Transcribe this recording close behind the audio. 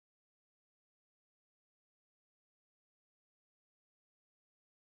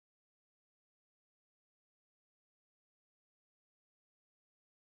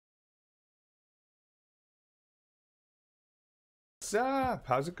What's up?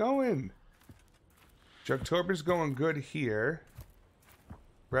 How's it going? Juggtober's going good here.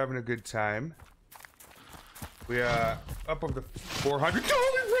 We're having a good time. We up over the 400.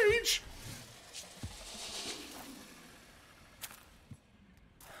 Holy rage!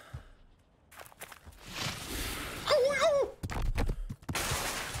 Oh.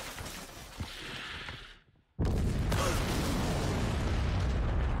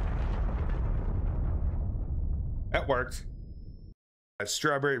 That worked. A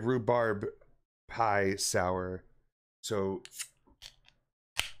strawberry rhubarb pie sour. So,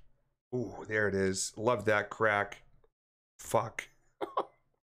 ooh, there it is. Love that crack. Fuck.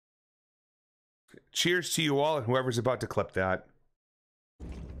 Cheers to you all and whoever's about to clip that.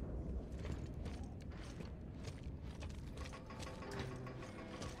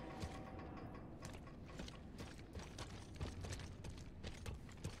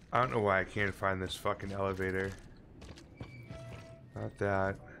 I don't know why I can't find this fucking elevator. Not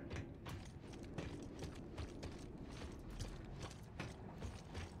that.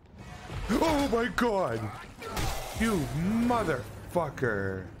 Oh my god! You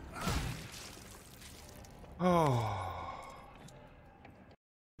motherfucker! Oh.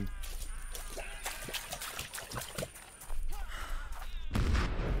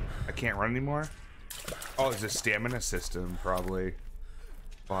 I can't run anymore? Oh, it's a stamina system, probably.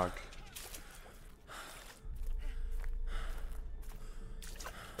 Fuck.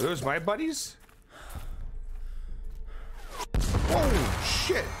 Are those my buddies? Oh,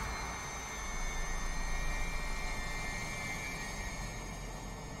 shit!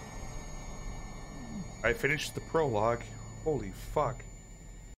 I finished the prologue. Holy fuck.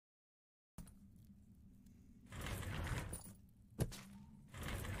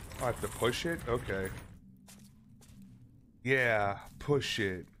 I have to push it? Okay. Yeah, push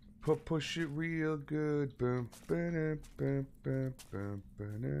it. Push it real good.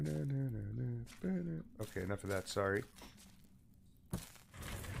 Okay, enough of that, sorry.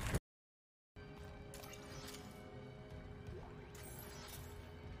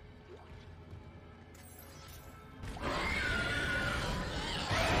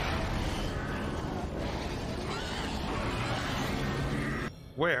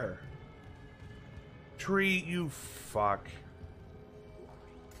 Where? Tree, you fuck.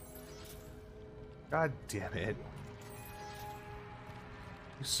 God damn it.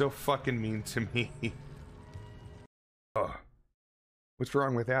 You're so fucking mean to me. Ugh. What's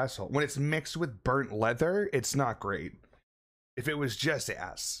wrong with asshole? When it's mixed with burnt leather, it's not great. If it was just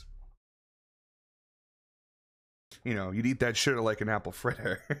ass, you know, you'd eat that shit like an apple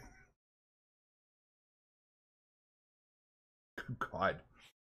fritter. Good God.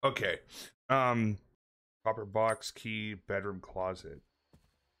 Okay. Copper box, key, bedroom closet.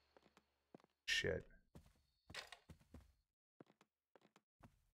 Shit.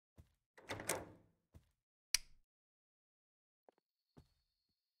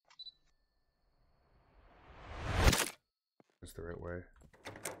 That's the right way.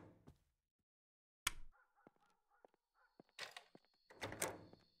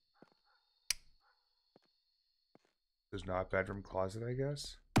 There's not bedroom closet, I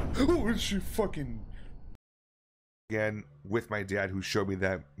guess. Oh, it's your fucking... Again, with my dad, who showed me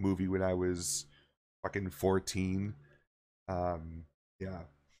that movie when I was fucking 14. Yeah.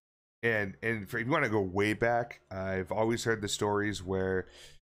 And if you want to go way back, I've always heard the stories where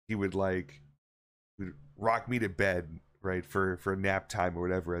he would would rock me to bed, right, for nap time or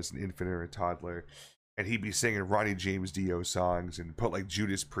whatever as an infant or a toddler. And he'd be singing Ronnie James Dio songs and put like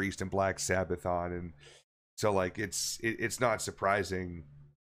Judas Priest and Black Sabbath on. And so like it's not surprising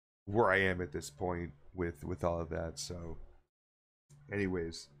where I am at this point with all of that. So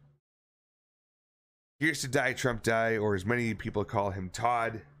anyways, here's to Die Trump Die, or as many people call him,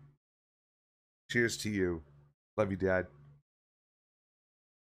 Todd. Cheers to you. Love you, Dad.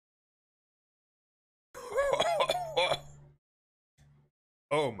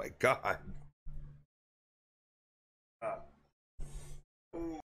 Oh my God.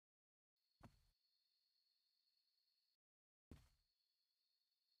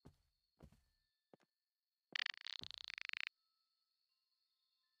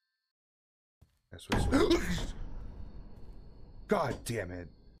 That's what's God damn it.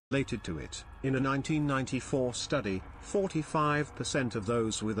 Related to it, in a 1994 study, 45% of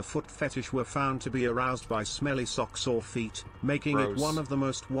those with a foot fetish were found to be aroused by smelly socks or feet, making Gross. it one of the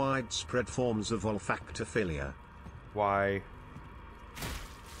most widespread forms of olfactophilia. Why?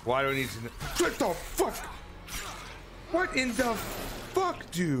 Why do I need to know? What the fuck? What in the fuck,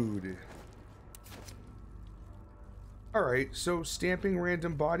 dude? Alright, so stamping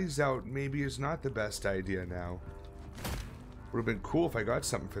random bodies out maybe is not the best idea now. Would have been cool if I got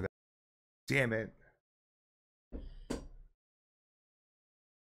something for that. Damn it.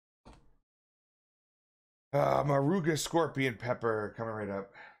 Maruga scorpion pepper coming right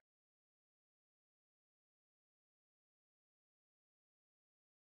up.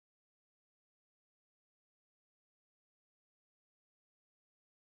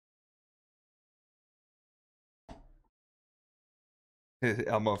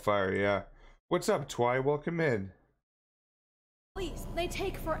 Elmo Fire, yeah. What's up, Twy? Welcome in. Police, they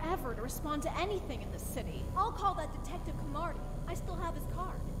take forever to respond to anything in this city. I'll call that Detective Camardi. I still have his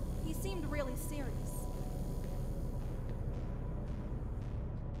card. He seemed really serious.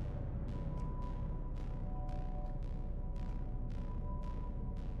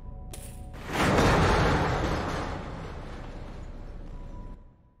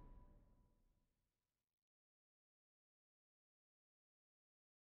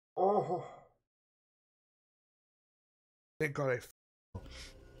 Oh. Thank God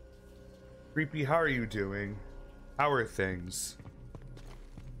Creepy, how are you doing? How are things?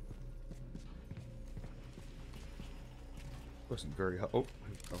 Wasn't very oh.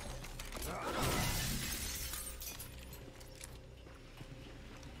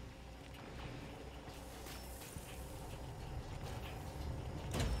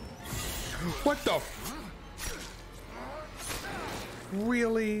 What the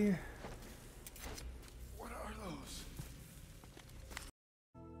really? What are those?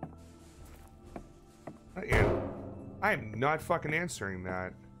 I'm not fucking answering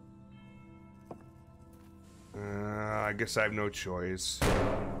that. I guess I have no choice.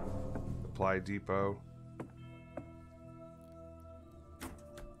 Supply depot.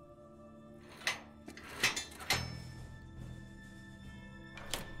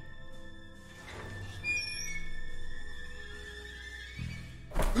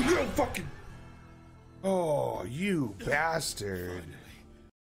 No fucking. Oh, you bastard.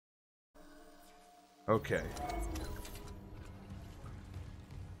 Okay.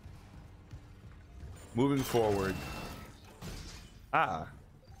 Moving forward. Ah.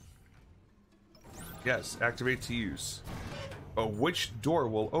 Yes, activate to use. Oh, which door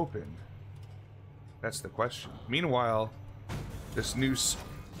will open? That's the question. Meanwhile, this noose.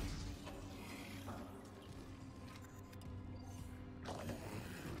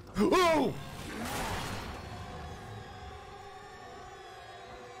 Oh!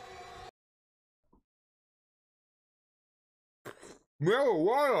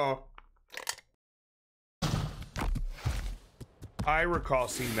 Marijuana. I recall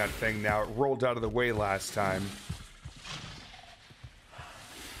seeing that thing now. It rolled out of the way last time.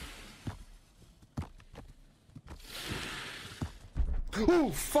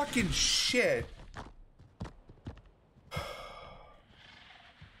 Oh, fucking shit.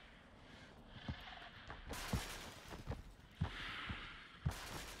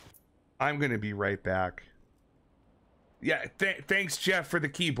 I'm gonna be right back. Yeah, thanks, Jeff, for the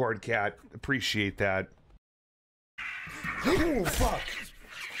keyboard, cat. Appreciate that. Oh, fuck.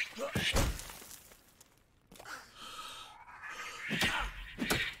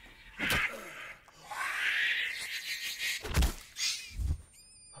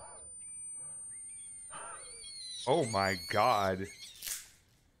 Oh my god.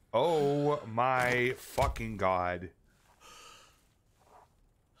 Oh my fucking god.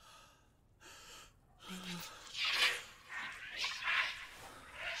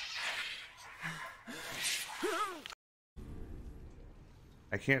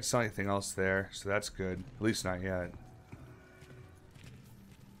 I can't sell anything else there, so that's good. At least not yet.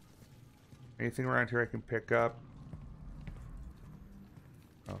 Anything around here I can pick up?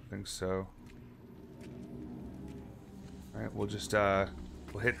 I don't think so. Alright, we'll just,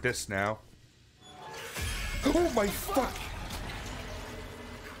 we'll hit this now. Oh my fuck!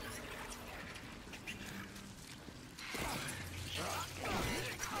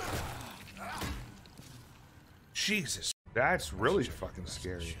 Jesus, that's really fucking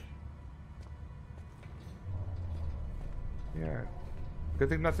scary. Yeah. Good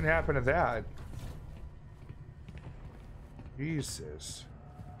thing nothing happened to that. Jesus.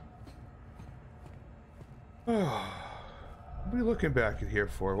 Oh. What are we looking back at here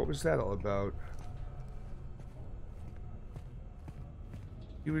for? What was that all about?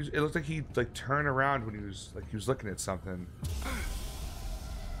 It looked like he like turned around when he was looking at something.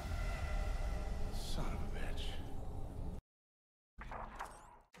 Son of a bitch.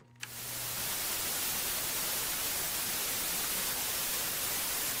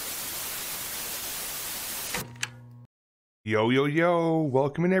 Yo, yo, yo.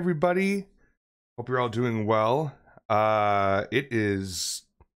 Welcome in, everybody. Hope you're all doing well. It is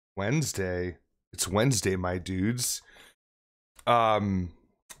Wednesday. It's Wednesday, my dudes. So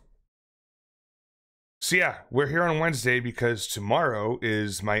yeah, we're here on Wednesday because tomorrow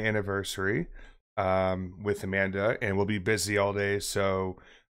is my anniversary with Amanda, and we'll be busy all day. So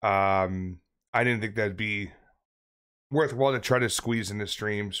I didn't think that'd be worthwhile to try to squeeze in the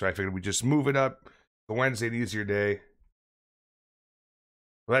stream, so I figured we'd just move it up to Wednesday, an easier day.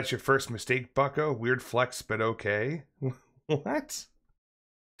 Well, that's your first mistake, Bucko. Weird flex, but okay. What?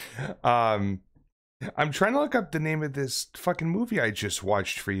 I'm trying to look up the name of this fucking movie I just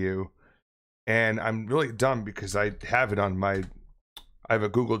watched for you, and I'm really dumb because I have it on my... I have a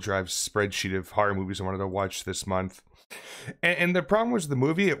Google Drive spreadsheet of horror movies I wanted to watch this month. And the problem was the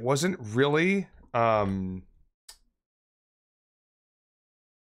movie, it wasn't really... it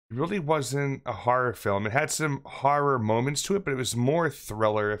really wasn't a horror film. It had some horror moments to it, but it was more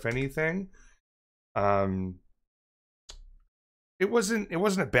thriller, if anything. It wasn't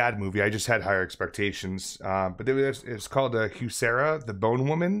a bad movie. I just had higher expectations. But it's called Husera, the Bone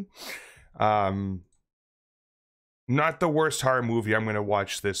Woman. Not the worst horror movie I'm going to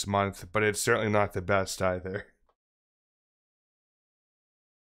watch this month, but it's certainly not the best either.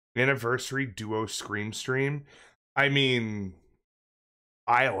 Anniversary duo scream stream. I mean,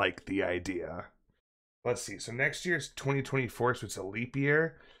 I like the idea. Let's see. So next year's 2024, so it's a leap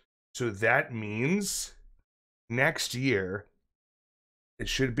year. So that means next year, it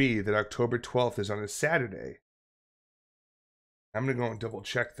should be that October 12th is on a Saturday. I'm going to go and double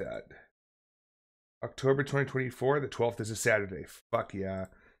check that. October 2024, the 12th is a Saturday. Fuck yeah.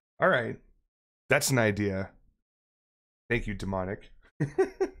 All right. That's an idea. Thank you, Demonic.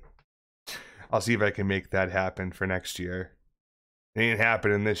 I'll see if I can make that happen for next year. It ain't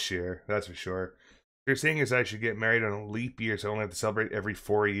happening this year, that's for sure. What you're saying is I should get married on a leap year so I only have to celebrate every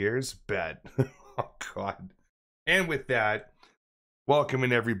 4 years? Bet. Oh, God. And with that, welcome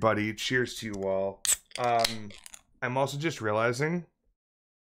in, everybody. Cheers to you all. I'm also just realizing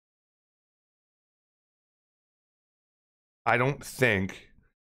I don't think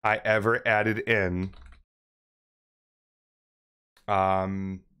I ever added in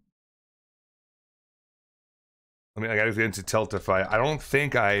I mean, I gotta get into Tiltify. I don't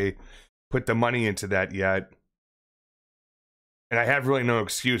think I put the money into that yet. And I have really no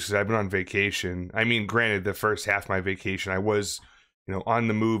excuse because I've been on vacation. I mean, granted, the first half of my vacation, I was, you know, on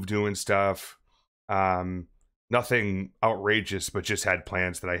the move doing stuff. Nothing outrageous, but just had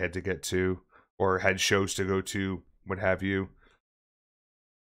plans that I had to get to or had shows to go to, what have you.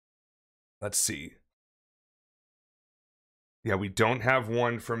 Let's see. Yeah, we don't have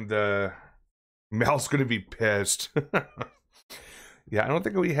one from the... Mel's gonna be pissed. Yeah, I don't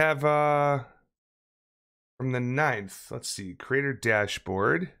think we have from the 9th. Let's see, creator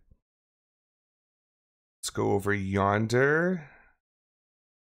dashboard. Let's go over yonder.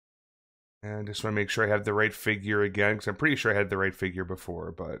 And just want to make sure I have the right figure again, because I'm pretty sure I had the right figure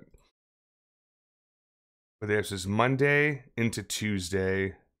before, but this is Monday into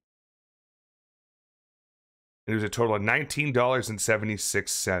Tuesday. It was a total of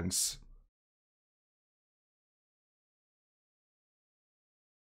 $19.76.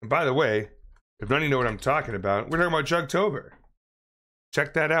 And by the way, if none of you know what I'm talking about, we're talking about Juggtober.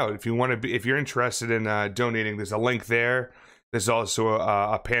 Check that out if you want to be. If you're interested in donating, there's a link there. There's also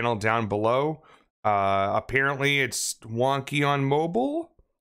a panel down below. Apparently, it's wonky on mobile.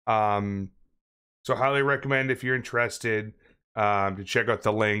 So highly recommend if you're interested to check out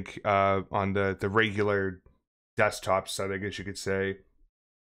the link on the regular desktop site, I guess you could say.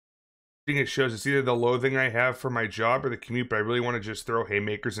 I think it shows it's either the loathing I have for my job or the commute, but I really want to just throw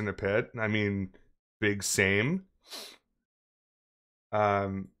haymakers in the pit. I mean, big same.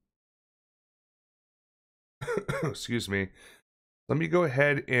 Excuse me. Let me go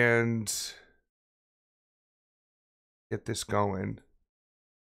ahead and get this going.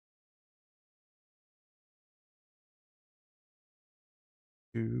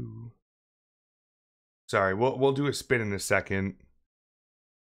 Sorry, we'll do a spin in a second.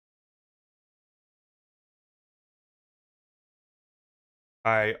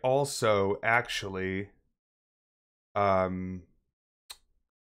 I also actually I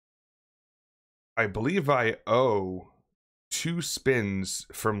believe I owe 2 spins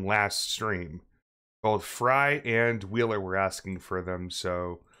from last stream. Both Fry and Wheeler were asking for them,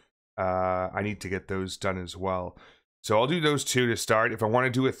 so I need to get those done as well. So I'll do those 2 to start. If I want to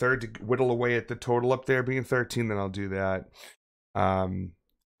do a third to whittle away at the total up there being 13, then I'll do that.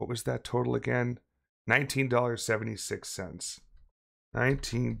 What was that total again? $19.76.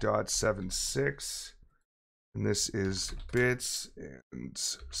 19.76. And this is bits and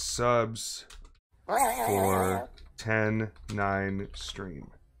subs for 10-9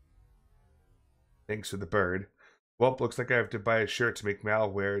 stream. Thanks for the bird. Well, looks like I have to buy a shirt to make Mal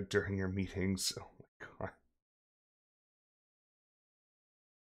wear it during your meetings. Oh my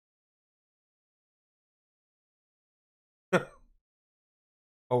god.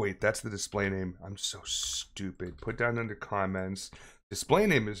 Oh wait, that's the display name. I'm so stupid. Put down under comments. Display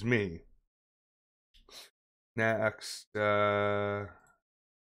name is me. Next, just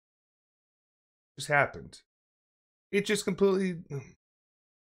happened. It just completely.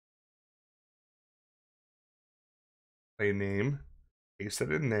 Play name. Paste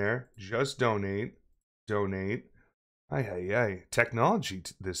it in there. Just donate. Donate. Ay. Technology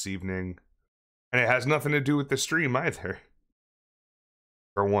this evening. And it has nothing to do with the stream either.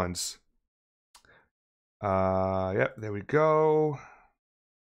 For once. Yep, there we go.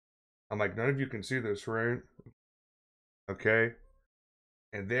 I'm like, none of you can see this, right? Okay.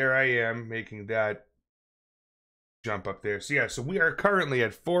 And there I am making that jump up there. So yeah, so we are currently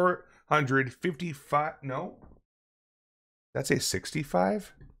at 455. No. That's a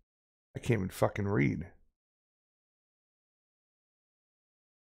 65? I can't even fucking read.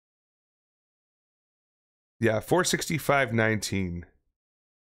 Yeah, 465.19.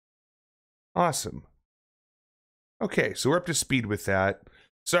 Awesome. Okay, so we're up to speed with that.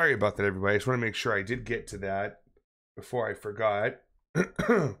 Sorry about that, everybody. I just want to make sure I did get to that before I forgot.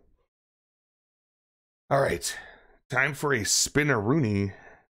 All right, time for a spin-a-rooney.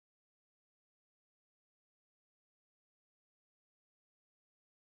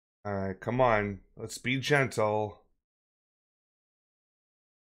 All right, come on. Let's be gentle.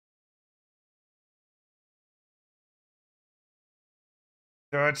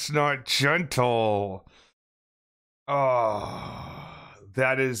 That's not gentle. Oh,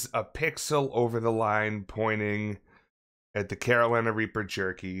 that is a pixel over the line pointing at the Carolina Reaper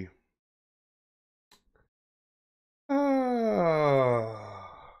Jerky. Oh,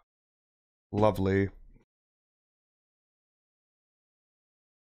 lovely.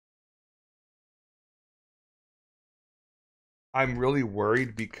 I'm really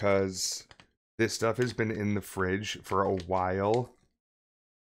worried because this stuff has been in the fridge for a while.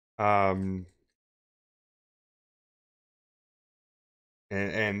 And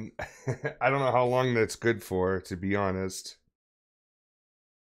I don't know how long that's good for, to be honest.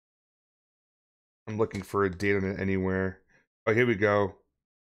 I'm looking for a date on it anywhere. Oh, here we go.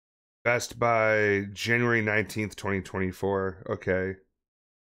 Best by January 19th, 2024. Okay.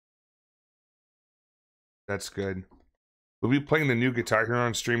 That's good. We'll be playing the new Guitar Hero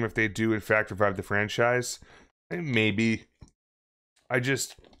on stream if they do, in fact, revive the franchise. Maybe. I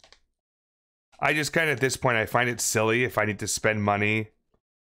just kind of at this point, I find it silly if I need to spend money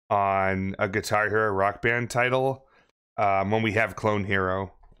on a Guitar Hero Rock Band title when we have Clone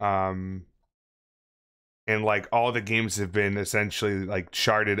Hero. And like all the games have been essentially like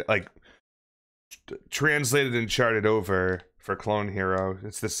charted, like translated and charted over for Clone Hero.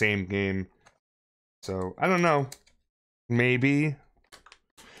 It's the same game. So I don't know. Maybe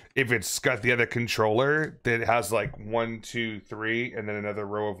if it's got the other controller that has like 1, 2, 3, and then another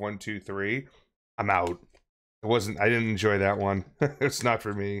row of 1, 2, 3, I'm out. I didn't enjoy that one. It's not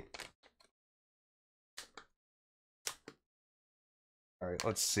for me. All right,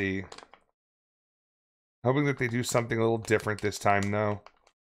 let's see. Hoping that they do something a little different this time, though.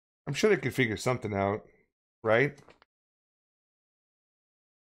 I'm sure they could figure something out, right?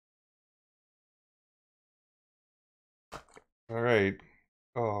 All right.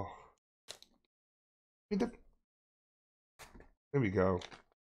 Oh. There we go.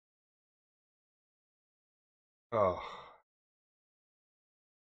 Oh.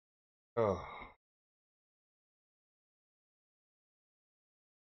 Oh.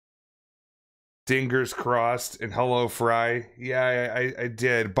 Fingers crossed and hello Fry. Yeah, I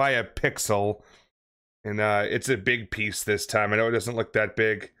did buy a pixel, and it's a big piece this time. I know it doesn't look that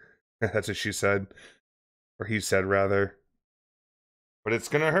big. That's what she said, or he said rather. But it's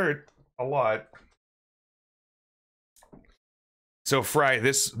gonna hurt a lot. So Fry,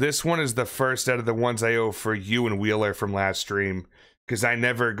 this one is the first out of the ones I owe for you and Wheeler from last stream, because I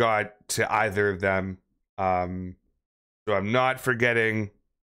never got to either of them. So I'm not forgetting.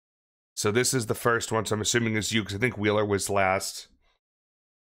 So this is the first one, so I'm assuming it's you, because I think Wheeler was last.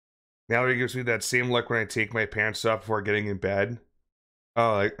 Mallory gives me that same look when I take my pants off before getting in bed.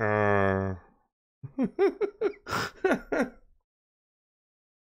 Oh, like,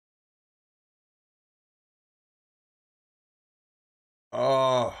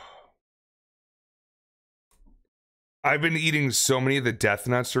 Oh. I've been eating so many of the Death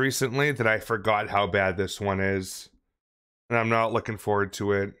Nuts recently that I forgot how bad this one is. And I'm not looking forward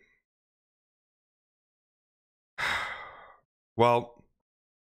to it. Well,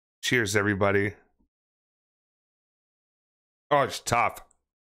 cheers, everybody. Oh, it's tough.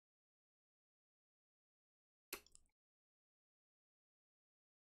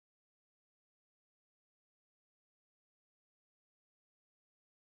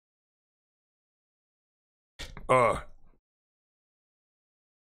 Ugh.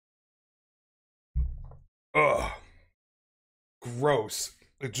 Ugh. Gross.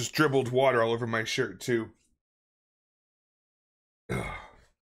 It just dribbled water all over my shirt, too. Ugh.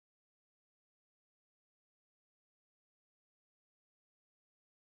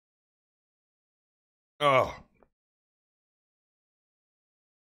 Ugh.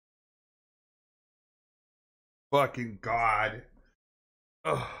 Fucking God.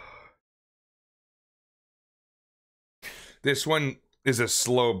 Ugh. This one is a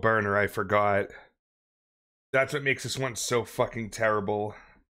slow burner, I forgot. That's what makes this one so fucking terrible.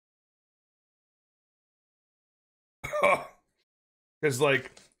 Because,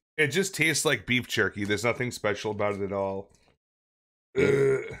 like, it just tastes like beef jerky. There's nothing special about it at all.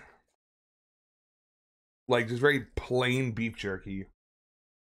 Ugh. Like, just very plain beef jerky.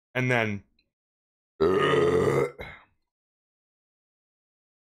 And then... Ugh.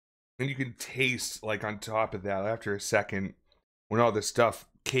 And you can taste, like, on top of that, after a second, when all this stuff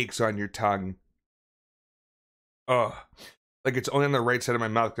cakes on your tongue. Ugh. Like, it's only on the right side of my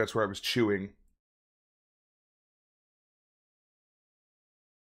mouth. That's where I was chewing.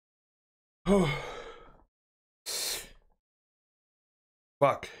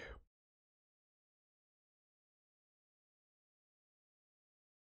 Fuck.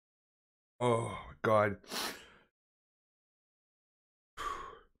 Oh, God.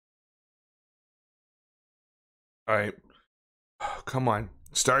 Alright. Come on.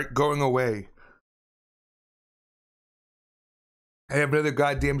 Start going away. I have another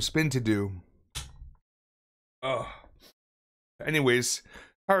goddamn spin to do. Oh. Anyways,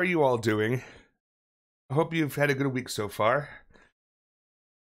 how are you all doing? I hope you've had a good week so far.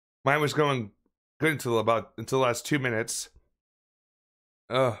 Mine was going good until the last 2 minutes.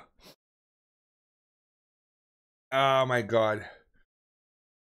 Oh my God.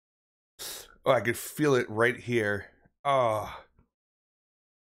 Oh, I could feel it right here. Oh.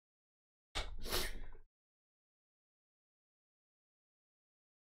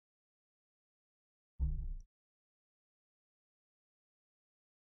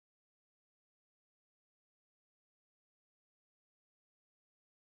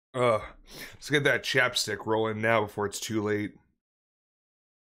 Ugh. Let's get that chapstick rolling now before it's too late.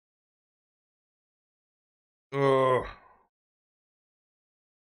 Ugh.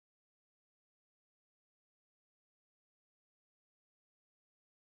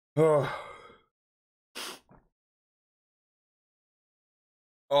 Ugh.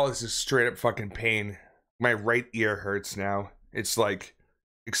 Oh, this is straight up fucking pain. My right ear hurts now. It's like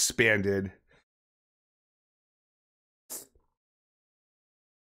expanded.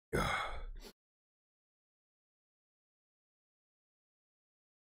 Ugh.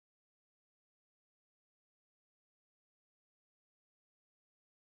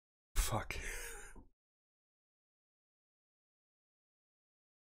 Fuck.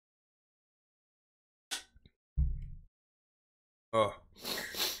 Oh.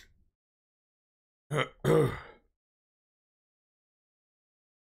 The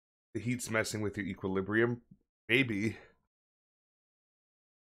heat's messing with your equilibrium? Maybe.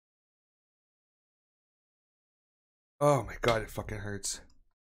 Oh my God, it fucking hurts.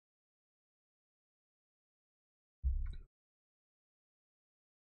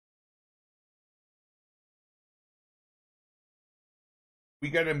 We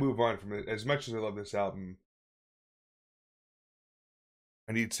gotta move on from it. As much as I love this album,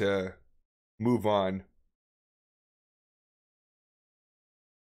 I need to move on.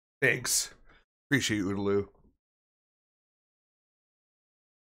 Thanks. Appreciate you, Oodaloo.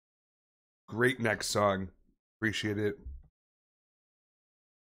 Great next song. Appreciate it.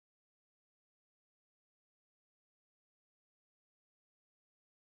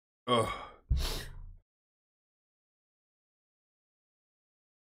 Ugh.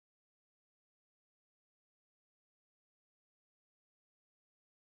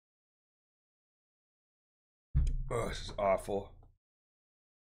 Oh, this is awful.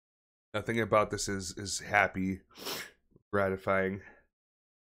 Nothing about this is happy, gratifying.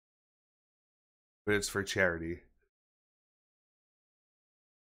 But it's for charity.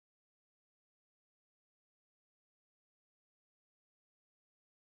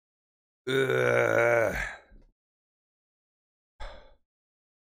 Ugh.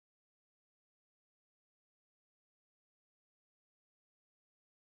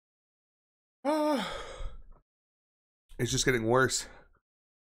 It's just getting worse.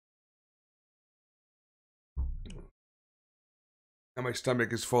 And my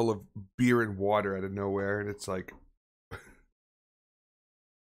stomach is full of beer and water out of nowhere, and it's like...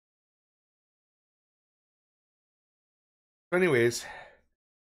 Anyways,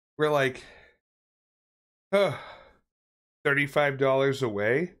 we're like $35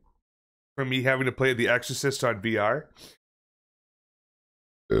 away from me having to play The Exorcist on VR.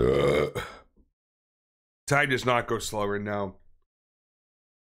 Time does not go slower now.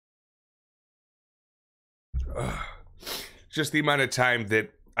 Just the amount of time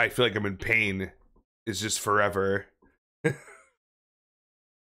that I feel like I'm in pain is just forever.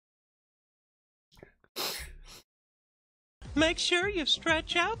 Make sure you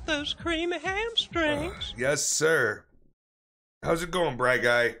stretch out those creamy hamstrings. Yes, sir. How's it going, Bry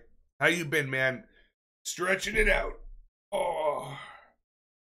Guy? How you been, man? Stretching it out. Oh.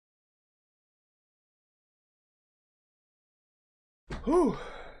 Whew.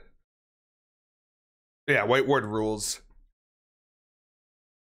 Yeah, white ward rules.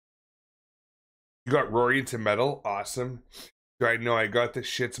 You got Rory into metal? Awesome. I know I got the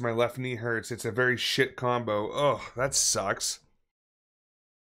shits. My left knee hurts. It's a very shit combo. Oh, that sucks.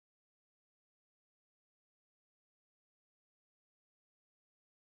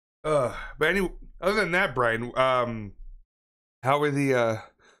 But anyway, other than that, Brian, how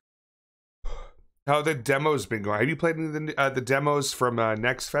the demos been going? Have you played any of the demos from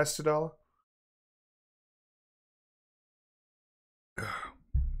Next Fest at all?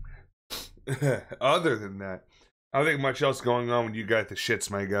 Other than that, I don't think much else going on when you got the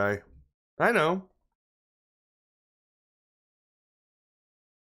shits, my guy. I know.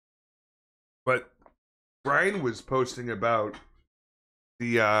 But Brian was posting about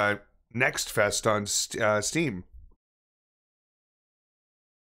the Next Fest on Steam.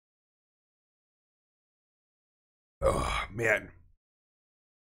 Oh, man.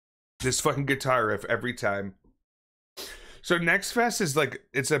 This fucking guitar riff every time. So Next Fest is like,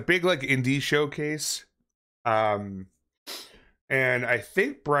 it's a big like indie showcase. And I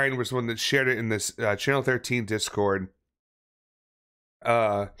think Brian was the one that shared it in this Channel 13 Discord.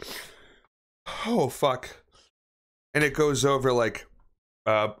 Oh fuck. And it goes over like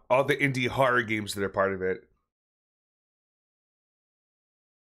all the indie horror games that are part of it.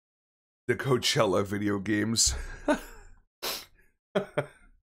 The Coachella video games.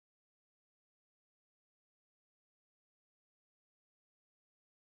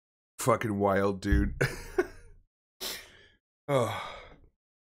 Fucking wild, dude. Oh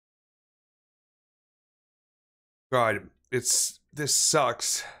God, this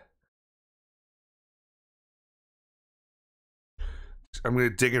sucks. I'm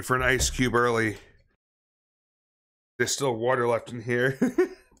gonna dig in for an ice cube early. There's still water left in here.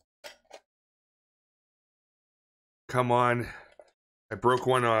 Come on. I broke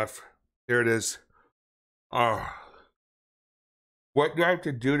one off. There it is. Oh. What do I have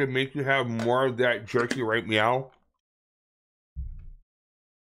to do to make you have more of that jerky right meow?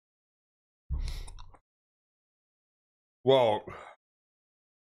 Well,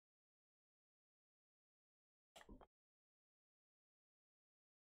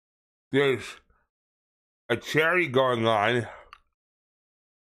 there's a charity going on,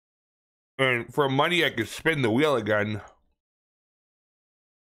 and for money I could spin the wheel again,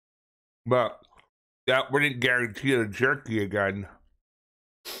 but that wouldn't guarantee the jerky again.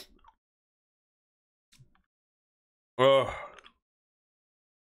 Ugh.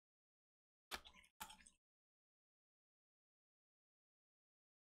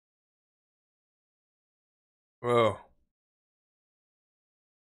 Oh.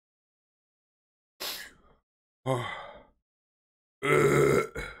 Oh.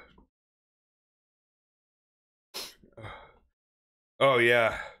 Oh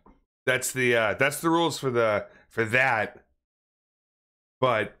yeah. That's the rules for that.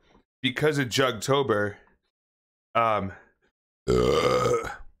 But because of Juggtober,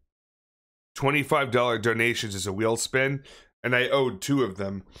 $25 donations is a Wheelspin, and I owed 2 of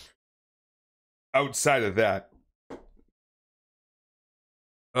them. Outside of that,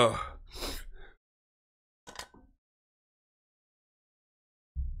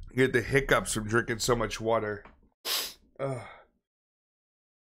 get the hiccups from drinking so much water. Oh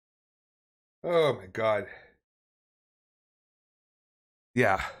my God.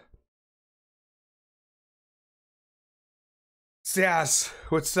 Yeah. Sass,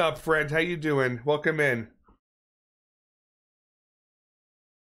 what's up, friend? How you doing? Welcome in.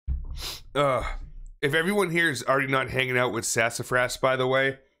 If everyone here is already not hanging out with Sassafras, by the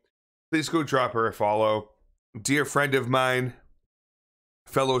way, please go drop her a follow. Dear friend of mine,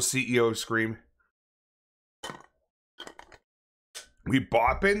 fellow CEO of Scream. We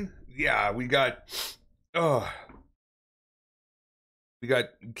bopping? Yeah, we got... We got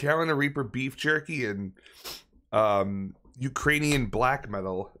Carolina Reaper beef jerky and Ukrainian black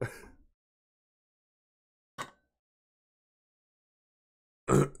metal.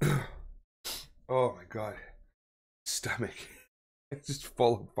 Oh my god. Stomach. It's just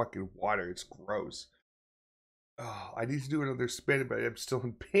full of fucking water. It's gross. Oh, I need to do another spin, but I'm still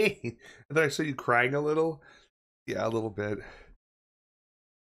in pain. And then I saw you crying a little. Yeah, a little bit.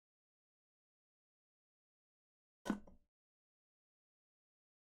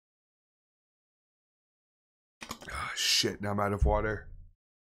 Oh, shit, now I'm out of water.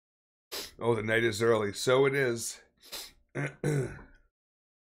 Oh, the night is early. So it is.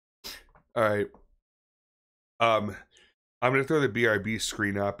 Alright. I'm gonna throw the BRB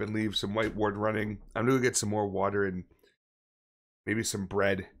screen up and leave some whiteboard running. I'm gonna get some more water and maybe some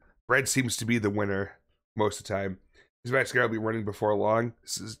bread. Bread seems to be the winner most of the time. This match gotta be running before long.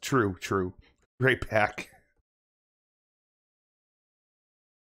 This is true. Great pack.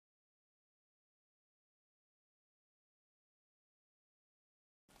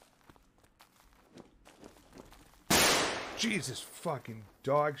 Jesus fucking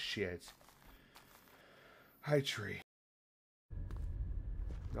dog shit. Hi, tree.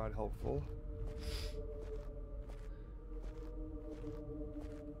 Not helpful.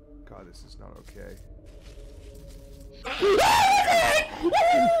 God, this is not okay. Oh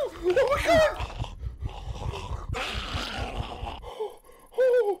my god!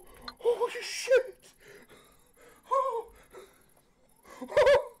 Oh, holy shit! Oh.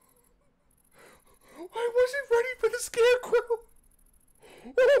 I wasn't ready for the scarecrow!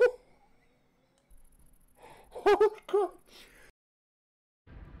 Oh, oh my god!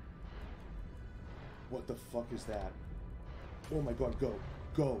 What the fuck is that? Oh my god, go!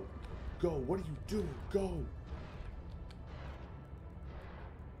 Go! Go! What are you doing? Go!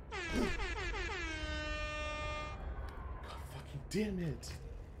 God fucking damn it!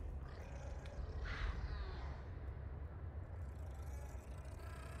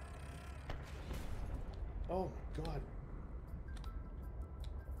 Oh my god.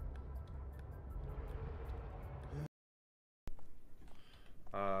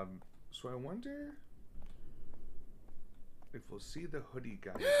 So I wonder if we'll see the hoodie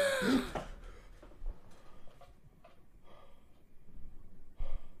guy again.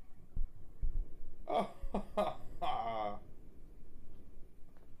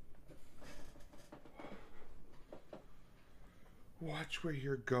 Watch where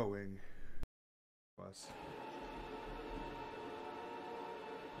you're going. Bus.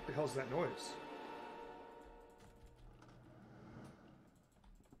 What the hell's that noise?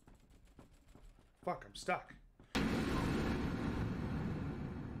 Fuck, I'm stuck.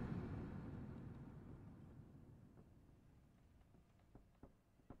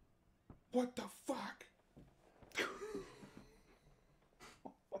 What the fuck?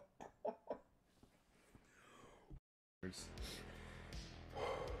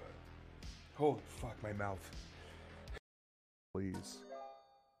 Holy fuck, my mouth. Please.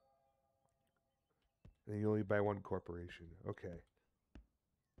 And you only buy one corporation. Okay.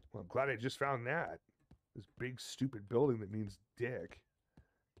 Well, I'm glad I just found that. This big stupid building that means dick.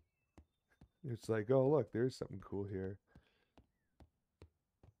 It's like, oh look, there's something cool here.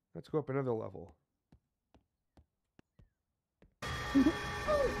 Let's go up another level.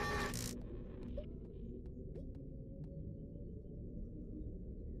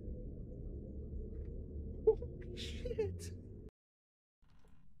 Holy shit!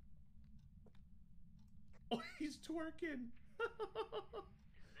 Oh, he's twerking!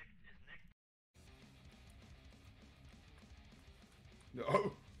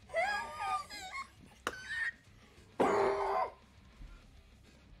 No.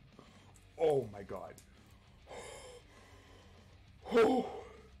 Oh my god.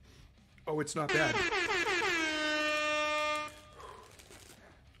 Oh, it's not bad.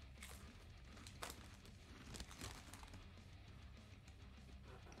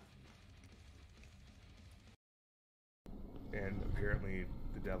 And apparently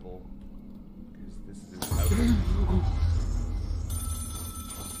the devil, because this is his house.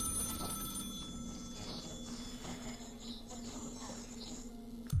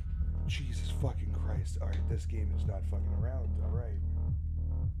 Jesus fucking Christ. Alright, this game is not fucking around. Alright.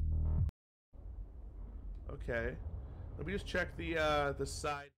 Okay. Let me just check the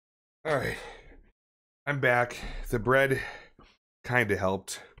side. Alright. I'm back. The bread kinda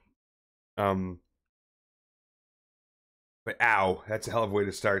helped. But ow, that's a hell of a way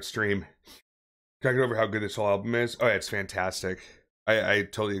to start stream. Talking over how good this whole album is. Oh yeah, it's fantastic. I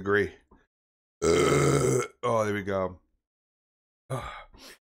totally agree. Oh, there we go.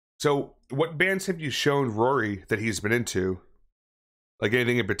 So, what bands have you shown Rory that he's been into? Like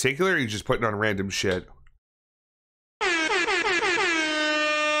anything in particular, or are you just putting on random shit?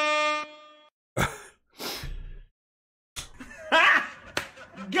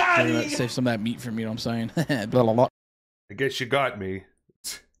 Got it. Save some of that meat for me, you know what I'm saying? Blah, blah, blah. I guess you got me.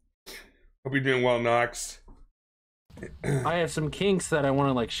 Hope you're doing well, Knox. I have some kinks that I want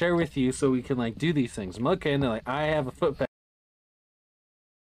to like share with you so we can like do these things. I'm okay, and they're like, I have a foot fetish.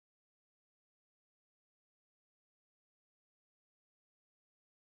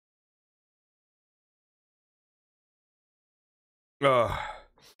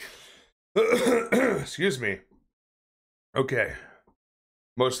 Excuse me. Okay.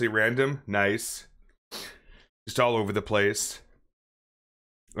 Mostly random. Nice. Just all over the place.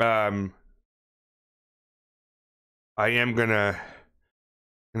 I am gonna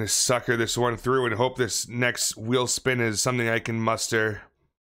sucker this one through and hope this next wheel spin is something I can muster.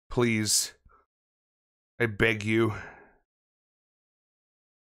 Please. I beg you.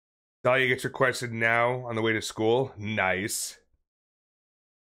 Dahlia gets requested now on the way to school. Nice.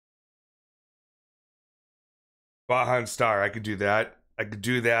 Bahan Star, I could do that. I could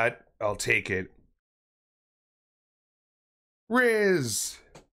do that. I'll take it. Riz!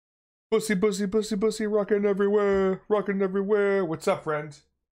 Bussy, bussy, bussy, bussy, rockin' everywhere, rockin' everywhere. What's up, friend?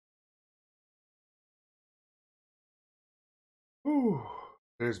 Ooh,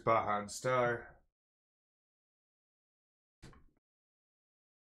 there's Bahan Star.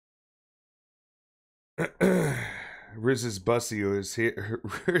 Riz's Bussy is here.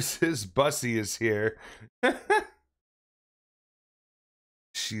 Riz's Bussy is here.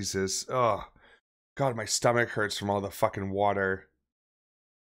 Jesus. Oh, God, my stomach hurts from all the fucking water.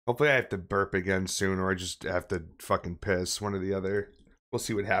 Hopefully I have to burp again soon, or I just have to fucking piss. One or the other. We'll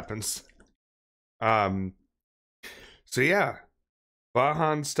see what happens. So yeah.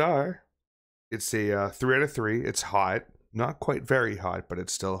 Bahan Star. It's a 3 out of 3. It's hot. Not quite very hot, but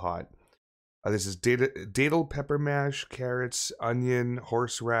it's still hot. This is datil pepper mash, carrots, onion,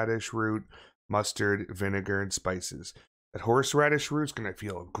 horseradish root, mustard, vinegar, and spices. That horseradish root's gonna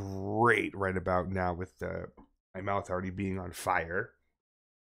feel great right about now with my mouth already being on fire.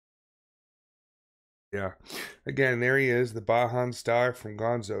 Yeah. Again, there he is, the Bahan Star from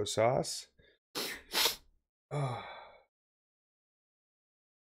Gonzo Sauce. Oh.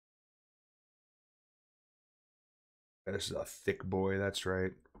 This is a thick boy, that's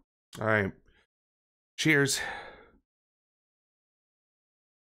right. All right. Cheers.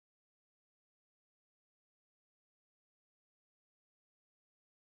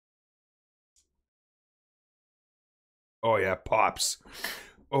 Oh yeah, pops.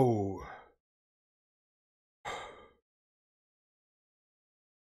 Oh.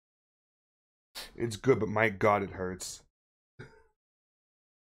 It's good, but my God, it hurts.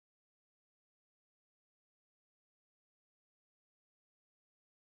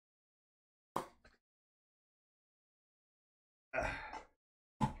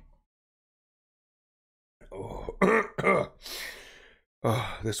 Oh.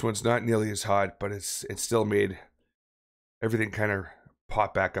 Oh, this one's not nearly as hot, but it's still made everything kind of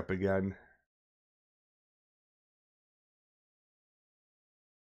pop back up again.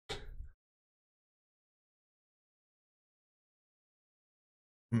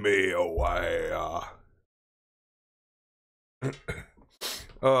 Me away.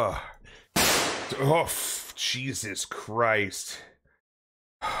 Oh, Jesus Christ.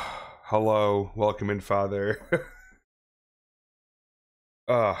 Hello, welcome in, Father.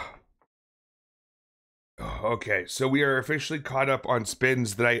 Okay, so we are officially caught up on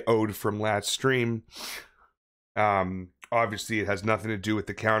spins that I owed from last stream. Obviously it has nothing to do with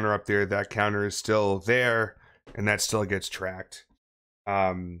the counter up there. That counter is still there, and that still gets tracked.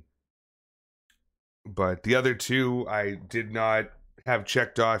 But the other two I did not have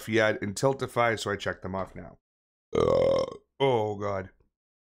checked off yet in Tiltify, so I checked them off now. Oh God.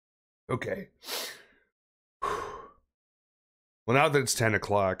 Okay. Well, now that it's 10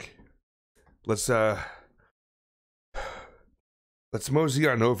 o'clock, let's mosey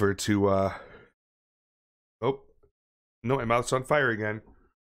on over to oh no, my mouth's on fire again.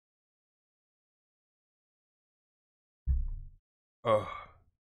 Oh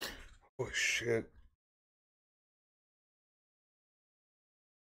shit.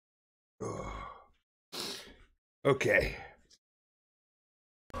 Okay.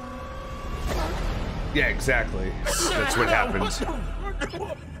 Yeah, exactly. That's what happened.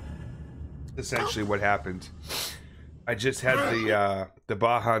 Essentially what happened. I just had the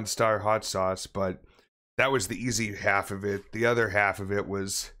Bahan Star hot sauce, but that was the easy half of it. The other half of it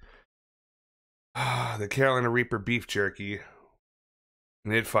was the Carolina Reaper beef jerky.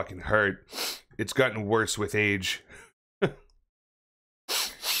 And it fucking hurt. It's gotten worse with age.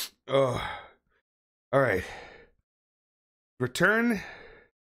 Oh, all right. Return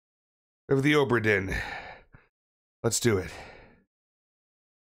of the Obra Dinn. Let's do it.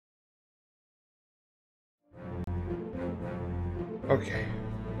 Okay.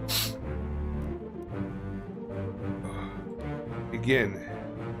 Begin.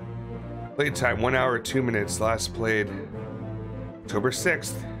 Playtime 1 hour 2 minutes. Last played October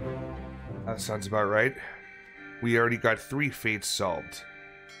 6th. That sounds about right. We already got 3 fates solved.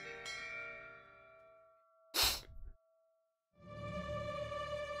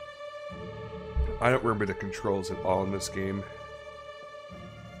 I don't remember the controls at all in this game.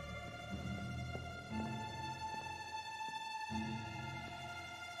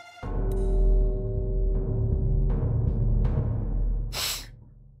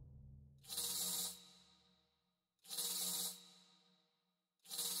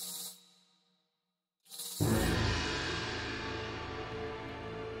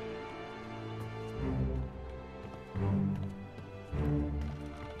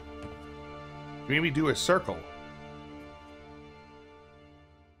 Maybe do a circle.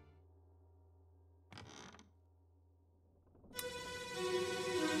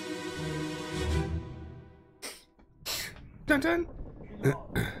 Dun dun.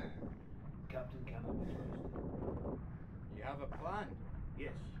 Captain Cannon. You have a plan?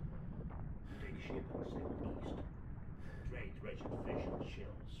 Yes. Take ship and sail east. Trade rich fish and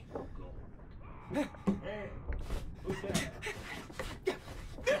shells for gold. Hey, who's there?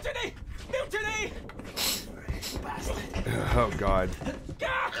 Mutiny! Mutiny! Oh God.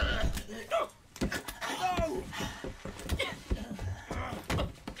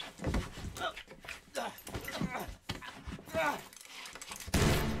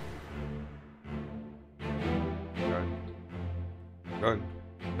 Dun,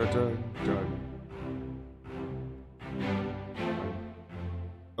 dun, dun, dun.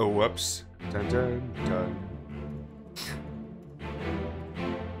 Oh, whoops. Dun, dun, dun.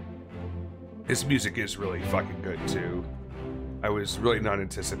 This music is really fucking good, too. I was really not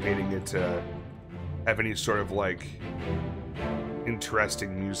anticipating it to have any sort of, like,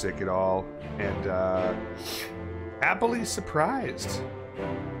 interesting music at all. And, happily surprised,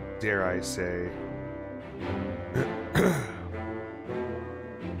 dare I say.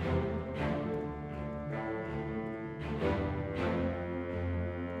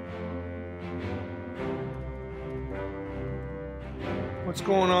 What's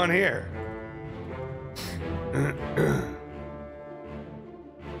going on here?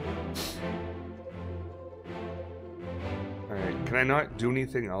 Alright, can I not do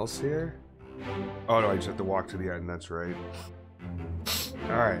anything else here? Oh no, I just have to walk to the end, that's right.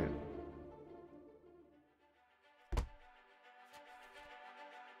 Alright.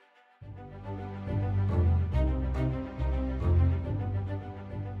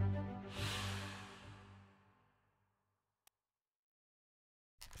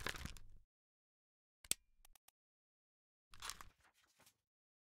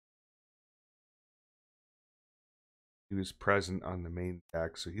 He was present on the main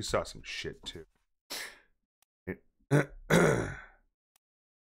deck, so he saw some shit too. The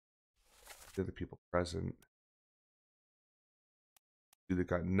other people present. Dude that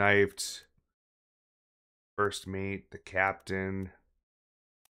got knifed. First mate, the captain.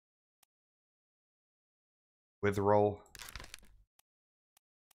 Witherell.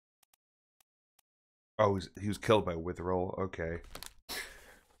 Oh, he was killed by Witherell. Okay.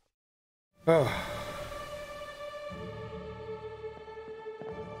 Oh.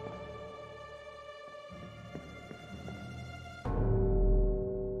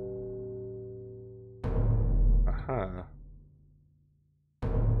 Huh.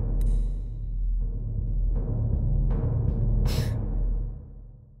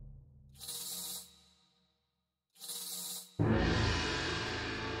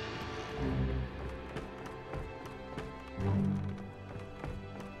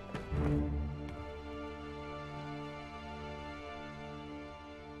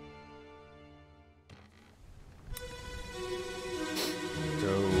 So,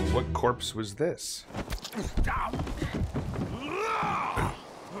 what corpse was this?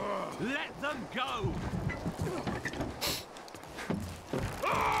 Let them go!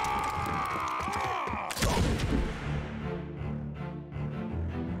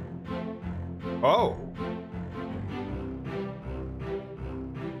 Oh!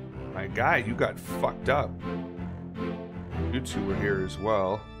 My guy, you got fucked up. You two were here as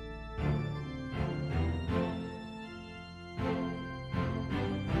well.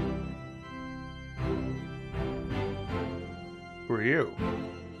 Who are you?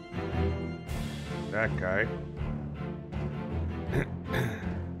 That guy.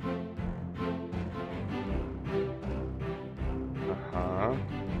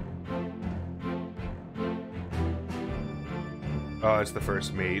 Oh, it's the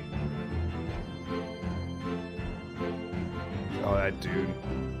first mate. Oh, that dude.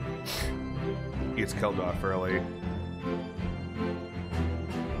 He gets killed off early.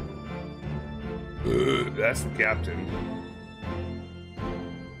 That's the captain.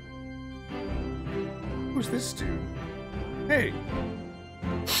 Who's this dude? Hey!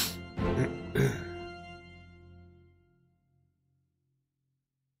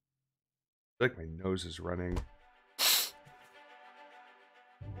 Like my nose is running.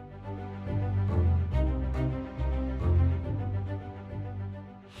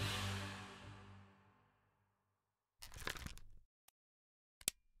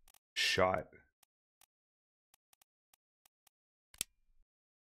 Shot.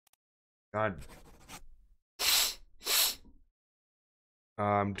 God.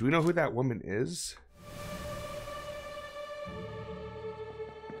 Do we know who that woman is?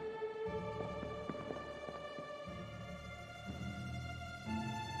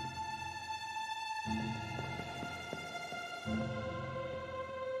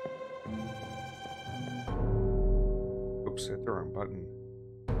 Oops, hit the wrong button.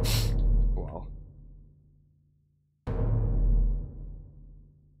 Well.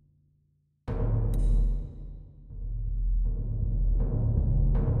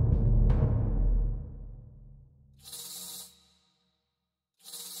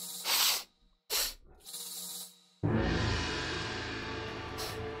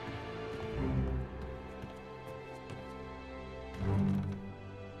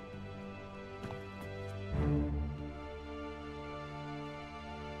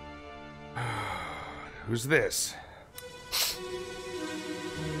 Who's this?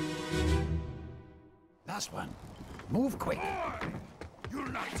 Last one. Move quick. You'll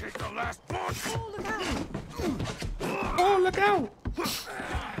not take the last one. Oh, look out!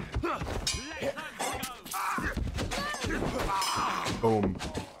 Boom.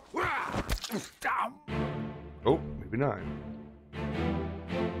 Oh, maybe not.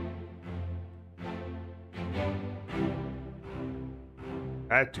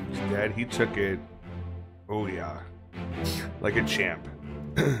 That dude's dead. He took it. Oh, yeah. Like a champ.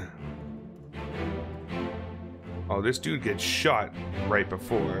 Oh, this dude gets shot right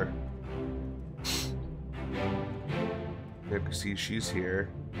before. Yeah, see, she's here.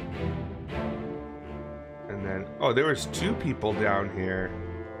 And then, oh, there was two people down here.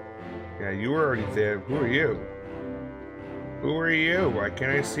 Yeah, you were already there. Who are you? Who are you? Why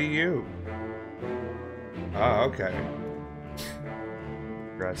can't I see you? Oh, okay.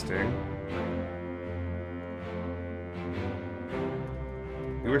 Interesting.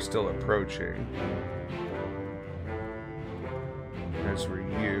 You were still approaching. As were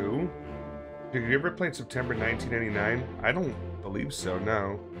you. Did you ever play September 1999? I don't believe so,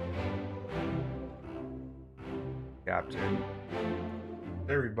 no. Captain.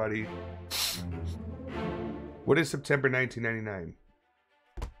 Everybody. What is September 1999?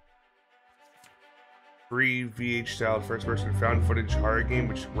 Free VH style first person found footage horror game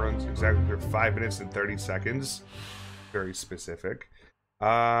which runs exactly for 5 minutes and 30 seconds. Very specific.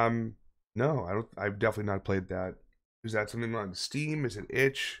 No, I've definitely not played that. Is that something on Steam? Is it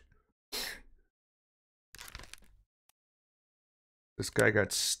itch? This guy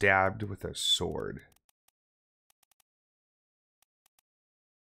got stabbed with a sword.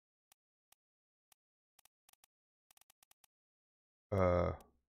 Oh,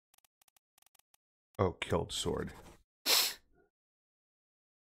 killed sword.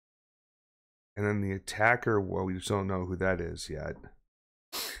 And then the attacker, well, we just don't know who that is yet.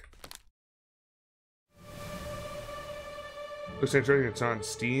 Looks interesting, it's on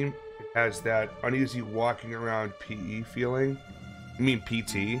Steam. It has that uneasy walking around PE feeling. I mean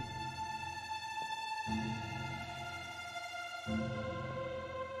PT.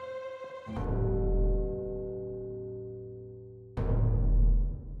 How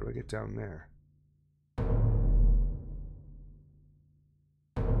do I get down there?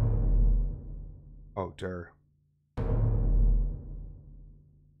 Oh, der.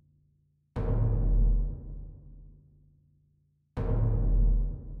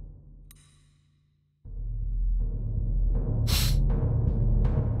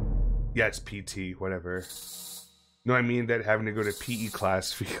 Yeah, it's PT, whatever. No, I mean that having to go to PE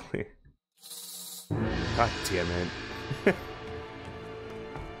class feeling. God damn it.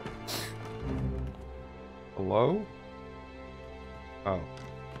 Hello? Oh.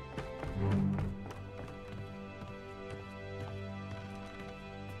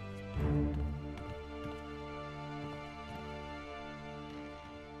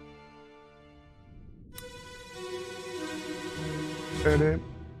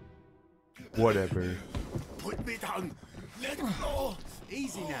 Whatever. Put me down. Let go!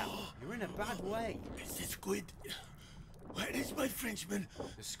 Easy now. You're in a bad way. Mr. Squid, where is my Frenchman?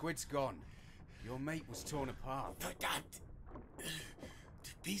 The squid's gone. Your mate was torn apart. For that, the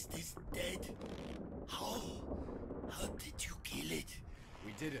beast is dead. How? How did you kill it?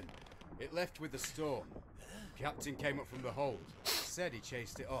 We didn't. It left with the storm. Captain came up from the hold. Said he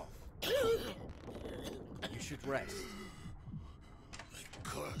chased it off. You should rest. A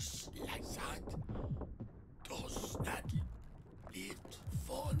curse like that does not live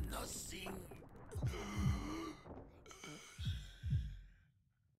for nothing.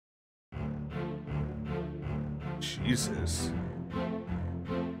 Jesus.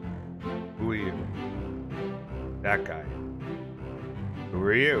 Who are you? That guy. Who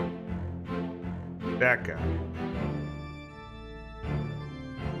are you? That guy.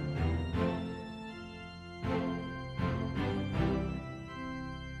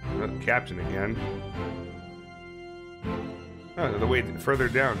 Captain again. Oh, the way further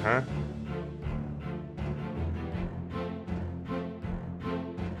down, huh?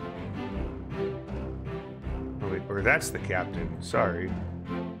 Oh, wait, or that's the captain. Sorry.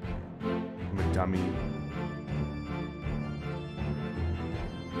 I'm a dummy.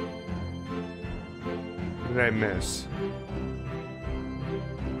 What did I miss?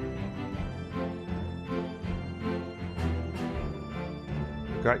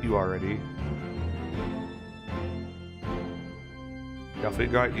 Got you already. Definitely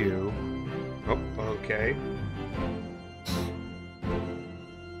got you. Oh, okay.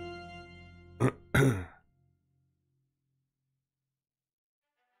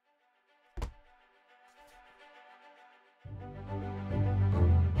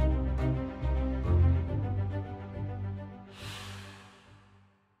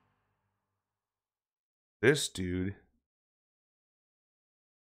 This dude,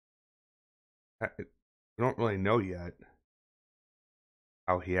 I don't really know yet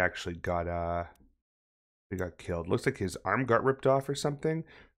how he actually got killed. Looks like his arm got ripped off or something.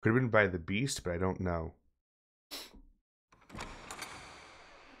 Could have been by the beast, but I don't know.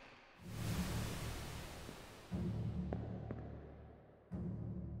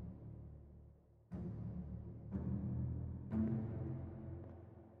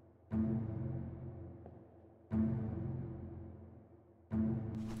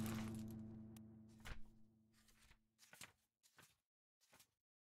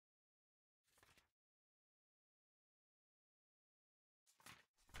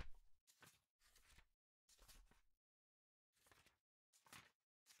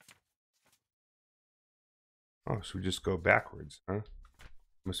 Oh, so we just go backwards, huh?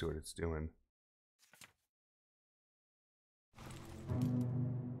 Let's see what it's doing.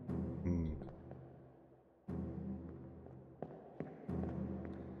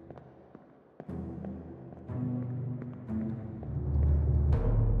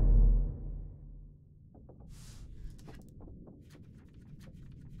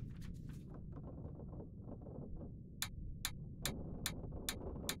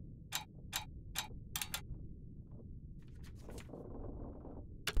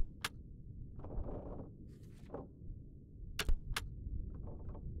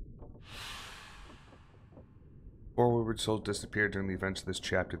 Four wayward souls disappeared during the events of this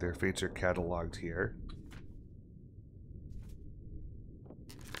chapter. Their fates are cataloged here.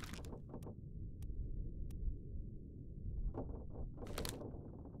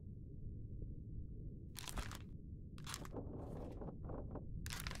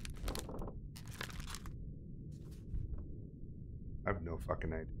 I have no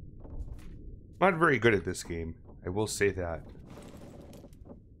fucking idea. I'm not very good at this game. I will say that.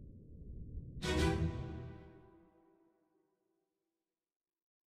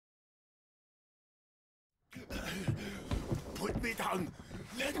 Put me down.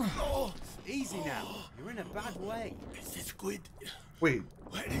 Let go. Easy now. You're in a bad way. Mr. Squid, Wait,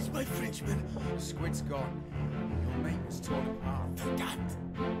 where is my Frenchman? The squid's gone. Your mate was torn apart. For that,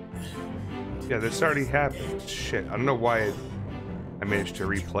 yeah, this already happened. Shit, I don't know why I managed to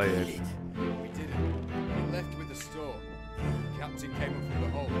replay it. We didn't. It left with the storm. Captain came up from the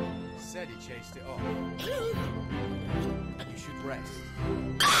hold. Said he chased it off. You should rest.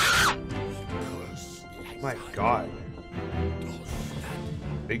 curse like My that god. does not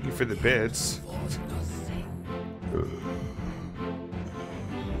Thank you for the bits. for nothing.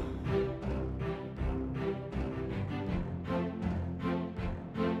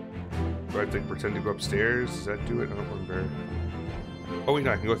 Do I have to pretend to go upstairs? Does that do it? I don't remember. Oh wait,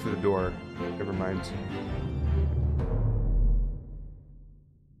 no, I can go through the door. Never mind.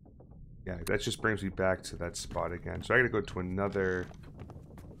 Yeah, that just brings me back to that spot again. So I gotta go to another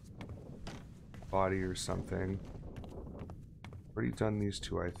body or something. Already done these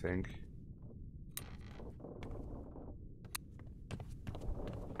two, I think.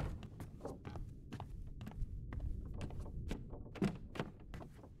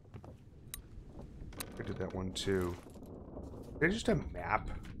 I did that one too. Is it just a map?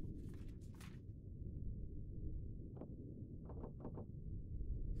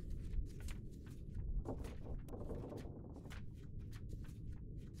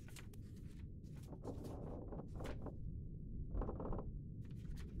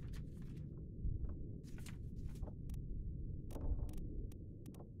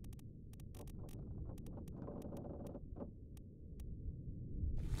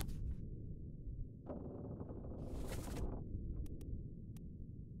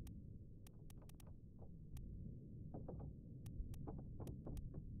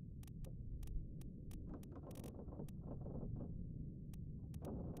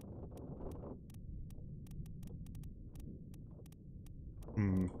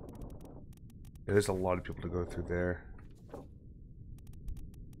 Yeah, there's a lot of people to go through there.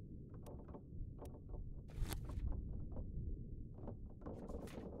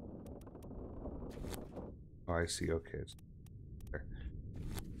 Oh, I see. Okay. It's there.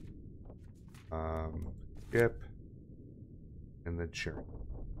 Skip. And then sure.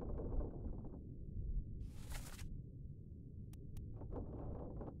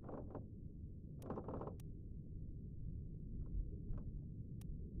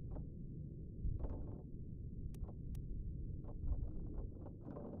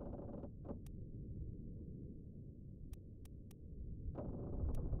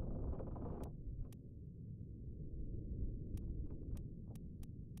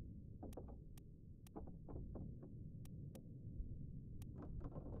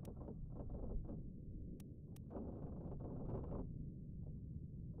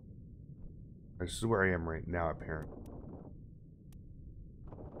 This is where I am right now, apparently.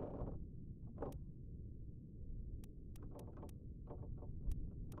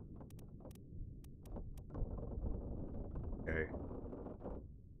 Okay.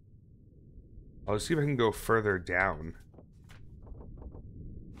 I'll see if I can go further down.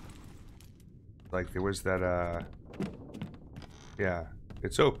 Like, there was that, yeah,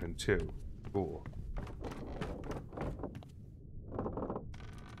 it's open, too. Cool.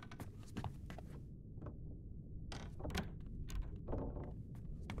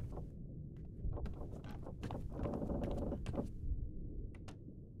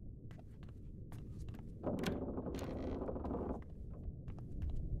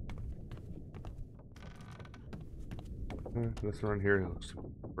 Nothing around here looks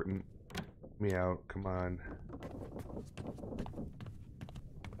important. Me out, come on.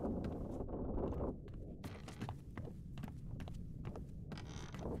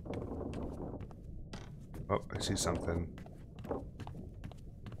 Oh, I see something.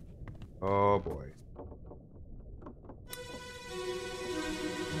 Oh boy.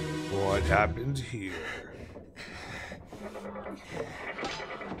 What happened here?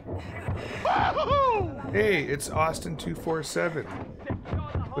 Hey, it's Austin247.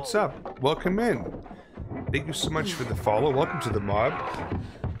 What's up? Welcome in. Thank you so much for the follow. Welcome to the mob.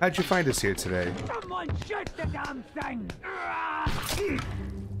 How'd you find us here today? Someone shoot the damn thing!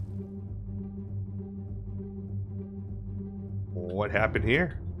 What happened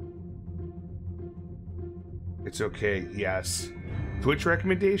here? It's okay, yes. Twitch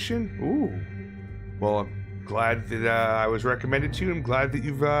recommendation? Ooh. Well, I'm glad that I was recommended to you. I'm glad that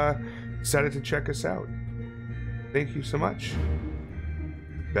you've decided to check us out. Thank you so much.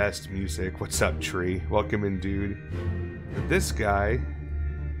 Best music. What's up, Tree? Welcome in, dude. This guy...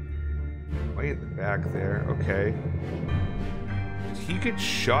 way in the back there. Okay. Did he get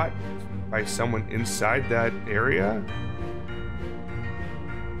shot by someone inside that area?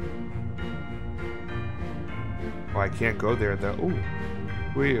 Oh, I can't go there, though. Ooh.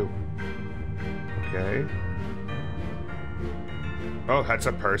 Who are you? Okay. Oh, that's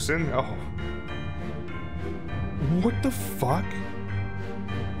a person? Oh. What the fuck?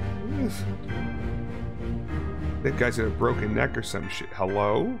 That guy's got a broken neck or some shit.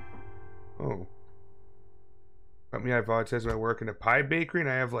 Hello? Oh. Help me, I have autism. I work in a pie bakery and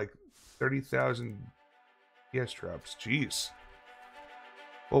I have like 30,000 PS drops. Jeez.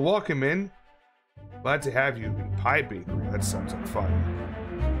 Well, welcome in. Glad to have you in pie bakery. That sounds like fun.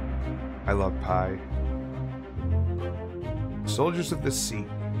 I love pie. Soldiers of the Sea.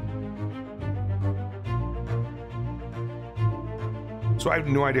 So I have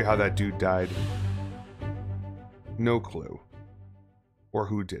no idea how that dude died. No clue. Or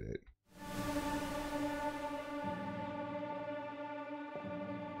who did it.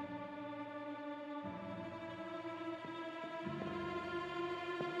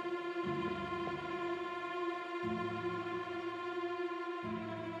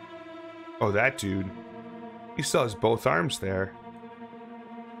 Oh, that dude. He still has both arms there.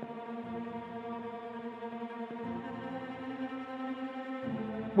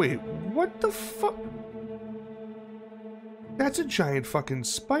 Wait, what the fuck? That's a giant fucking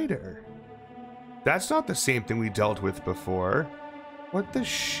spider. That's not the same thing we dealt with before. What the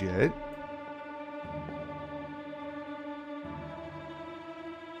shit?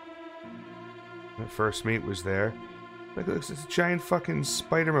 The first mate was there. Like, it looks like a giant fucking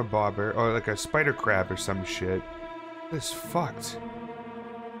spider mabobber, or like a spider crab or some shit. This fucked.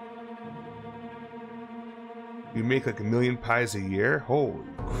 You make like 1 million pies a year? Holy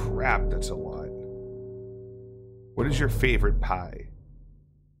crap, that's a lot. What is your favorite pie?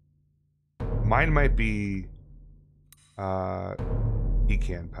 Mine might be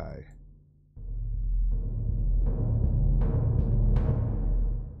pecan pie.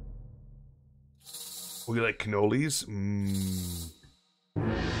 We like cannolis?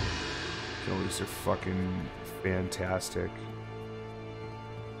 Cannolis are fucking fantastic.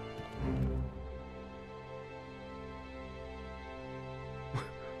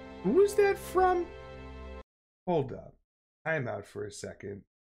 Who is that from? Hold up. Time out for a second.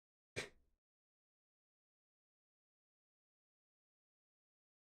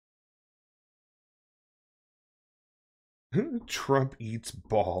 Trump eats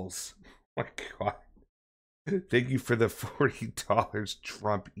balls. Oh my god. Thank you for the $40.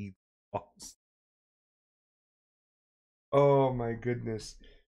 Trump eats balls. Oh my goodness.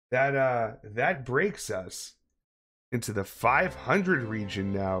 That breaks us into the 500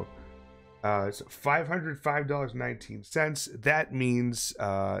 region now. So $505.19. That means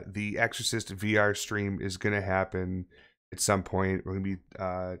the Exorcist VR stream is gonna happen at some point. We're gonna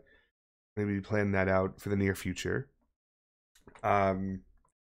be planning that out for the near future.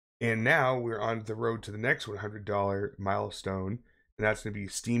 And now we're on the road to the next $100 milestone, and that's gonna be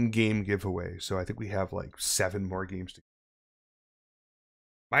Steam game giveaway. So I think we have like 7 more games to.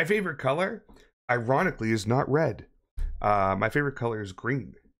 My favorite color, ironically, is not red. My favorite color is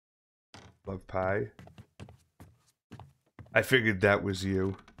green. Love pie. I figured that was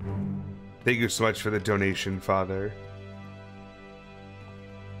you. Thank you so much for the donation, Father.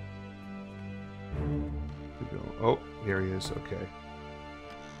 Oh, here he is. Okay.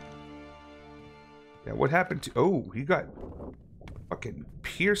 Yeah, what happened to... Oh, he got fucking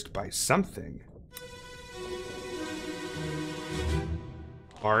pierced by something.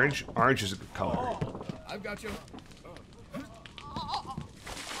 Orange? Orange is a good color. I've got you.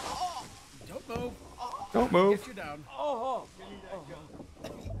 Don't move. Don't move. Get you down.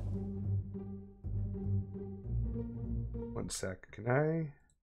 One sec. Can I...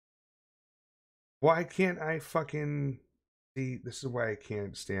 Why can't I fucking... See, this is why I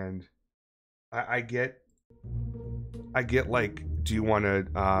can't stand... I get like, do you want to,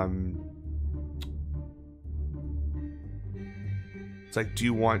 it's like, do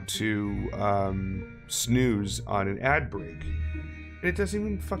you want to, snooze on an ad break? And it doesn't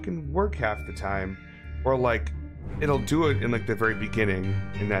even fucking work half the time. Or like, it'll do it in like the very beginning,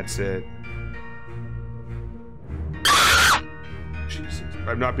 and that's it. Jesus.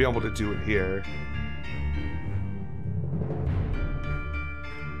 I'm not being able to do it here.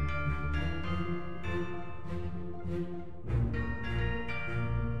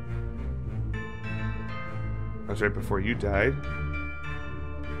 That was right before you died.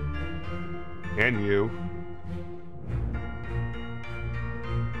 And you.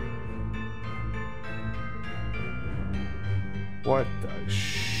 What the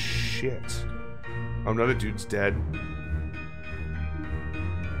shit? Oh, another dude's dead.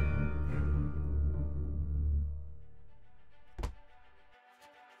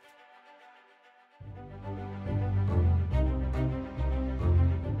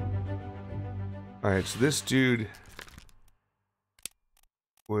 Alright, so this dude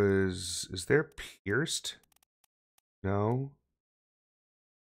was... Is there pierced? No.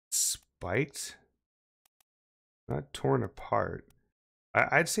 Spiked? Not torn apart.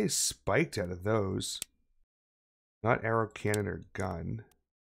 I'd say spiked out of those. Not arrow cannon or gun.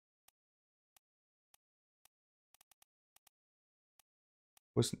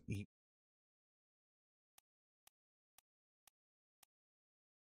 Wasn't eat.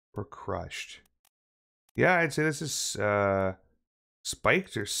 Or crushed. Yeah, I'd say this is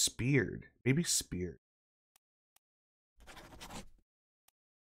spiked or speared. Maybe speared.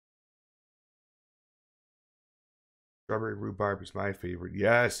 Strawberry rhubarb is my favorite.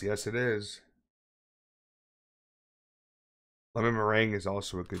 Yes, yes it is. Lemon meringue is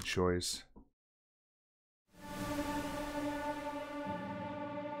also a good choice.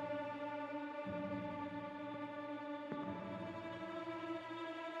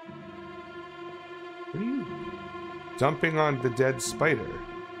 What are you dumping on the dead spider?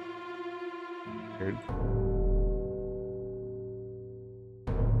 Weird.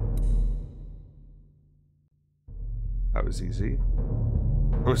 That was easy.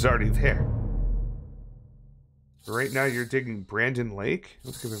 I was already there. Right now you're digging Brandon Lake? I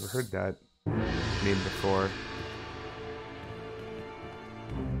don't think I've ever heard that name before.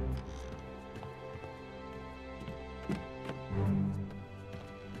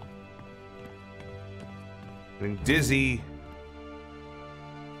 Getting dizzy.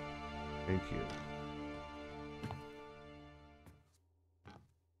 Thank you.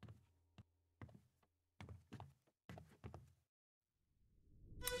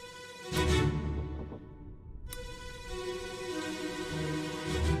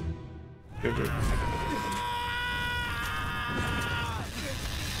 Good.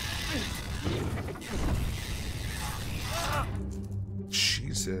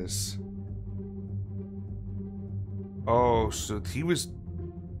 Jesus. Oh, so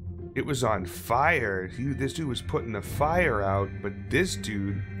it was on fire. This dude was putting the fire out, but this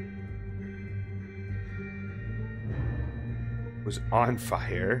dude was on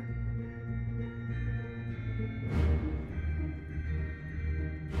fire.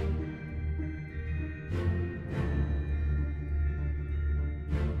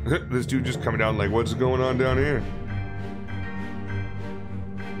 This dude just coming down like, what's going on down here?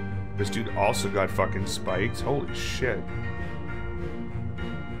 This dude also got fucking spiked. Holy shit.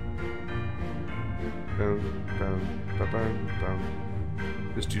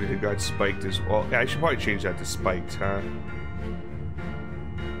 This dude had got spiked as well. Yeah, I should probably change that to spiked, huh?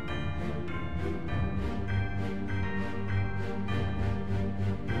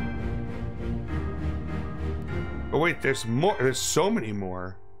 Oh wait, there's more. There's so many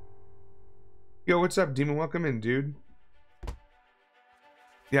more. Yo, what's up, Demon? Welcome in, dude.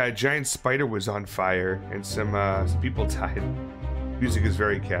 Yeah, a giant spider was on fire, and some people died. Music is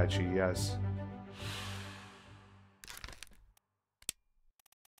very catchy, yes.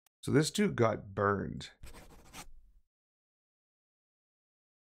 So this dude got burned.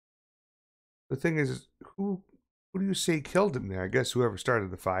 The thing is, who do you say killed him there? I guess whoever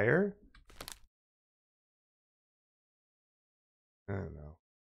started the fire? I don't know.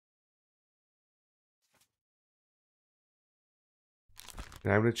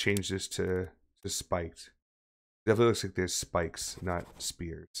 And I'm going to change this to spiked. Definitely looks like there's spikes, not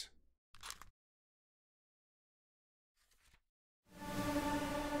spears.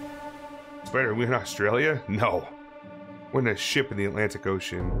 Spider, are we in Australia? No. We're in a ship in the Atlantic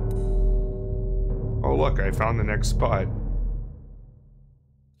Ocean. Oh look, I found the next spot.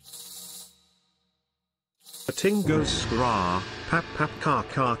 A tingo's skra, pap pap car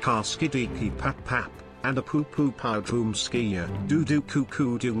skidiki pap pap. And a poo poo pow droom skier, doo doo coo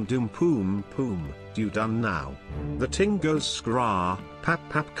coo doom doom poom poom, you done now. The tingo's skra, pap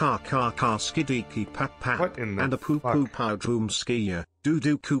pap car skidiki pap pap, and a poo poo pow droom skier, doo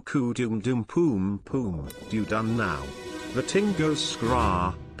doo coo coo doom doom poom poom, you done now. The tingo's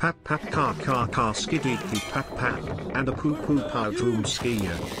skra, pap pap car skidiki pap pap, and a poo poo pow droom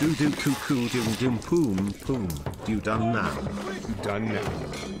skier, doo doo coo coo doom doom poom poom, you done now. You done now.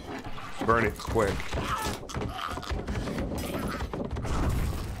 Burn it quick.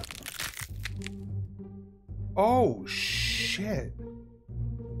 Oh, shit.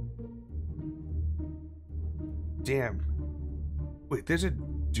 Damn. Wait, there's a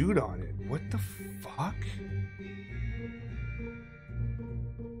dude on it. What the fuck?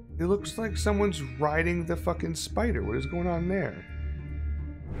 It looks like someone's riding the fucking spider. What is going on there?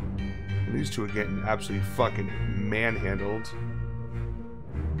 These two are getting absolutely fucking manhandled.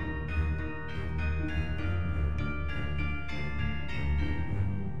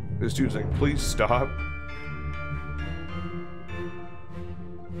 This dude's like, please stop.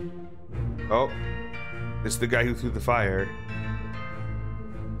 Oh, this is the guy who threw the fire.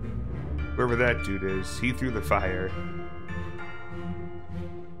 Whoever that dude is, he threw the fire.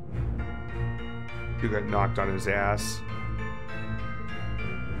 He got knocked on his ass.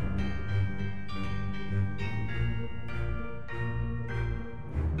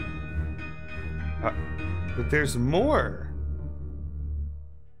 But there's more.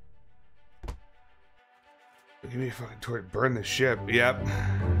 Give me a fucking torch. Burn the ship. Yep.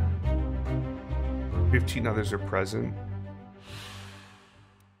 15 others are present.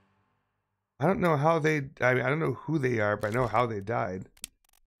 I don't know how they... I mean, I don't know who they are, but I know how they died.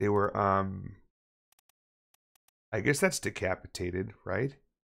 They were, I guess that's decapitated, right?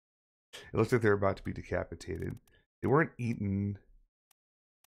 It looks like they're about to be decapitated. They weren't eaten...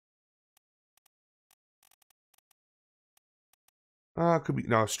 Could be...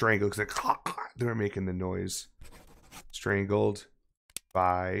 No, strangled. Looks like... They were making the noise. Strangled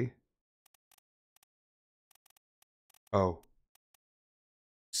by... Oh.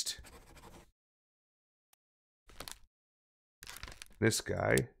 This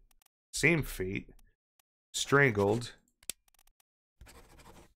guy. Same fate. Strangled.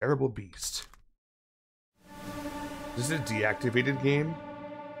 Terrible beast. This is a deactivated game?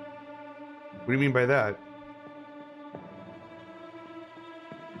 What do you mean by that?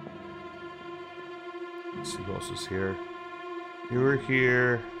 Let's see who else is here. You were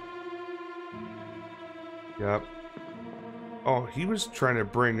here. Yep. Oh, he was trying to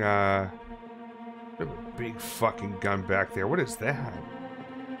bring a big fucking gun back there. What is that?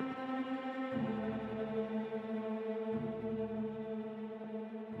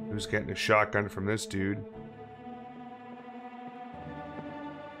 Who's getting a shotgun from this dude?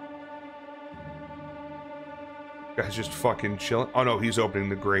 Guy's just fucking chilling. Oh no, he's opening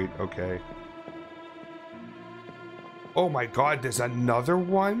the grate. Okay. Oh my god, there's another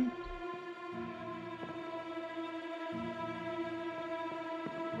one?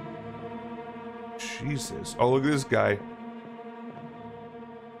 Jesus. Oh, look at this guy.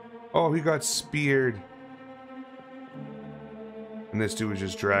 Oh, he got speared. And this dude was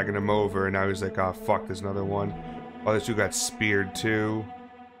just dragging him over, and now he's like, oh fuck, there's another one. Oh, this dude got speared too.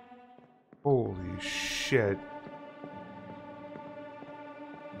 Holy shit.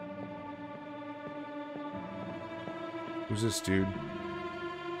 Who's this dude?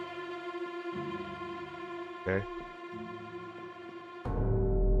 Okay.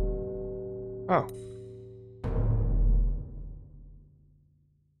 Oh.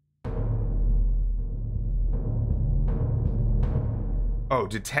 Oh,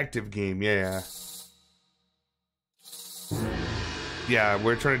 detective game, yeah. Yeah,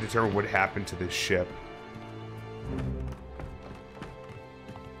 we're trying to determine what happened to this ship.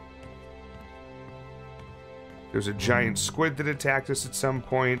 There's a giant squid that attacked us at some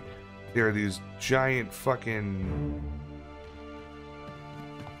point. There are these giant fucking...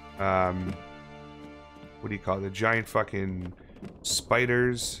 what do you call it? The giant fucking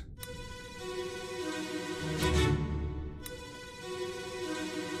spiders.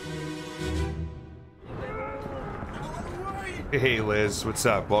 Hey Liz, what's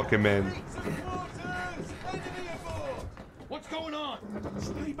up? Welcome in. What's going on?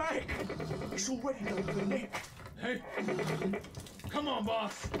 Stay back. It's already going to the neck. Hey. Come on,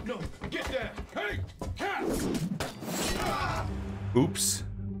 boss. No, get there. Hey, cat. Oops.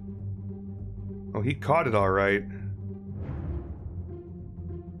 Oh, he caught it all right.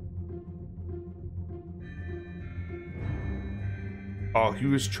 Oh, he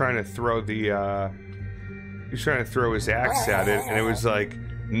was trying to throw the, he was trying to throw his axe at it, and it was like,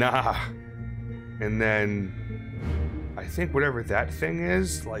 nah. And then, I think whatever that thing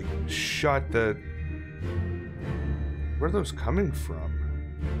is, like, shot the... Where are those coming from?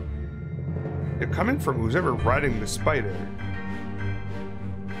 They're coming from who's ever riding the spider.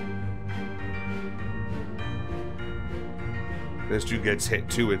 This dude gets hit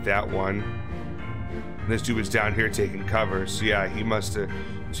too with that one. And this dude was down here taking cover, so yeah, he must have...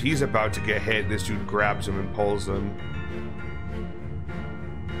 So he's about to get hit, this dude grabs him and pulls him.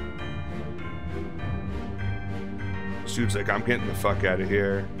 This dude's like, I'm getting the fuck out of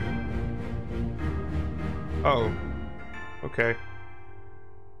here. Oh. Okay.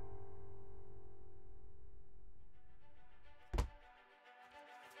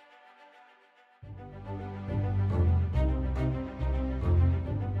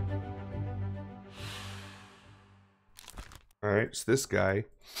 Alright, so this guy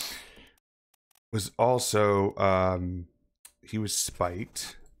was also, he was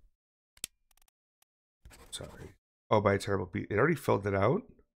spiked. Sorry. Oh, by a terrible beat. It already filled it out?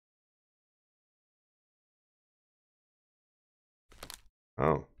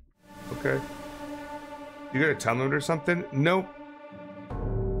 Oh, okay. You got a time limit or something? Nope.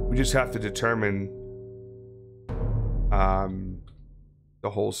 We just have to determine the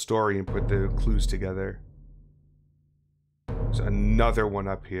whole story and put the clues together. There's another one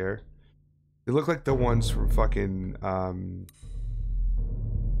up here. They look like the ones from fucking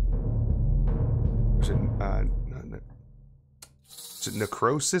was it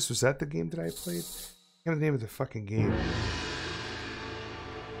Necrosis? Was that the game that I played? I can't remember the name of the fucking game.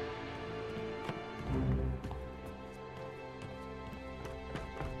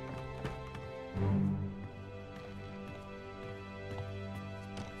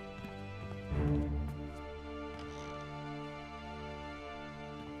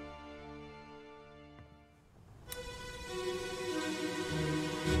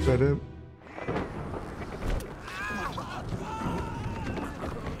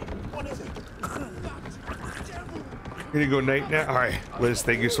 What is it? Gonna go night now? Alright, Liz,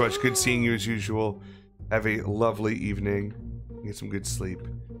 thank you so much. Good seeing you as usual. Have a lovely evening. Get some good sleep.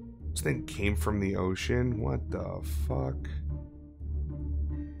 This thing came from the ocean? What the fuck?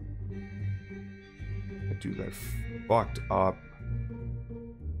 That dude got fucked up.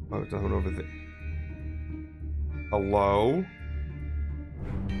 Oh, there's nothing over there. Hello?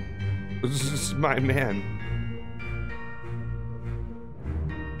 This is my man.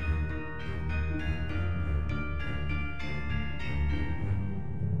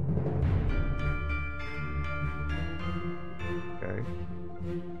 Okay.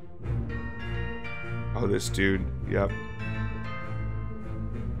 Oh, this dude. Yep.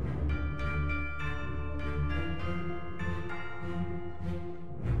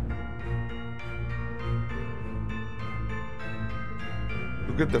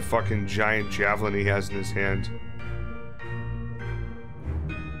 Look at the fucking giant javelin he has in his hand.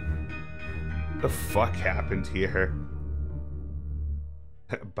 What the fuck happened here?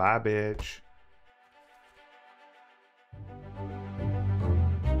 Bye, bitch.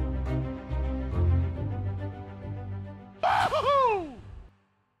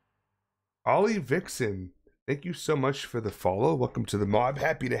 Ollie Vixen, thank you so much for the follow. Welcome to the mob.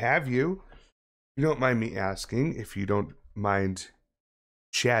 Happy to have you. If you don't mind me asking, if you don't mind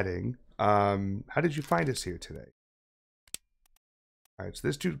chatting, how did you find us here today? All right, so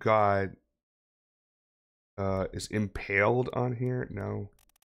this dude got is impaled on here. No,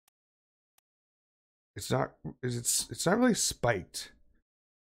 it's not. It's not really spiked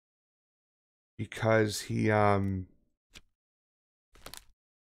because he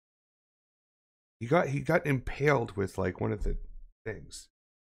got impaled with like one of the things.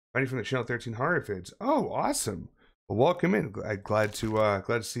 Finding from the Channel 13 horror vids. Oh, awesome. Well, welcome in. Glad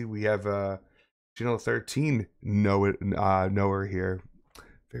to see we have Channel 13 knower here.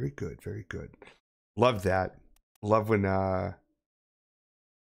 Very good, very good. Love that. Love when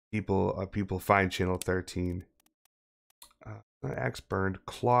people find Channel 13. Axe burned,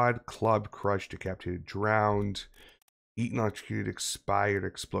 clawed, clubbed, crushed, decapitated, drowned, eaten, electrocuted, expired,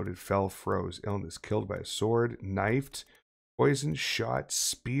 exploded, fell, froze, illness, killed by a sword, knifed, poisoned, shot,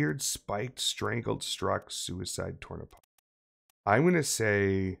 speared, spiked, strangled, struck, suicide, torn apart. I'm going to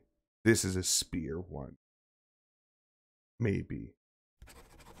say this is a spear one. Maybe.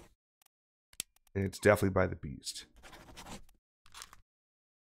 And it's definitely by the beast.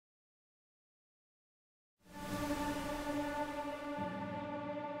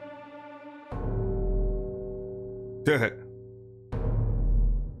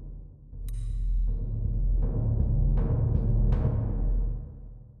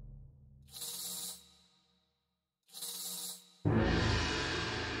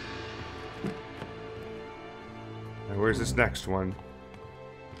 Where's this next one?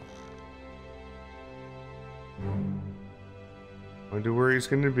 Wonder where he's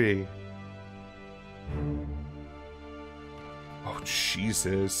gonna be. Oh,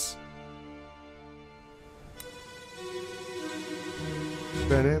 Jesus.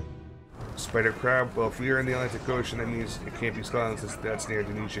 Bennett. Spider crab. Well, if we are in the Atlantic Ocean, that means it can't be Scotland. That's near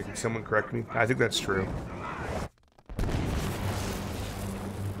Indonesia. Can someone correct me? I think that's true.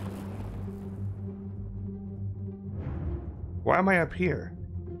 Why am I up here?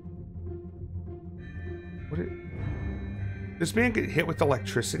 This man get hit with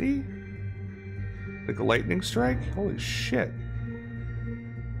electricity? Like a lightning strike? Holy shit.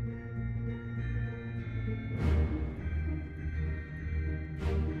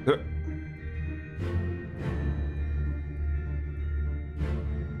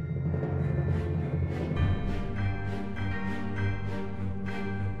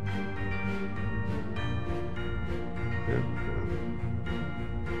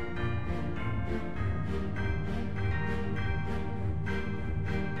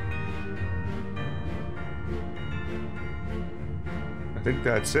 I think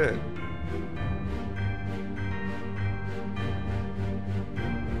that's it.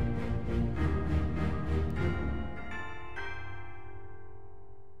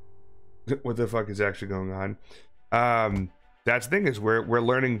 What the fuck is actually going on? That's the thing, is we're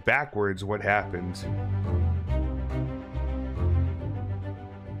learning backwards what happened.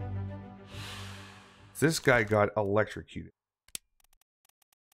 This guy got electrocuted.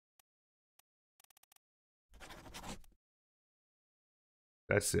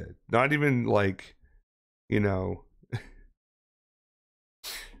 That's it. Not even like, you know,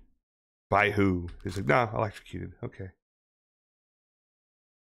 by who? He's like, nah, electrocuted. Okay.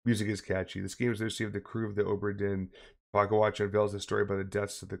 Music is catchy. This game is the history of the crew of the Obra Dinn. Paga Watch unveils the story by the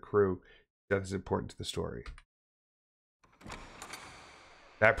deaths of the crew. Death is important to the story.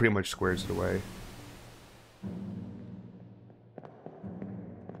 That pretty much squares it away.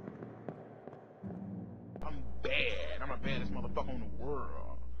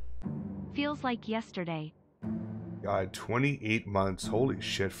 Feels like yesterday. God, 28 months. Holy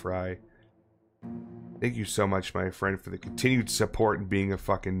shit, Fry. Thank you so much, my friend, for the continued support and being a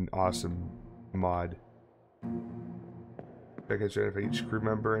fucking awesome mod. Check out for each crew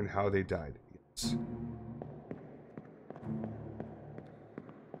member and how they died. Yes.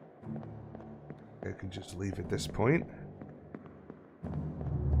 I can just leave at this point.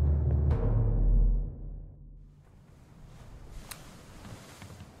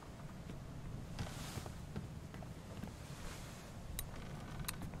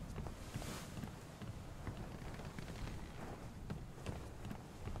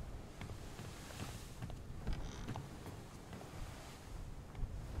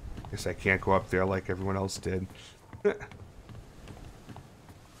 Guess I can't go up there like everyone else did.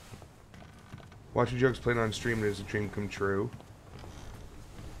 Watching jokes played on stream is a dream come true.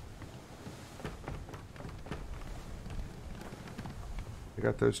 I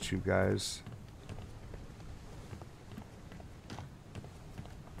got those two guys.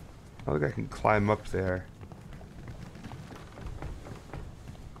 I think I can climb up there.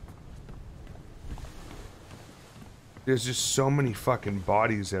 There's just so many fucking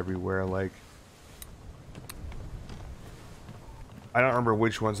bodies everywhere, like... I don't remember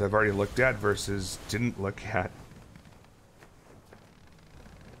which ones I've already looked at versus didn't look at.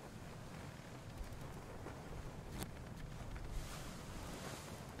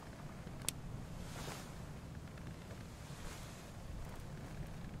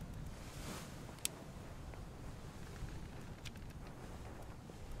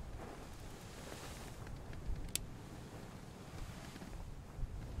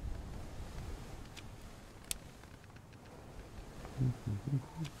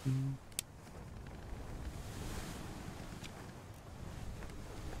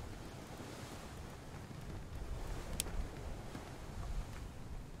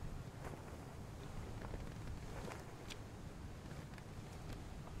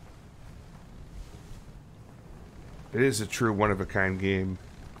 It is a true one-of-a-kind game.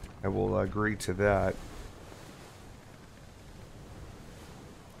 I will agree to that.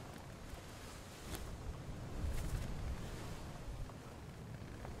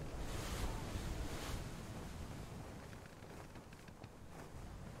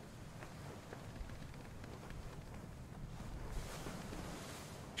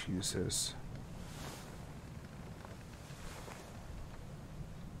 Jesus.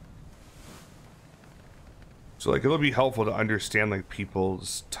 So, like, it'll be helpful to understand, like,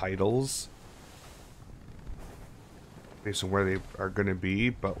 people's titles based on where they are going to be,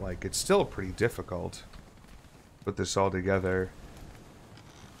 but, like, it's still pretty difficult to put this all together.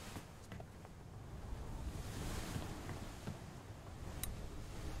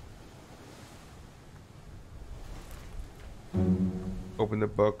 Open the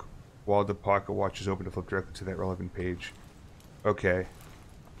book while the pocket watch is open to flip directly to that relevant page. Okay.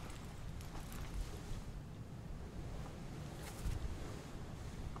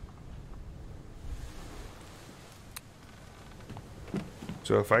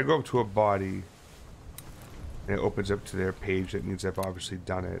 So if I go up to a body and it opens up to their page, that means I've obviously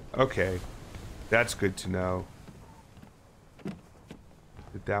done it. Okay. That's good to know.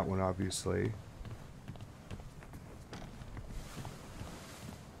 Did that one, obviously.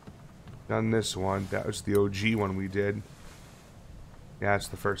 Done this one. That was the OG one we did. Yeah, it's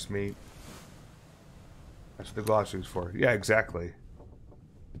the first mate. That's what the glossary's for. Yeah, exactly.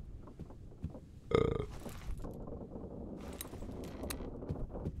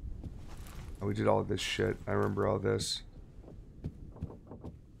 Oh, we did all of this shit. I remember all this.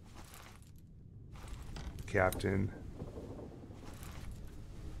 Captain.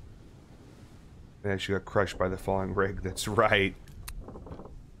 And she got crushed by the falling rig. That's right.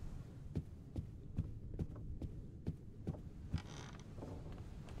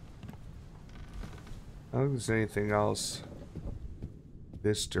 I don't think there's anything else.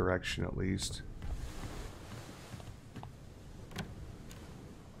 This direction, at least.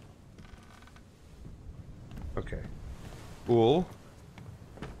 Okay. Cool.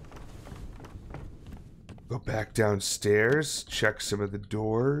 Go back downstairs. Check some of the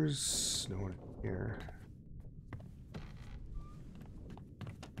doors. No one here.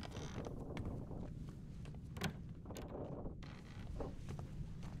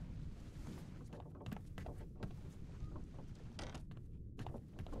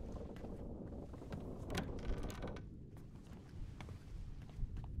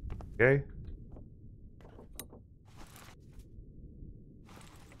 Okay.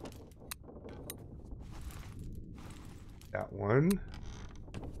 That one.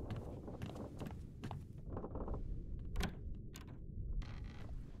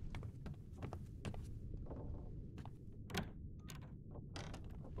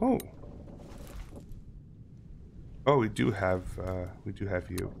 Oh. Oh, we do have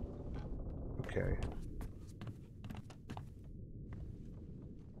you. Okay.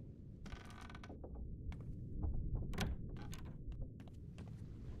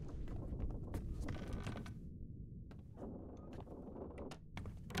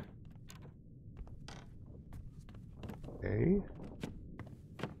 Okay.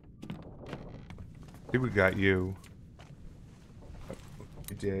 I think we got you.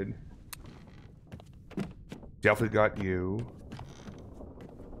 We did. Definitely got you.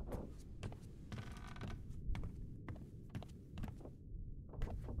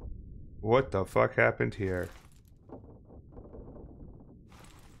 What the fuck happened here?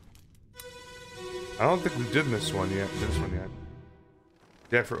 I don't think we did this one yet.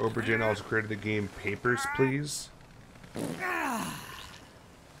 Dad for Obra Dinn also created the game Papers, Please.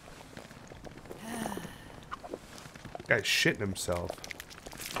 Guy's shitting himself.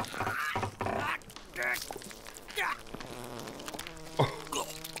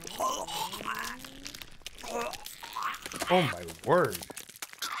 Oh my word.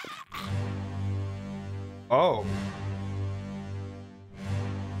 Oh.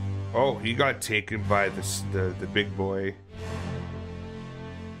 Oh, he got taken by the big boy.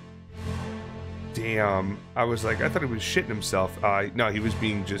 Damn. I was like, I thought he was shitting himself. No, he was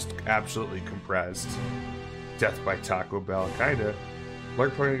being just absolutely compressed. Death by Taco Bell, kinda.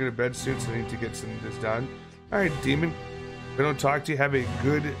 Lark probably gonna go to bed soon, so I need to get some of this done. Alright, Demon. If I don't talk to you, have a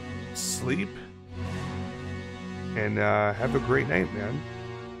good sleep. And have a great night, man.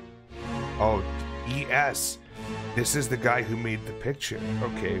 Oh, ES. This is the guy who made the picture.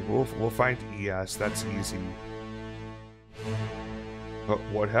 Okay, we'll find ES. That's easy. But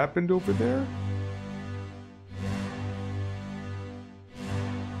what happened over there?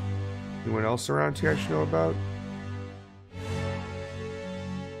 Anyone else around here I should know about?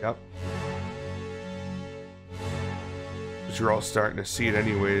 Yep. But you're all starting to see it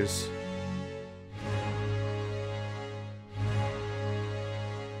anyways.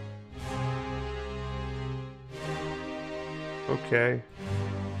 Okay.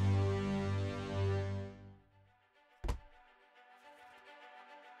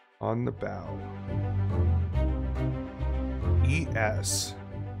 On the bow. ES.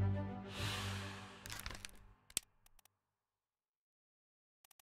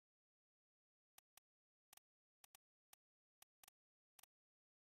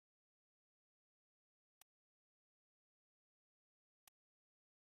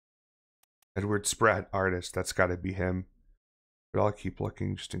 Edward Spratt, artist. That's got to be him. But I'll keep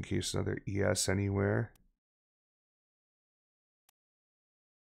looking just in case another ES anywhere.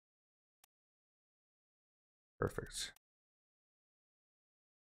 Perfect.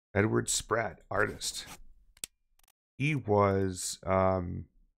 Edward Spratt, artist. He was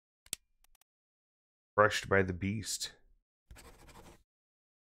crushed by the beast.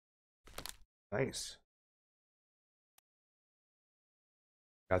 Nice.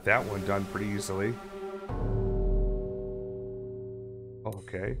 Got that one done pretty easily.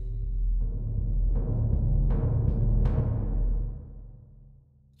 Okay.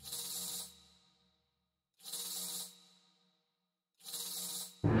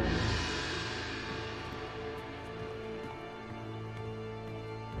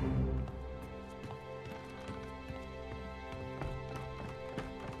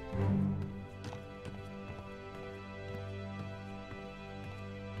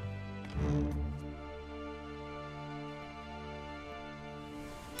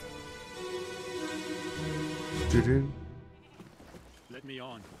 Let me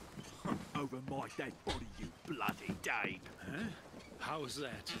on. Over my dead body, you bloody Dane. Huh? How's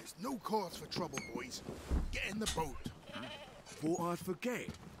that? There's no cause for trouble, boys. Get in the boat. Huh? Thought I'd forget.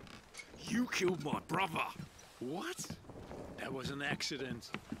 You killed my brother. What? That was an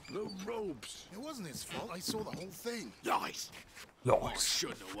accident. The ropes. It wasn't his fault. I saw the whole thing. Lies. I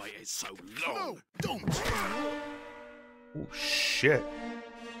shouldn't have waited so long. No, don't. Oh, shit.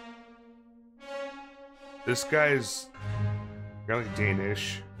 This guy's really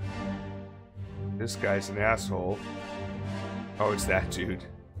Danish. This guy's an asshole. Oh, it's that dude.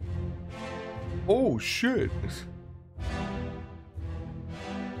 Oh, shit.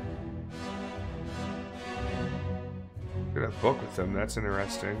 Got a book with him. That's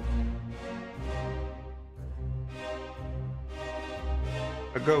interesting.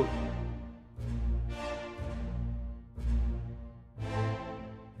 A goat.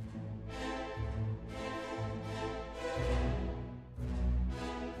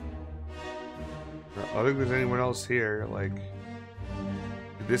 I don't think there's anyone else here. Like,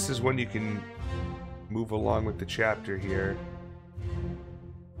 this is when you can move along with the chapter here.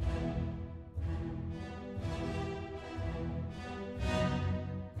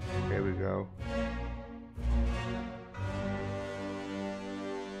 go.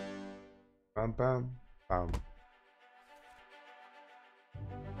 Bum bum bum.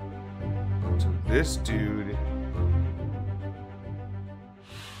 So this dude.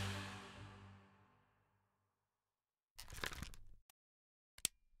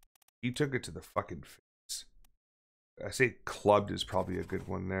 He took it to the fucking face. I say clubbed is probably a good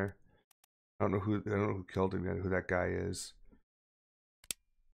one there. I don't know who killed him yet, who that guy is.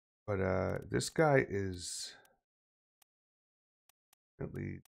 But this guy is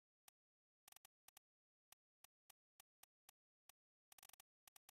definitely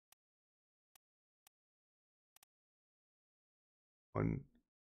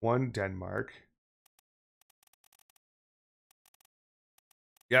one Denmark.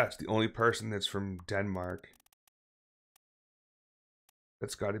 Yes, the only person that's from Denmark.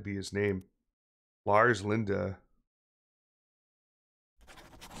 That's got to be his name. Lars Linda.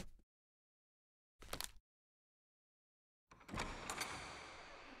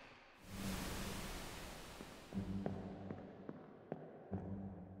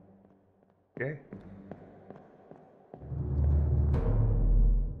 Okay.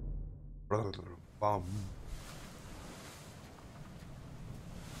 Bomb.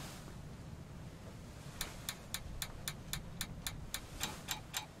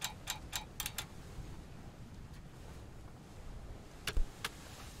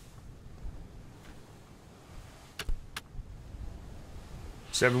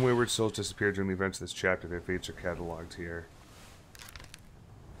 Seven wayward souls disappeared during the events of this chapter. Their fates are cataloged here.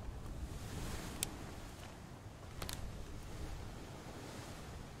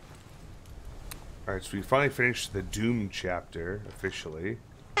 Alright, so we finally finished the Doom chapter, officially.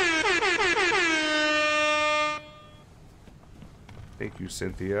 Thank you,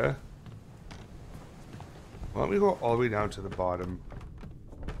 Cynthia. Well, let me go all the way down to the bottom.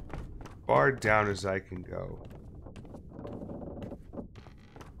 Far down as I can go.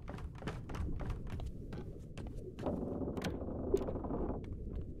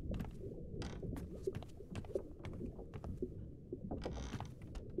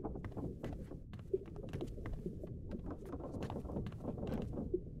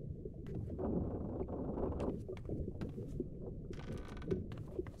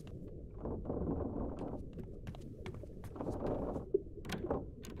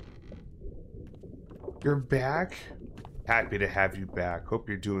 You're back? Happy to have you back. Hope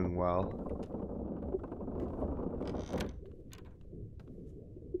you're doing well.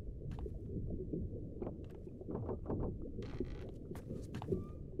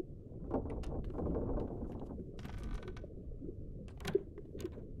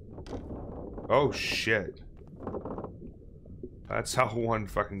 Oh shit. That's how one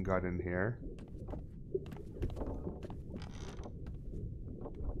fucking got in here.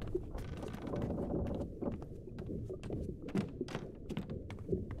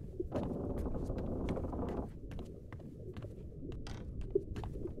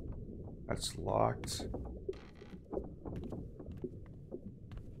 That's locked.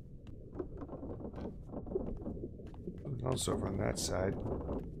 Also over on that side.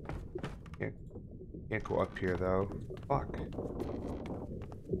 Can't go up here though. Fuck.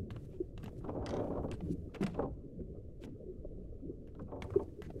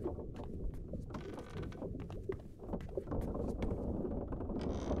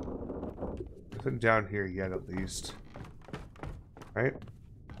 Nothing down here yet, at least. Right?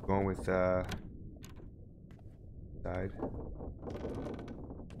 Going with side.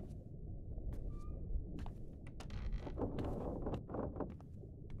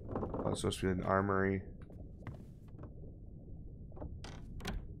 Oh, it's supposed to be an armory.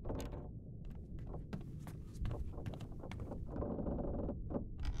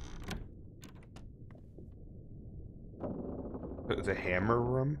 The hammer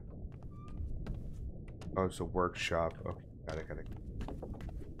room? Oh, it's a workshop. Okay, got it.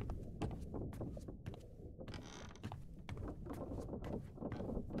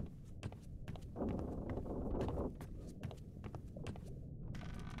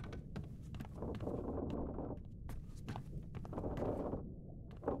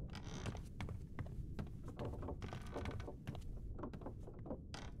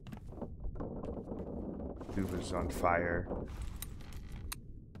 Dude is on fire.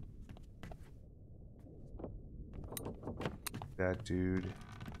 That dude.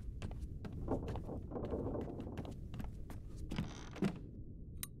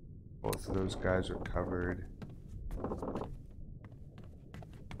 Both of those guys are covered.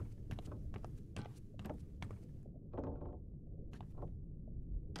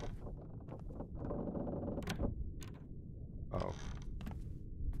 Oh.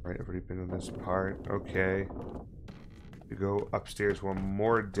 Right over already been on this part. Okay. We go upstairs one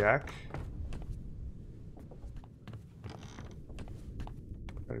more deck.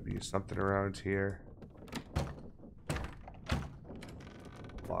 Gotta be something around here.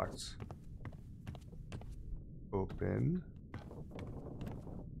 Locked. Open.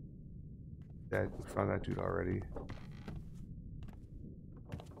 That, we found that dude already.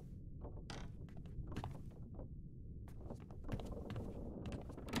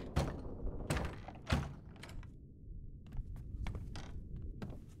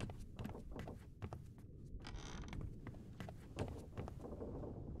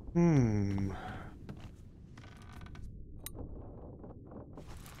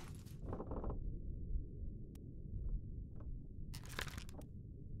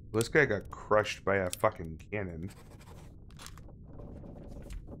 This guy got crushed by a fucking cannon.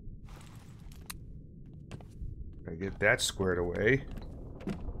 Gotta get that squared away.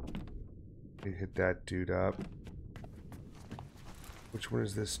 Hit that dude up. Which one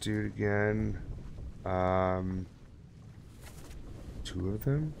is this dude again? Two of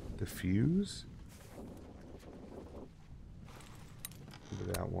them? The fuse? Look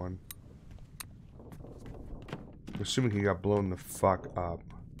at that one. I'm assuming he got blown the fuck up.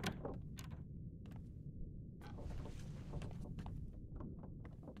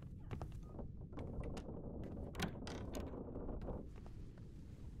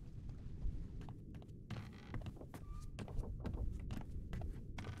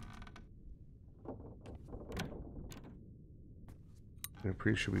 I'm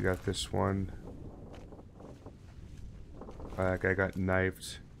pretty sure we got this one. That guy got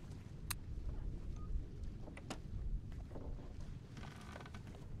knifed.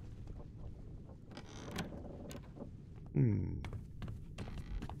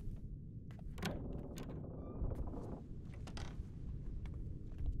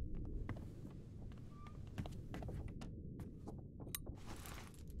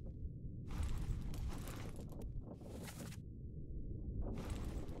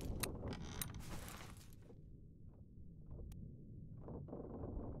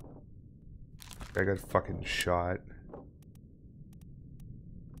 I got fucking shot.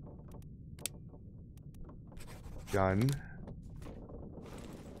 Gun.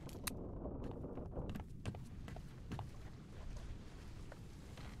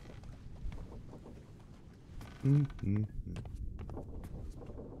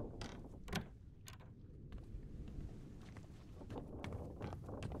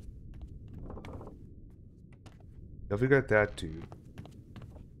 Have we got that dude?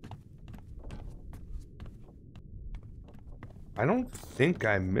 I don't think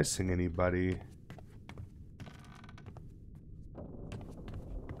I'm missing anybody.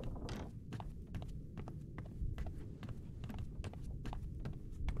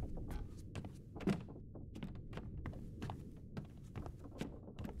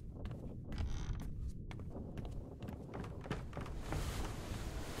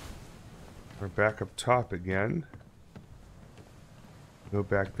 We're back up top again. Go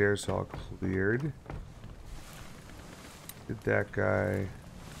back there, it's all cleared. Did that guy.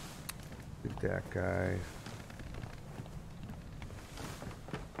 Did that guy.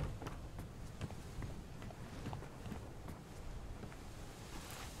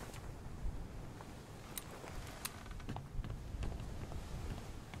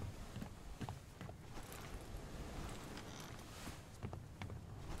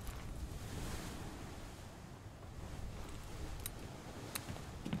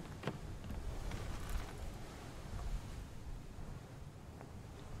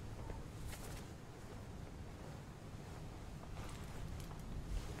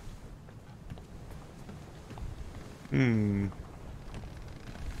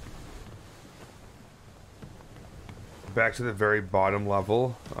 Back to the very bottom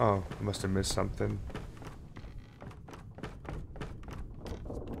level. Oh, I must have missed something.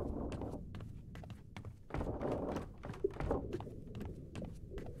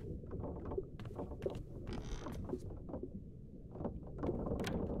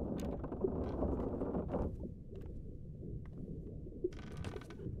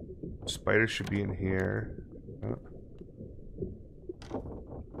 Spider should be in here. Oh.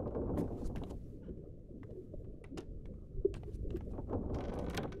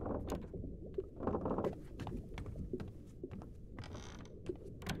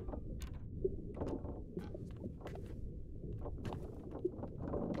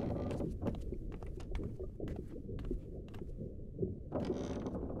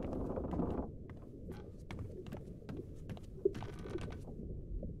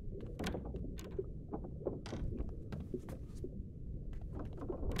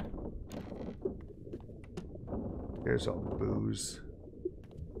 There's all the booze.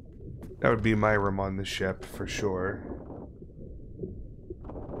 That would be my room on the ship for sure.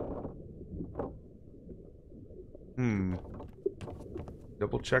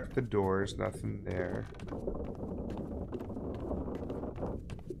 Double check the doors, nothing there.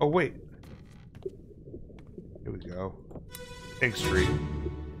 Oh wait. Here we go. Thanks, Tree.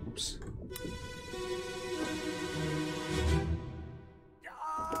 Oops.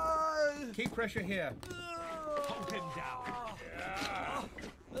 Keep pressure here. Hold him down.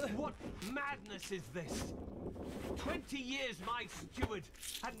 What madness is this? 20 years my steward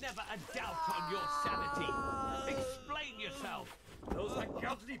had never a doubt on your sanity. Explain yourself. Those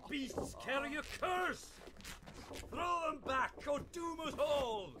ungodly beasts carry a curse! Throw them back or doom us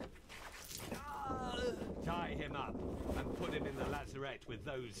all! Tie him up and put him in the lazarette with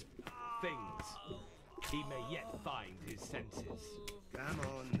those things. He may yet find his senses. Come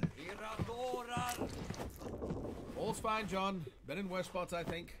on. All's fine, John. Been in worse spots, I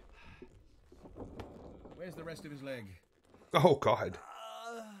think. Where's the rest of his leg? Oh, God.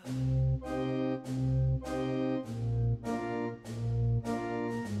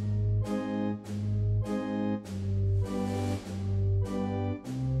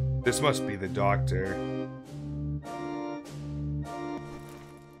 This must be the doctor.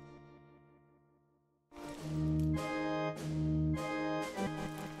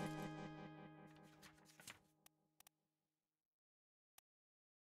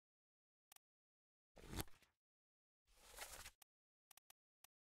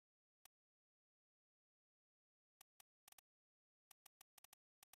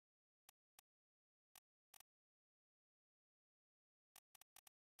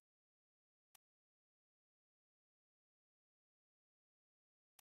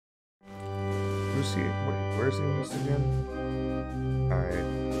 Who's he? Wait, where's he in this again? Alright.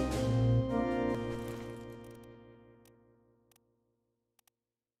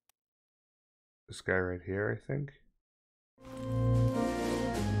 This guy right here, I think.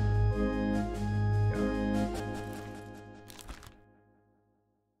 Yeah.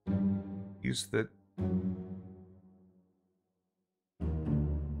 He's the...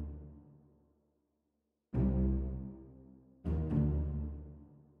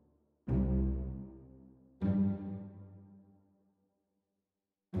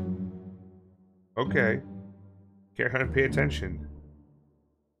 Okay. Care how to pay attention.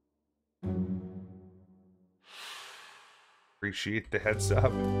 Appreciate the heads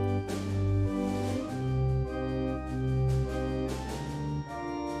up.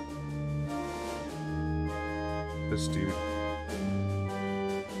 This dude.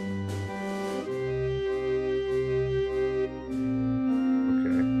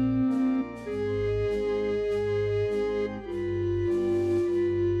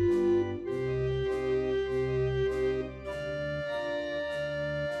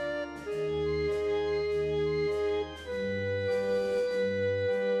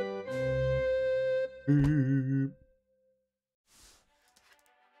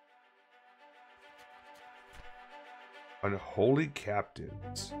 Unholy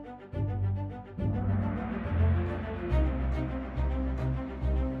captains.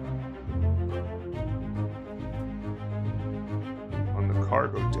 On the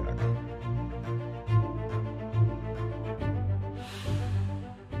cargo deck.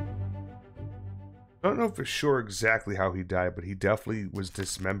 I don't know for sure exactly how he died, but he definitely was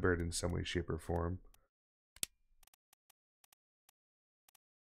dismembered in some way, shape, or form.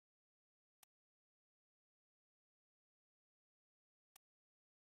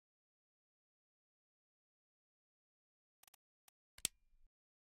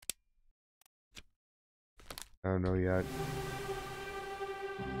 I don't know yet.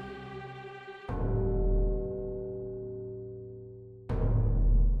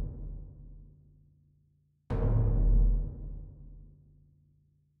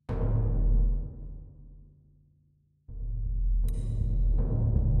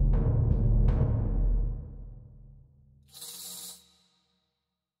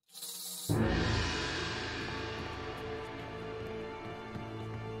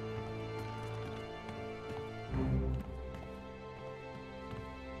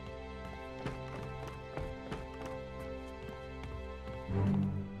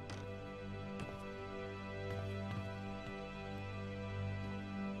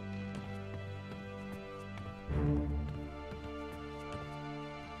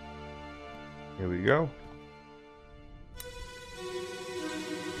 Here we go.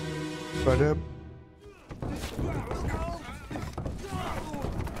 But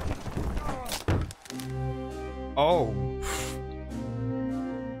oh,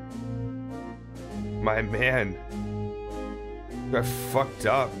 my man. Got fucked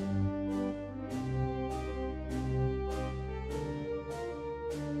up.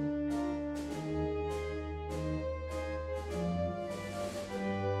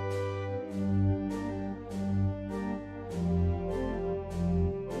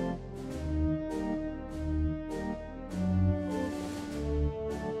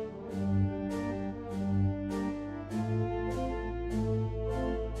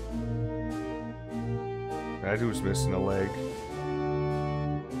 That dude's missing a leg.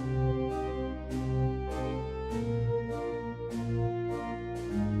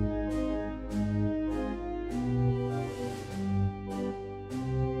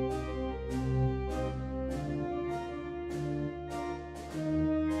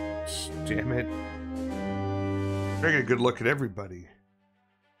 Damn it. I get a good look at everybody.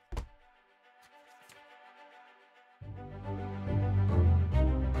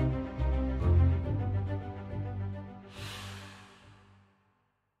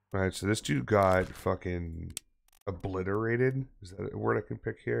 Alright, so this dude got fucking obliterated. Is that a word I can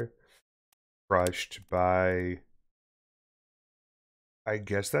pick here? Crushed by... I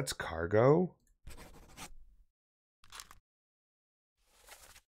guess that's cargo?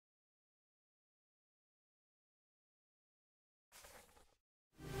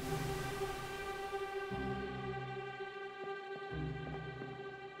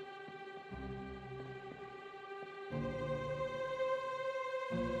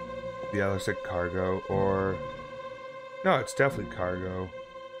 Yeah, looks like cargo, or... No, it's definitely cargo.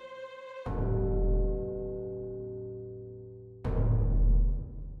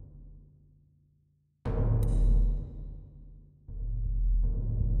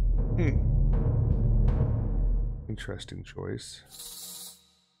 Interesting choice.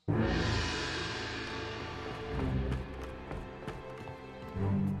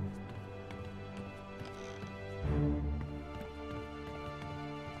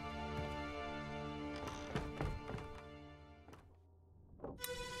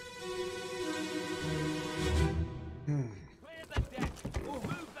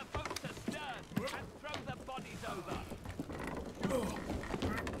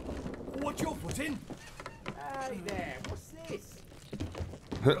 What's your foot in? Hey there, what's this?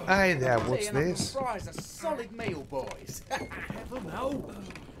 Hey there, what's this? Fries a solid meal, boys. Heaven now.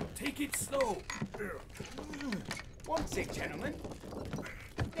 Take it slow. What's it, gentlemen?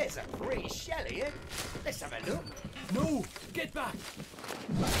 There's a free shell here. Let's have a look. No, get back.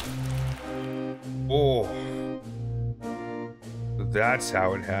 Oh. So that's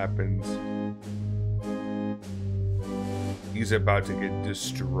how it happens. He's about to get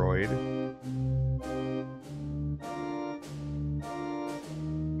destroyed.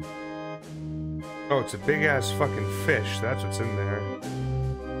 Oh, it's a big ass fucking fish. That's what's in there.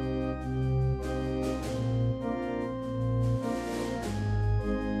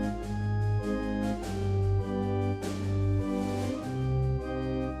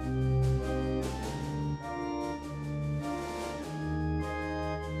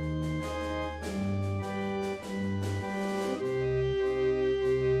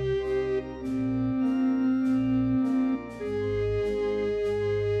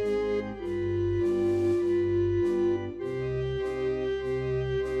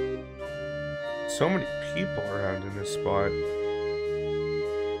 So many people around in this spot.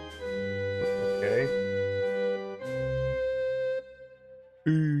 Okay.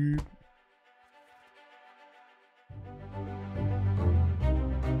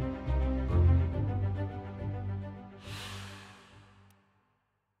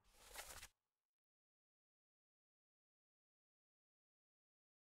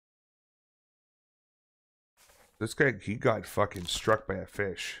 This guy, he got fucking struck by a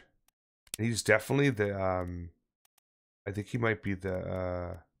fish. He's definitely the, I think he might be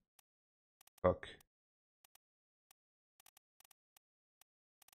the, hook.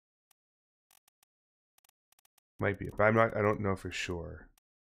 Might be, but I don't know for sure.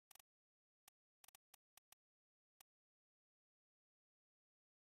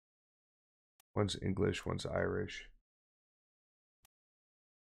 One's English, one's Irish.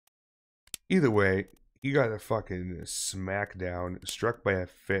 Either way, he got a fucking smackdown, struck by a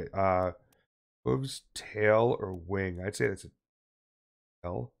fish. Hooves, tail, or wing? I'd say that's a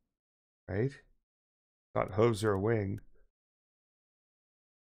tail, right? Not hooves or a wing.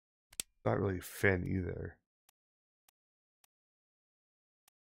 Not really fin either.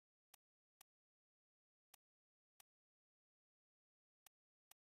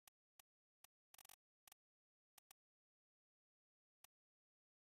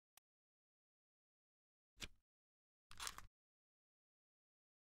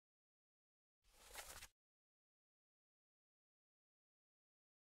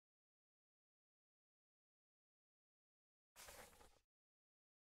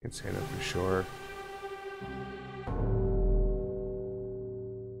 Can't say that for sure.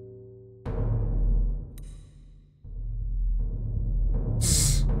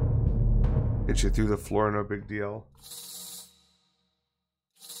 Hit you through the floor, no big deal.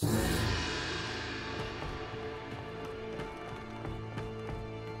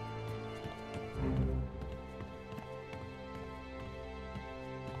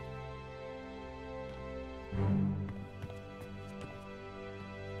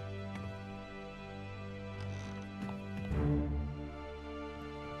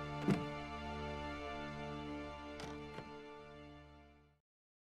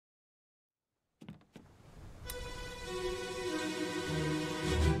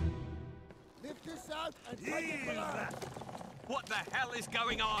 What the hell is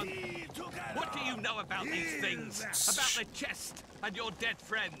going on? What do you know about these things? About the chest and your dead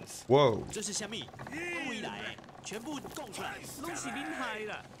friends? Whoa.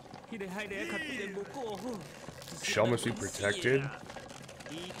 Shell must be protected.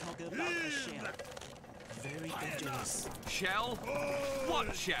 Very dangerous. Shell?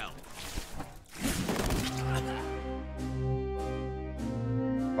 What shell?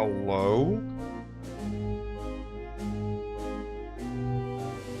 Hello?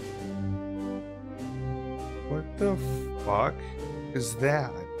 What the fuck is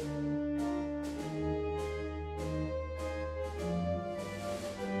that?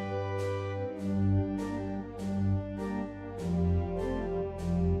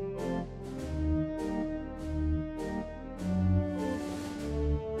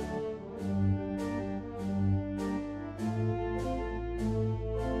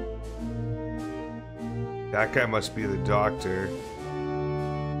 That guy must be the doctor.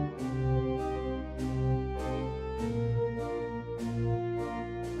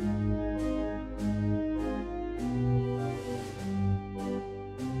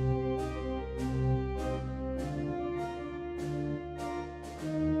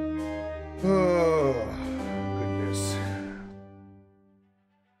 Oh, goodness.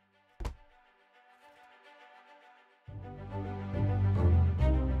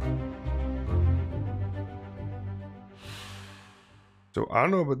 So I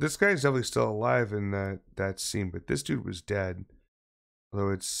don't know, but this guy's definitely still alive in that scene, but this dude was dead.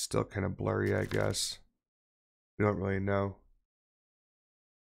 Although it's still kind of blurry, I guess. We don't really know.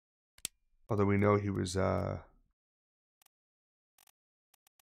 Although we know he was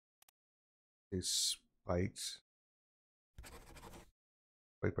he's spiked.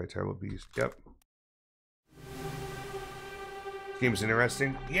 Spiked by a terrible beast. Yep. This game's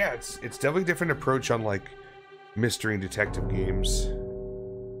interesting. Yeah, it's definitely a different approach on like mystery and detective games.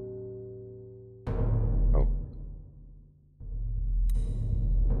 Oh.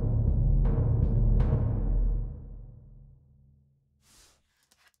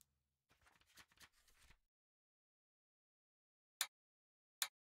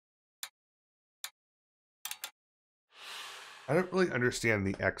 I don't really understand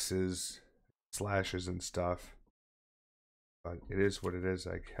the X's, slashes and stuff. But it is what it is,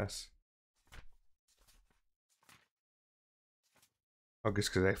 I guess. I guess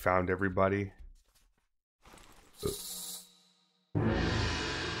because I found everybody.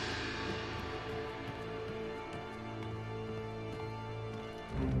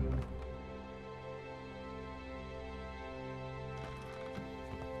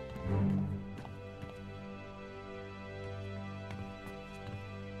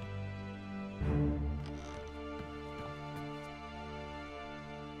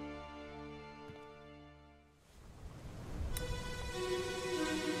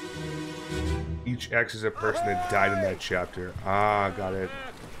 Each X is a person that died in that chapter. Ah, got it.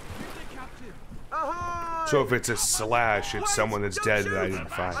 So if it's a slash, it's someone that's dead that I didn't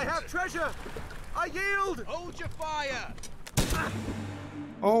find. I have treasure. I yield. Hold your fire.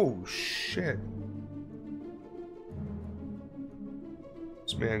 Oh shit.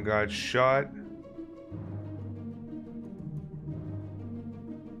 This man got shot.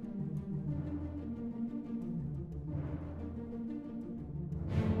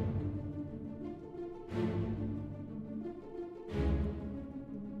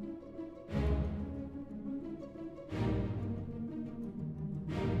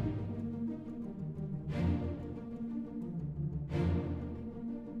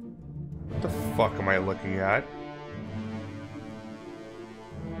 Fuck am I looking at?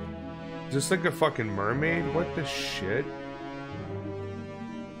 Is this like a fucking mermaid? What the shit?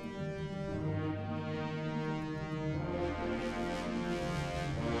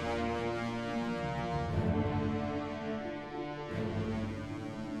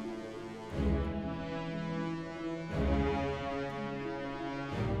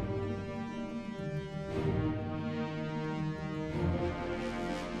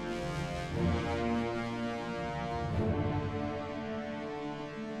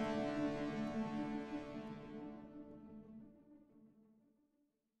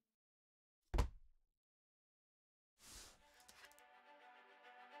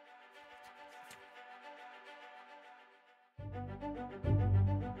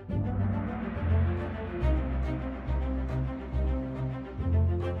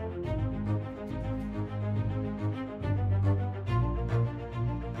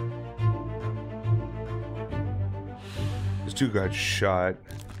 dude got shot.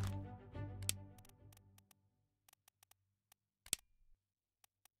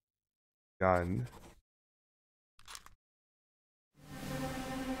 Gun.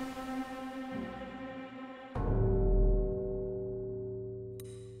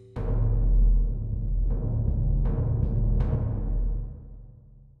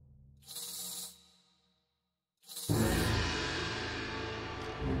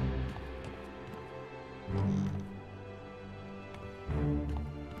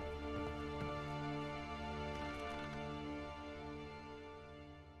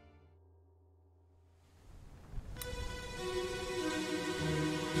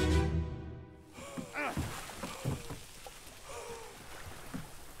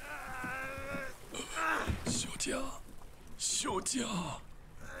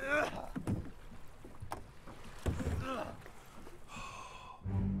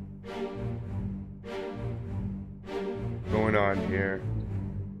 Going on here?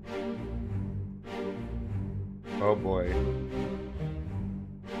 Oh boy.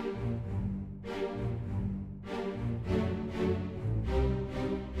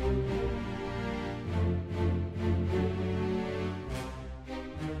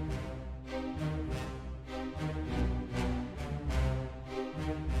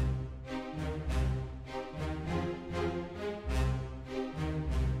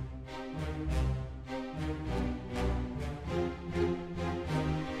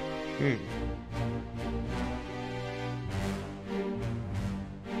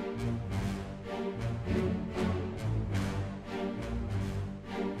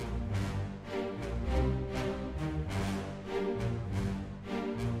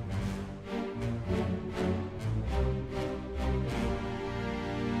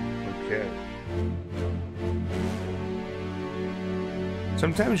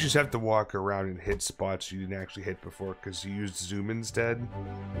 Sometimes you just have to walk around and hit spots you didn't actually hit before because you used zoom instead.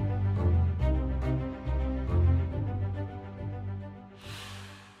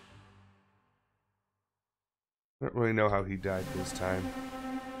 I don't really know how he died this time.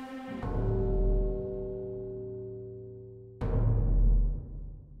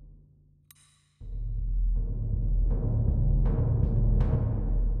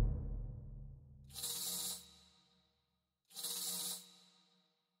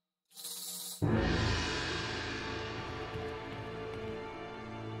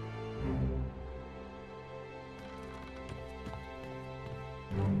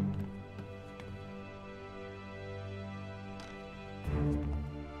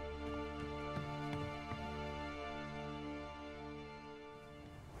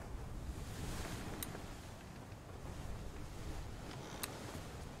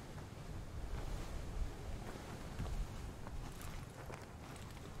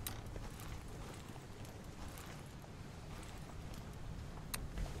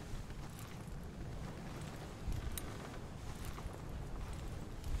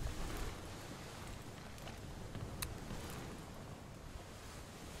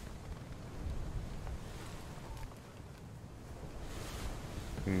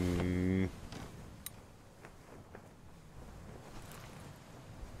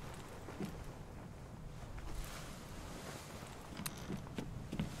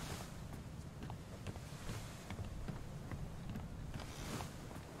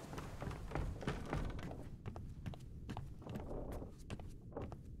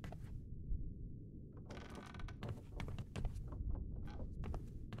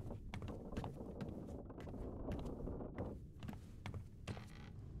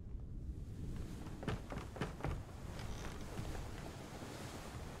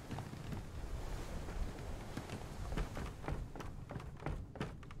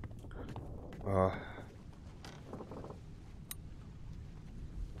 Oh,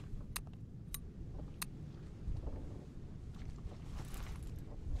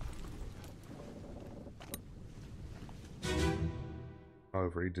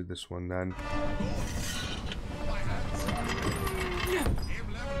 I've already did this one then.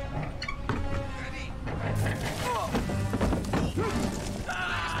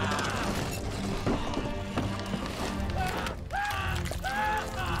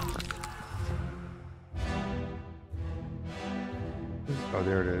 Oh,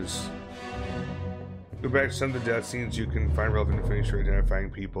 there it is. Go back to some of the death scenes. You can find relevant information for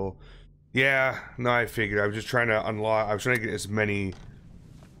identifying people. Yeah, no, I figured. I was just trying to unlock. I was trying to get as many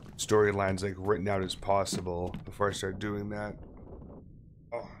storylines like written out as possible before I start doing that.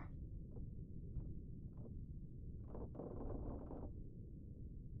 Oh.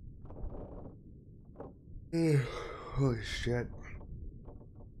 Holy shit.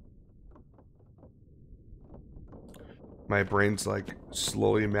 My brain's like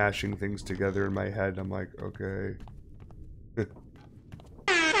slowly mashing things together in my head. I'm like, okay.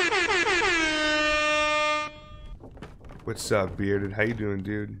 What's up, Bearded? How you doing,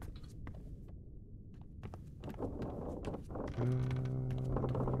 dude?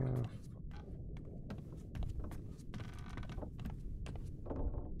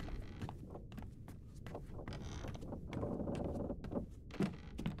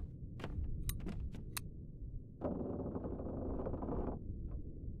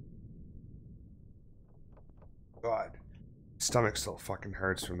 God, stomach still fucking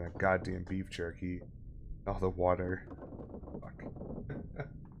hurts from that goddamn beef jerky. All the water. Fuck.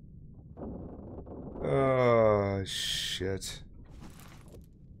 Oh shit.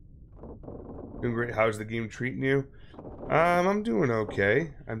 Doing great. How's the game treating you? I'm doing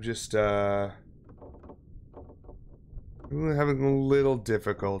okay. I'm just having a little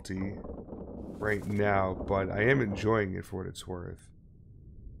difficulty right now, but I am enjoying it for what it's worth.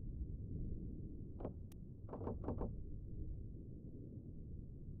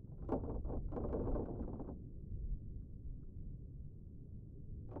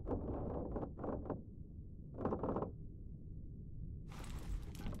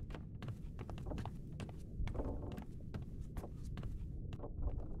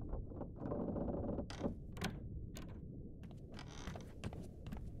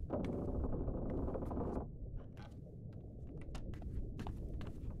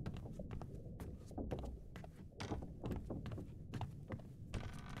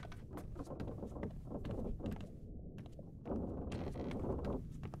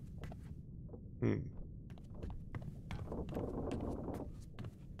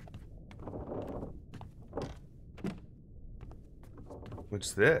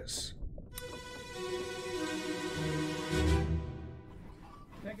 What's this?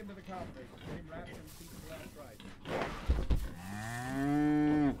 Take him to the cockpit. Get him wrapped and seat the left right.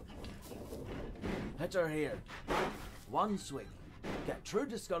 Hit her here. One swing. Get through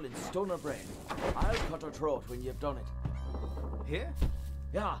the skull and stone her brain. I'll cut her throat when you've done it. Here?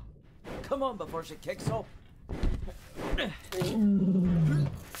 Yeah. Come on before she kicks up.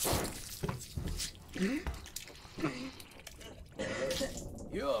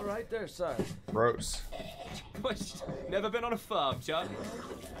 You all right there, sir? Gross. Never been on a farm, Chuck?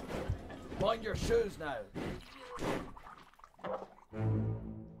 Mind your shoes now.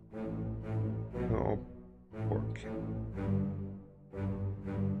 Oh, poor kid.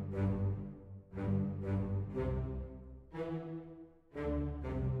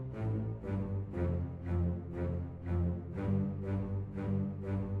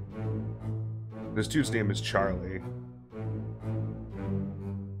 This dude's name is Charlie.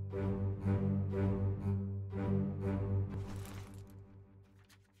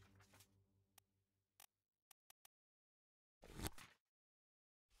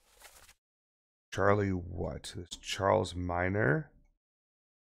 Charlie what? This Charles Minor?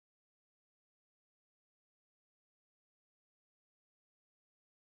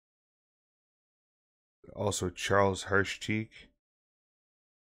 Also Charles Hirschcheek.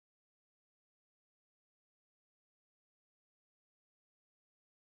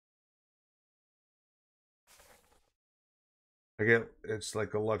 I get it's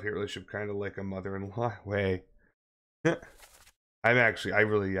like a love-hate relationship, kind of like a mother-in-law way. I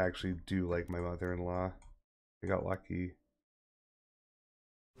really actually do like my mother-in-law. I got lucky.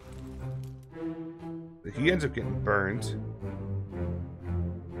 He ends up getting burned.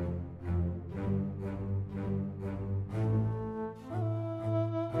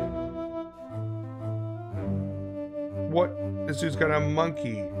 What? This dude's got a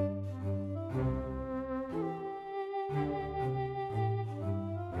monkey.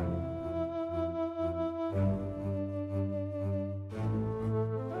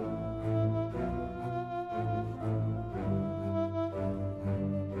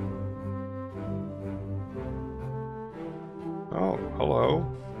 Oh, hello.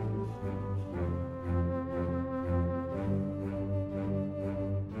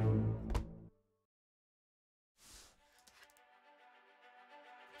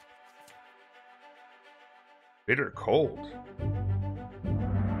 Bitter cold. Oh,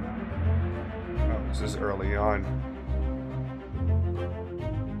 this is early on.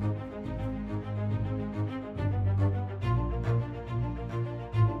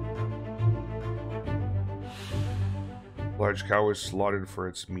 Large cow was slaughtered for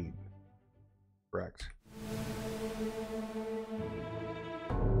its meat. Correct.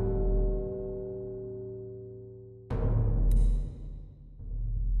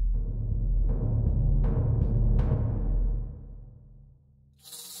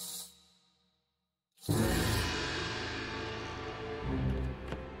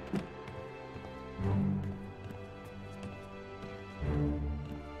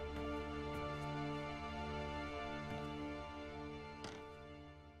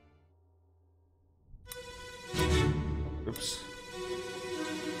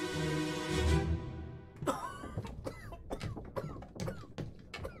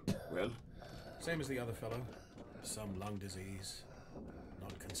 Same as the other fellow. Some lung disease,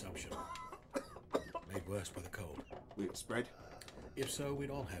 not consumption. Made worse by the cold. Will it spread? If so, we'd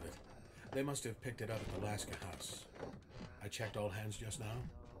all have it. They must have picked it up at the Alaska house. I checked all hands just now,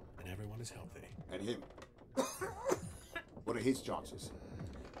 and everyone is healthy. And him? What are his chances?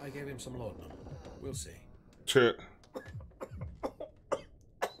 I gave him some laudanum. We'll see. Sure.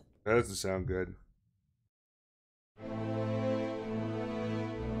 That doesn't sound good.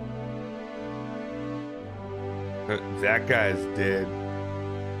 That guy's dead.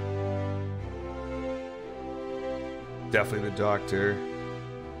 Definitely the doctor.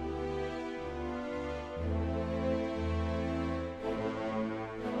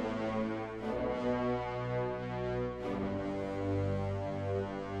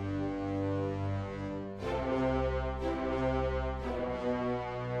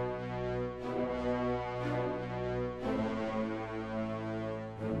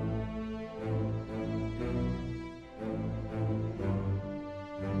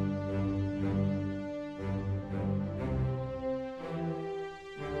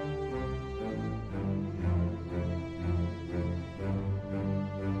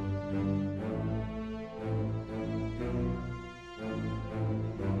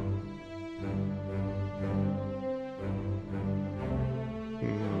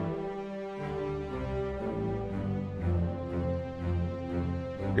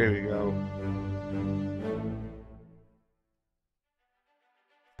 There we go.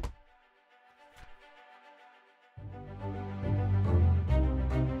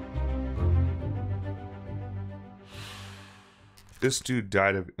 This dude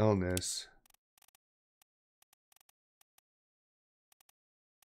died of illness.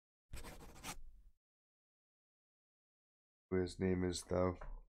 What his name is, though.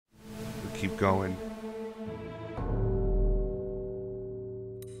 We'll keep going.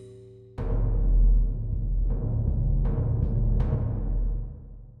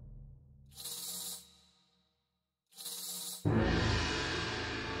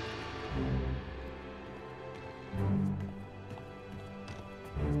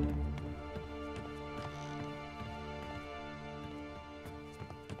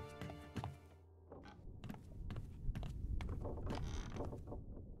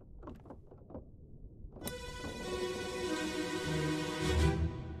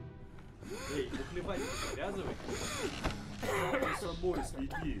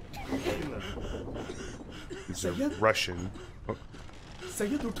 He's a Russian. Oh.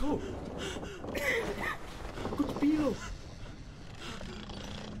 Saya tutup. Aku terpilih.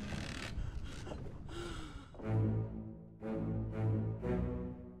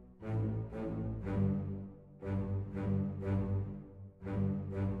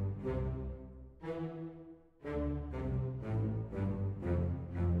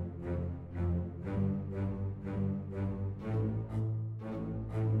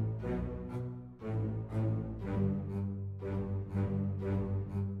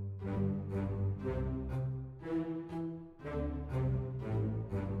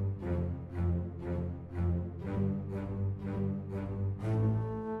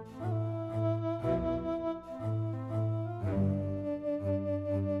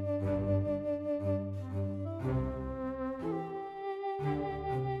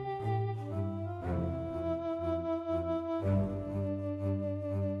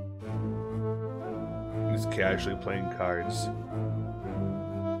 He's casually playing cards.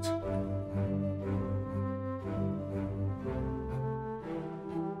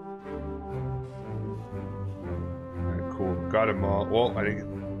 Alright, cool. Got them all. Well, I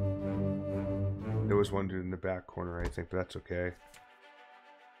didn't. There was one dude in the back corner, I think, but that's okay.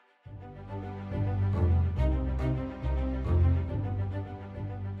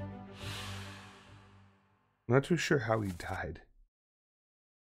 I'm not too sure how he died.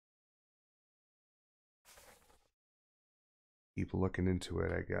 Keep looking into it,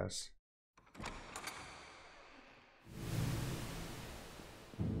 I guess.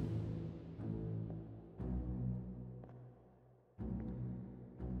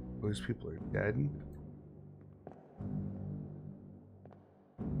 Those people are dead.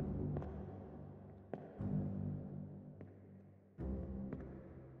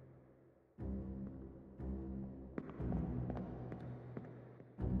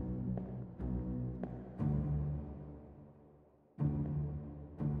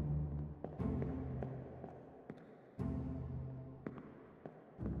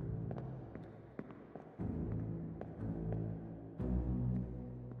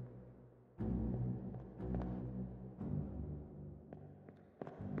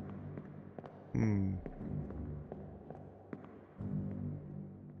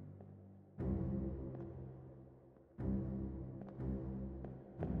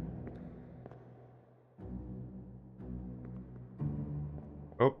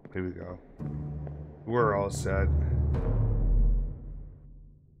 Here we go. We're all set.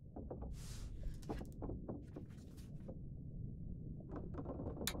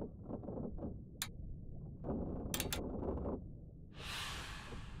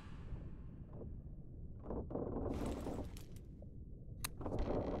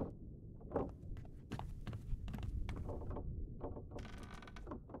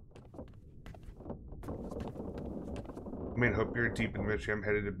 Man, hope you're deep in the mystery. I'm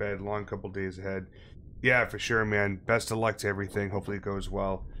headed to bed. Long couple days ahead. Yeah, for sure, man. Best of luck to everything. Hopefully it goes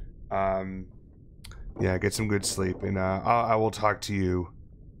well. Yeah, get some good sleep. And I will talk to you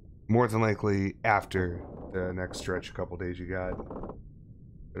more than likely after the next stretch, a couple days you got.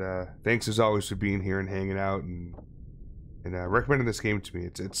 But thanks as always for being here and hanging out and recommending this game to me.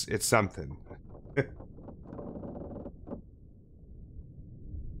 It's something.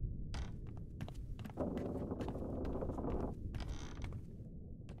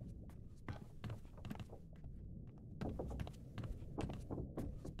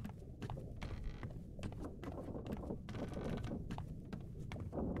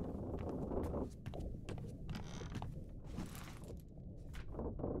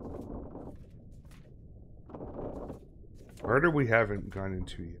 Murder we haven't gone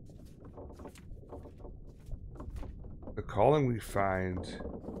into yet. The calling we find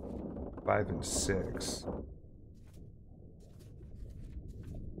 5 and 6.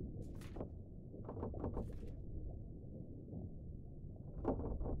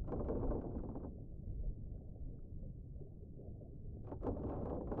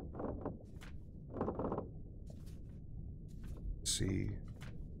 Let's see.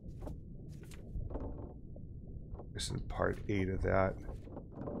 This is part 8 of that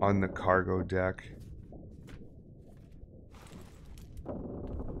on the cargo deck.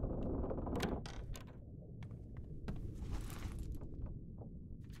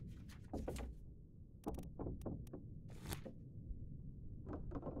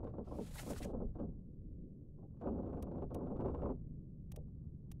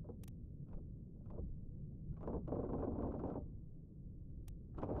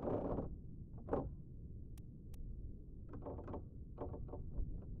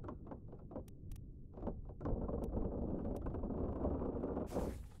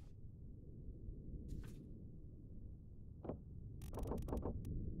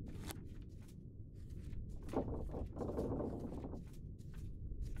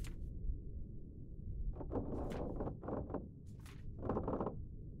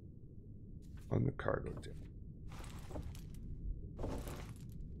 On the cargo deck.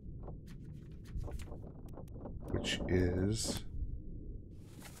 Which is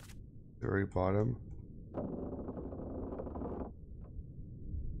the very bottom.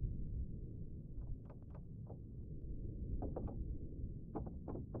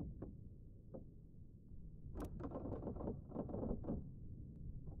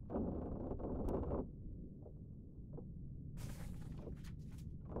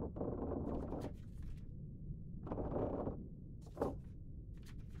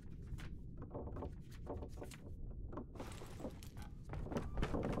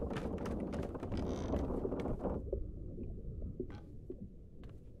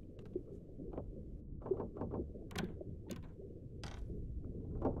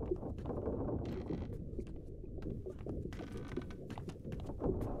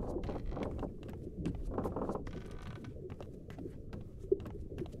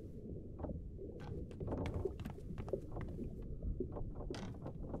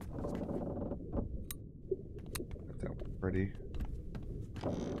 Ready.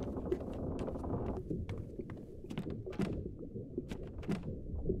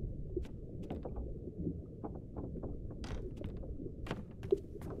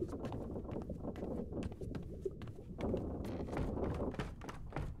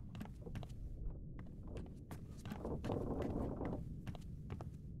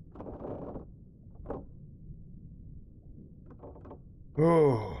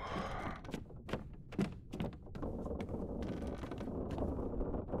 Oh.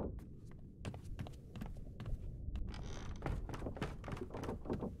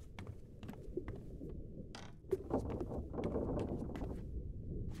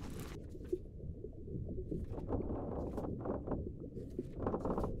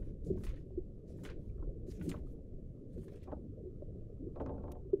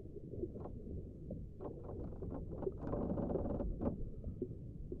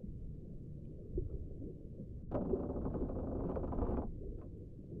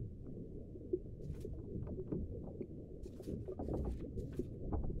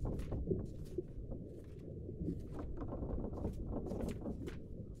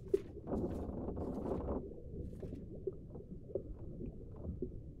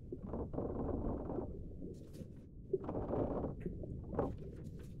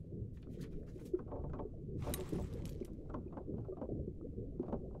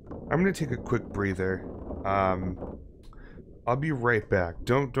 gonna take a quick breather. I'll be right back.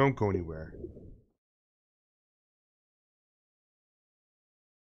 Don't go anywhere.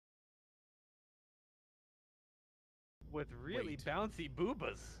 With really bouncy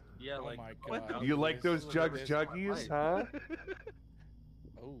boobas. Yeah, Oh like my what god. the You like those Look at Jugg's this. Juggies, huh?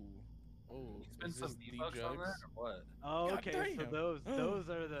 Oh. Oh. Spend Is some this the V-Bucks on that Jugs? or what? Oh, God okay. So damn. those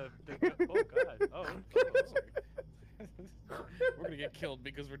are the oh god. Oh, Sorry. We're gonna get killed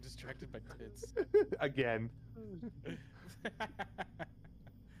because we're distracted by tits. Again.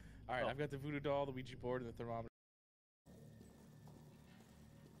 Alright, I've got the voodoo doll, the Ouija board, and the thermometer.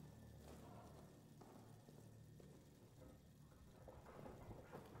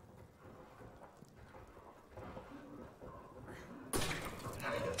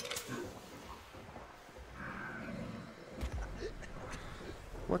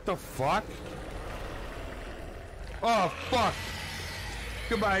 What the fuck? Oh, fuck.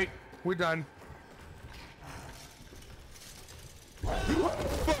 Goodbye. We're done.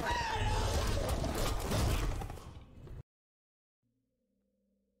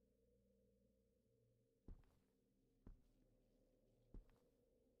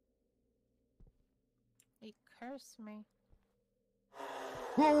 He cursed me.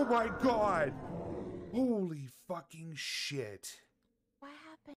 Oh my god! Holy fucking shit. What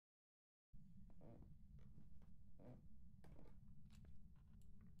happened?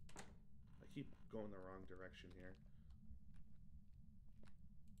 I keep going the wrong direction here.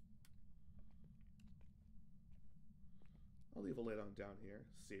 I'll leave a lid on down here,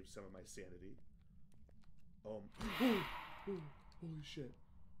 save some of my sanity. Holy shit.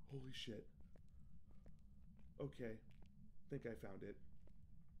 Holy shit. Okay. Think I found it.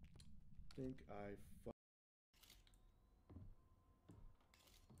 Think I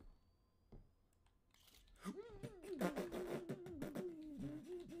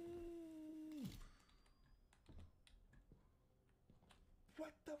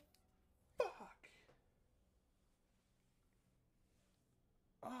What the fuck?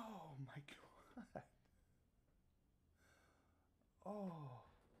 Oh my god. Oh.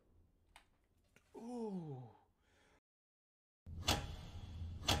 Ooh.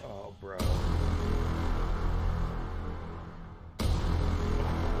 Oh, bro.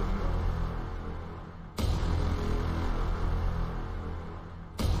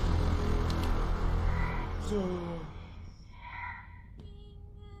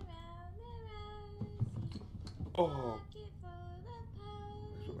 Oh.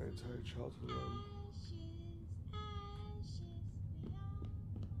 I spent my entire childhood on.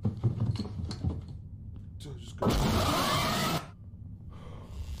 So just go.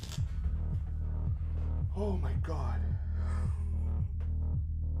 Oh my god.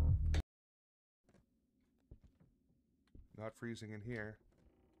 Not freezing in here.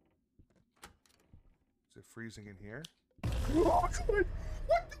 Is it freezing in here? Oh god!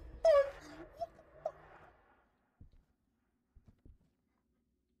 What the fuck?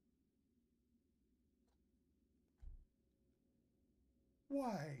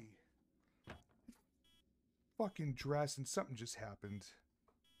 Why? Fucking dress and something just happened.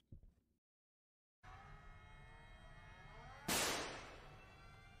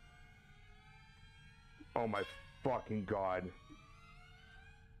 Oh my fucking god.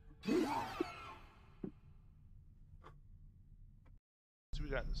 See what we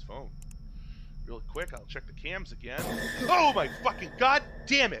got in this phone. Real quick, I'll check the cams again. Oh my fucking god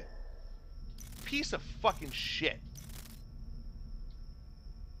damn it! Piece of fucking shit.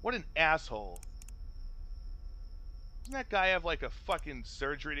 What an asshole. Doesn't that guy have like a fucking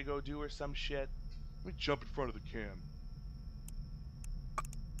surgery to go do or some shit? Let me jump in front of the cam.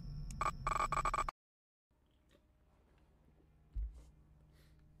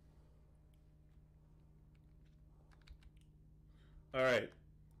 All right,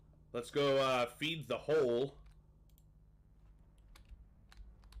 let's go feed the hole.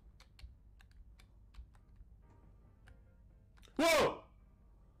 Whoa!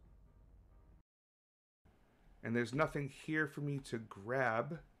 And there's nothing here for me to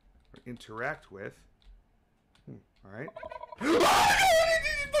grab or interact with. All right.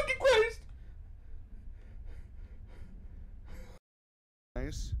 Fucking Christ!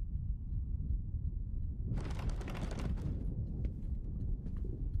 Nice.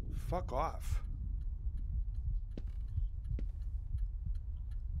 Fuck off.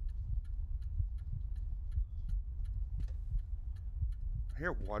 I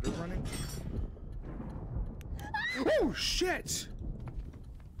hear water running. Oh shit!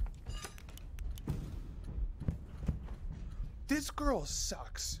 This girl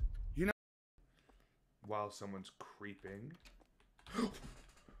sucks. You know, while someone's creeping.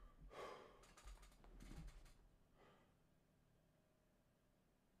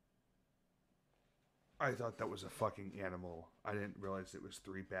 I thought that was a fucking animal. I didn't realize it was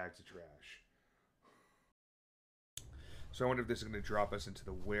 3 bags of trash. So I wonder if this is going to drop us into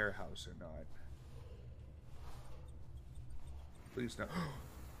the warehouse or not. Please no.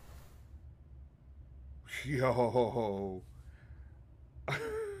 Yo.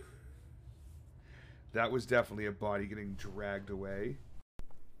 That was definitely a body getting dragged away.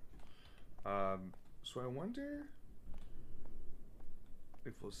 So I wonder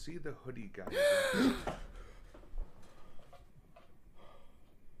if we'll see the hoodie guy again.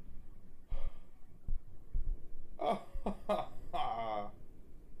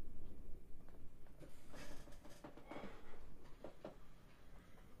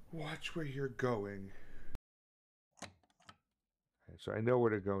 Watch where you're going. Okay, so I know where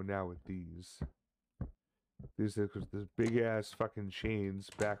to go now with these. These are this big ass fucking chains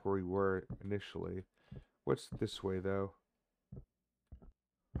back where we were initially. What's this way though?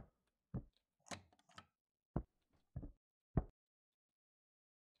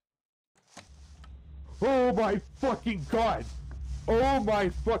 Oh my fucking god! Oh my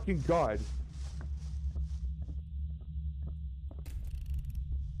fucking god!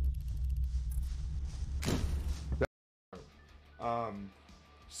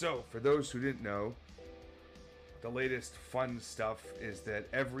 So for those who didn't know, the latest fun stuff is that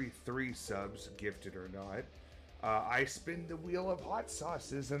every 3 subs, gifted or not, I spin the wheel of hot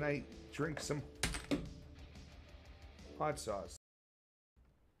sauces and I drink some hot sauce.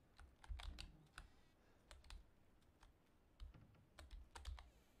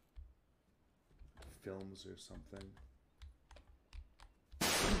 Films or something.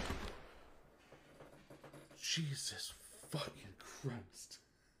 Jesus fucking Christ.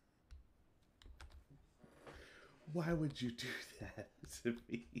 Why would you do that to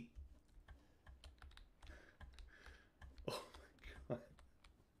me? Oh my god.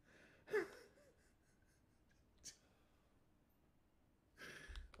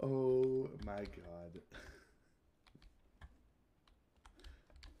 Oh my god.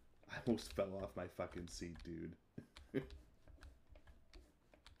 I almost fell off my fucking seat, dude.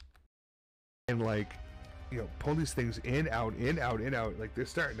 And like, you know, pull these things in, out, in, out, in, out. Like, they're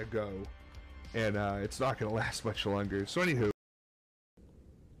starting to go. And it's not going to last much longer. So anywho,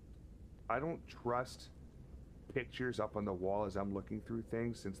 I don't trust pictures up on the wall as I'm looking through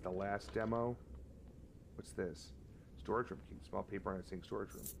things since the last demo. What's this? Storage room key. Small paper on a sink storage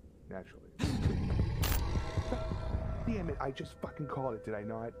room. Naturally. Damn it, I just fucking called it, did I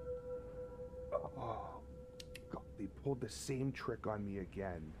not? Oh, God, they pulled the same trick on me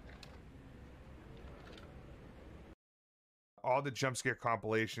again. All the jump scare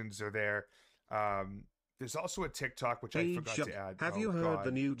compilations are there. There's also a TikTok, which I forgot to add. Have you heard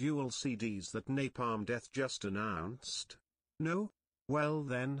the new dual CDs that Napalm Death just announced? No? Well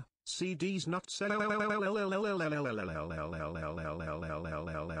then, CDs not selling. God damn it,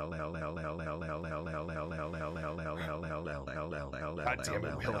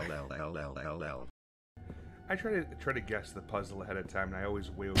 I try to guess the puzzle ahead of time, and I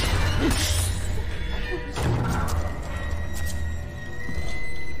always way over.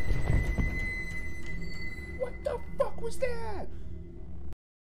 What the fuck was that?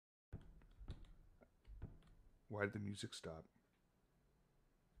 Why did the music stop?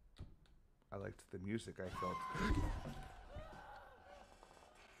 I liked the music, I felt.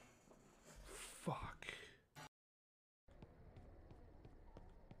 Fuck.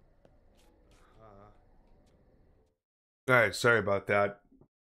 Alright, sorry about that.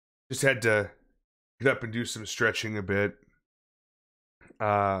 Just had to get up and do some stretching a bit.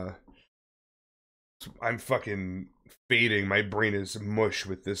 I'm fucking fading. My brain is mush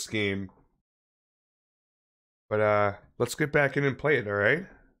with this game. But let's get back in and play it, alright?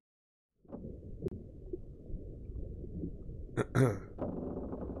 Okay,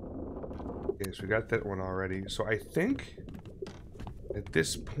 so we got that one already. So I think at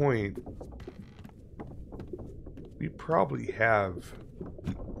this point we probably have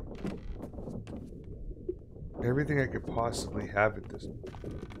everything I could possibly have at this.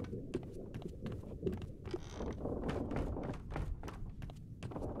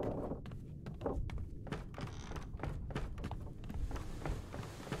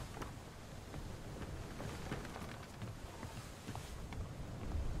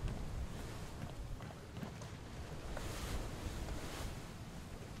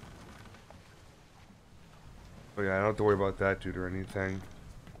 Oh yeah, I don't have to worry about that dude or anything.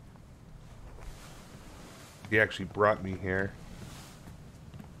 He actually brought me here.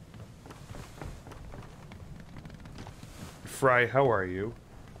 Fry, how are you?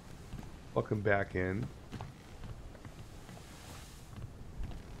 Welcome back in.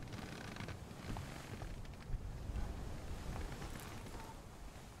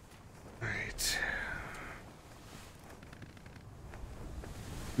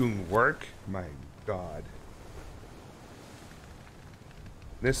 Doing work? My God.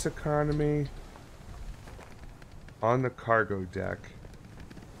 This economy. On the cargo deck.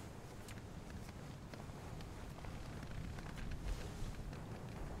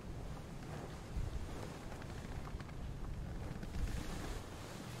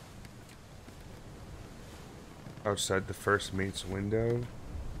 Outside the first mate's window.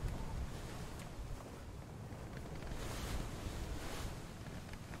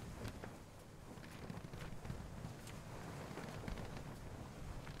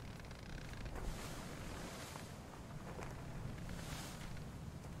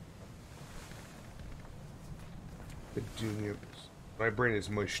 The junior. My brain is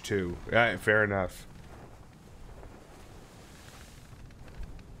mush too. Yeah, fair enough.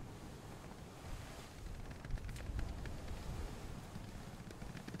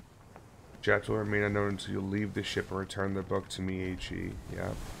 Chapter will remain unknown until you leave the ship and return the book to me, H.E. Yeah.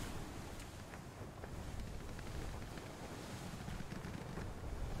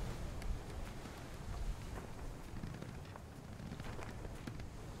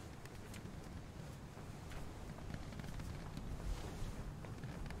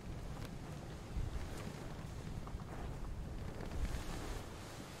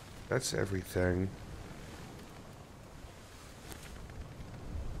 That's everything.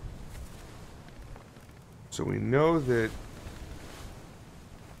 So we know that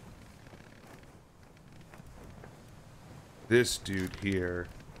this dude here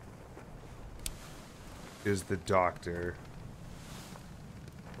is the doctor.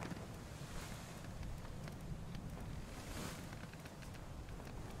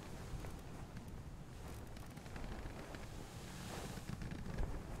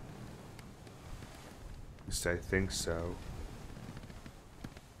 At least I think so.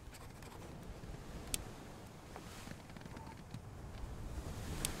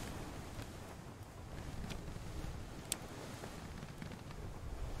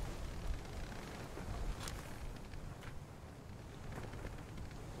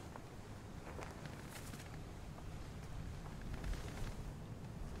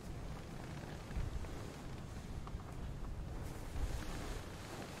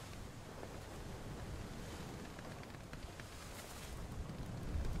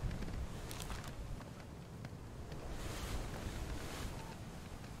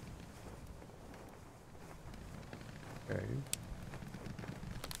 Okay.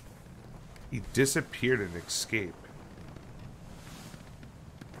 He disappeared and escaped.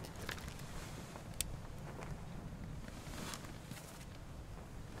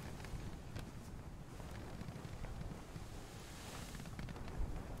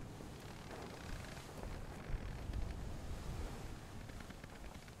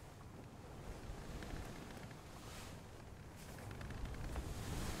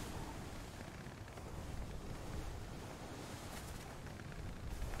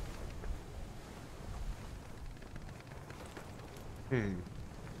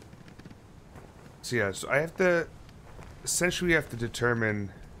 So yeah, so I have to essentially have to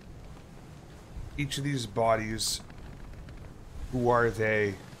determine each of these bodies. Who are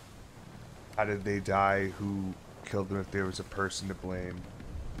they? How did they die? Who killed them? If there was a person to blame.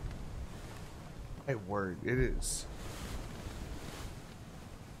 My word, it is.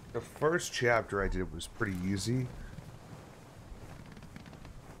 The first chapter I did was pretty easy.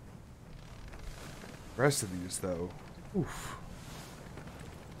 The rest of these though, oof.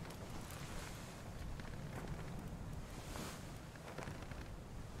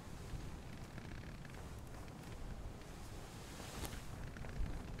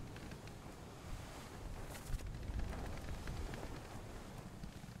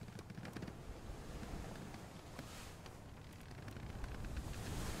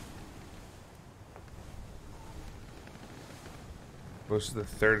 Goes to the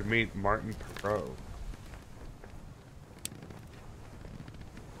third mate, Martin Perot.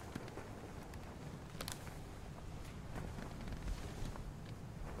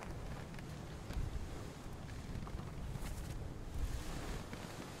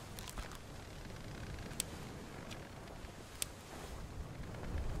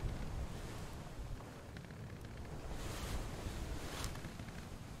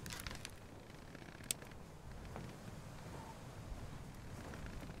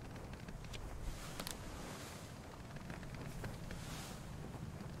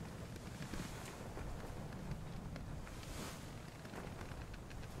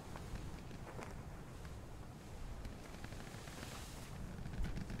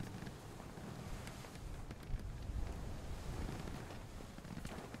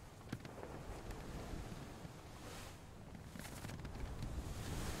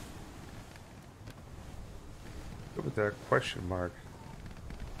 with that question mark?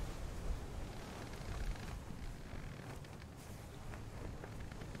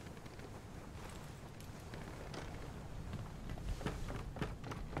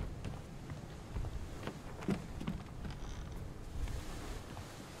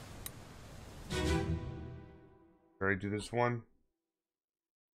 Already do this one?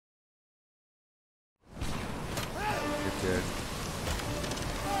 It did.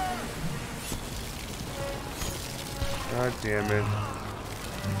 God damn it.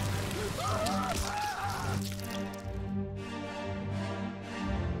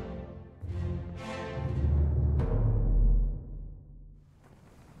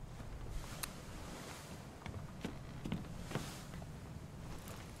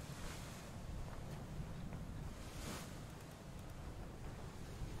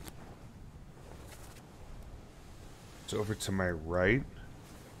 It's over to my right.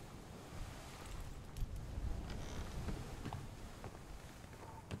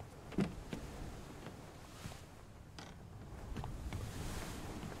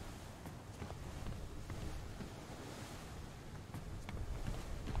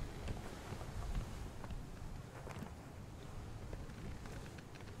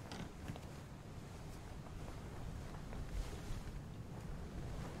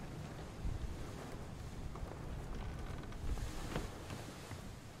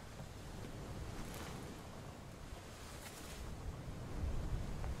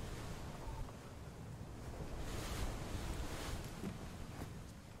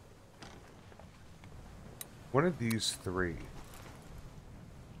 One of these three.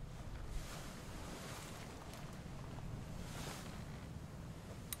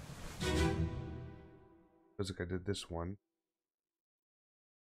 Feels like I did this one.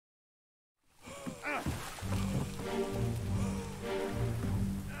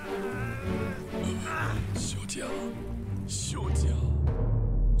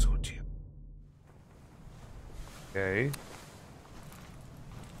 Okay.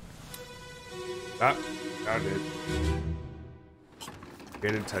 Ah, found it. I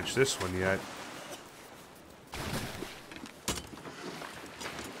didn't touch this one yet.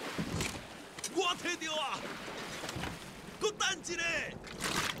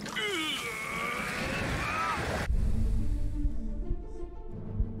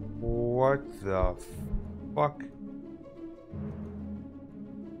 What the fuck?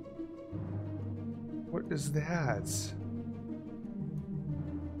 What is that?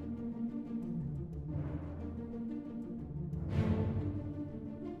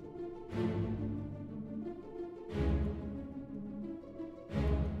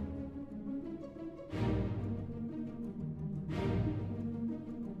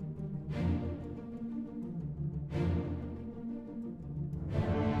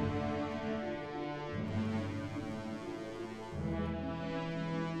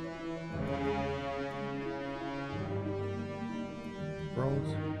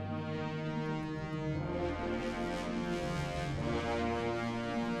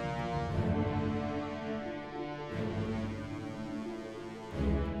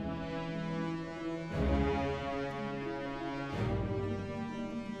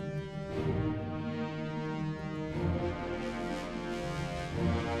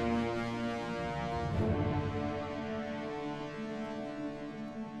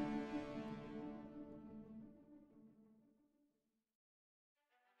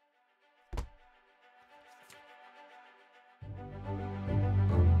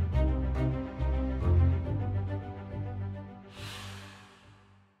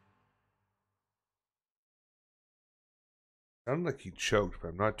 Sounded like he choked, but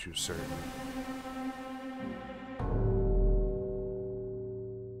I'm not too certain.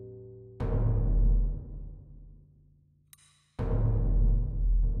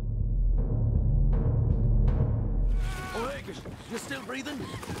 You still breathing?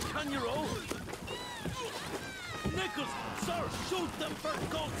 Can you roll? Nichols, sir, shoot them for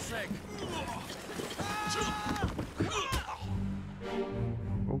God's sake!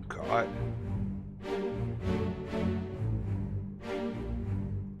 Oh God.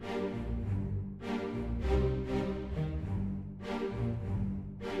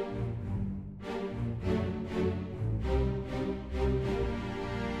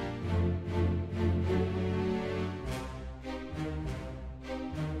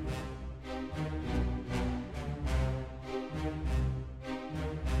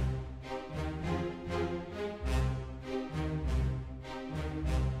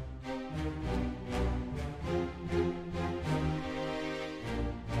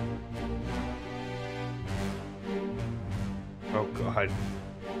 Oh God.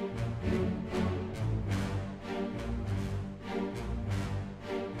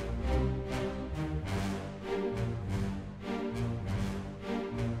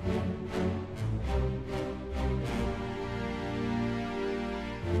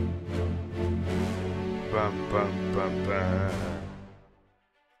 bum, bum, bum, bum.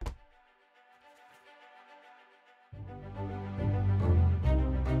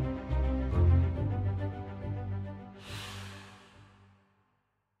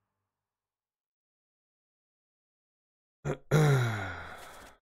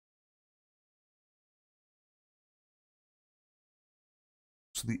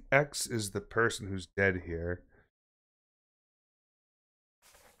 So the X is the person who's dead here.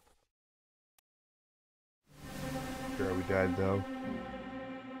 Sure, we died though.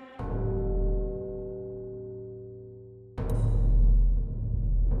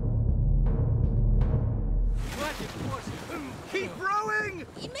 Keep rowing!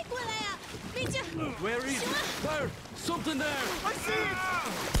 Where is it? There! Something there! I see it!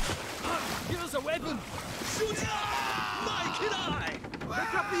 Give us a weapon! Shoot it! Mike and I!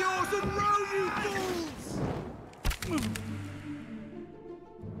 Pick up the oars and row, you fools!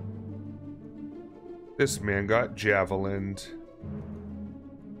 This man got javelined.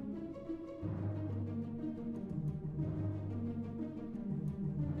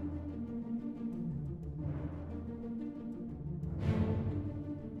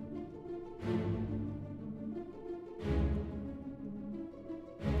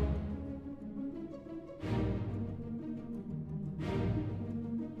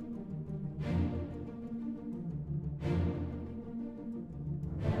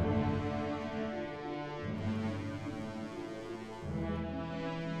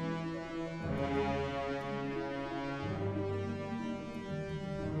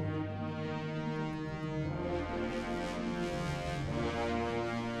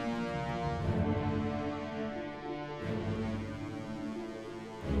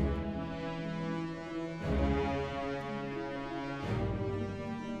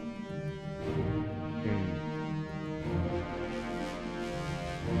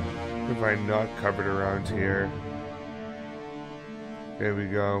 Have I not covered around here? There we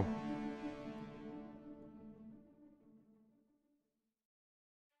go.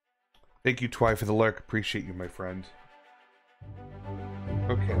 Thank you, Twy, for the lurk. Appreciate you, my friend.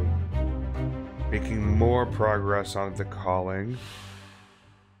 Okay. Making more progress on the calling.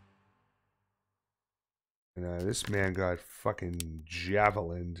 And this man got fucking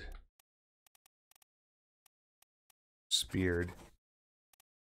javelined. Speared.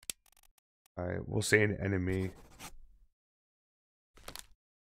 Alright, we'll say an enemy.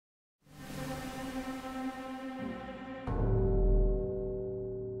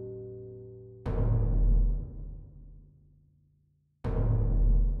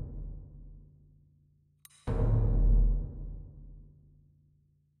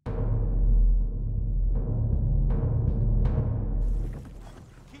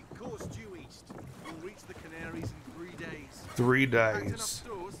 Keep course due east. We'll reach the Canaries in 3 days. 3 days.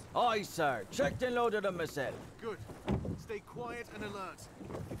 Aye, sir. Checked and loaded them myself. Good. Stay quiet and alert.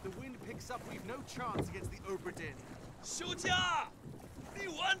 If the wind picks up, we've no chance against the Obra Dinn. 休假！你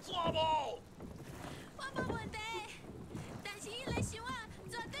玩抓不？我冇问题，但是伊来想啊，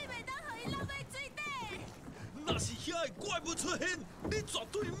绝对袂当互伊落去水底。那是遐个怪物出现，你绝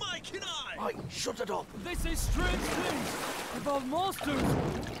对卖起来！Aye, shut it up. They say strange things about monsters.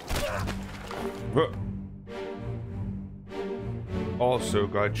 Also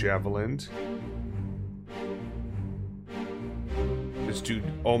got javelined. This dude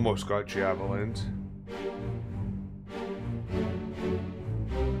almost got javelined.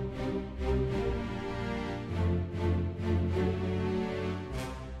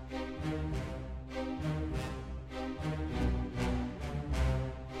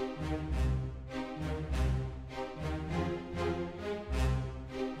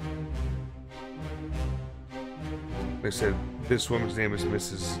 They said this woman's name is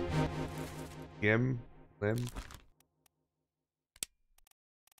Mrs. Lim.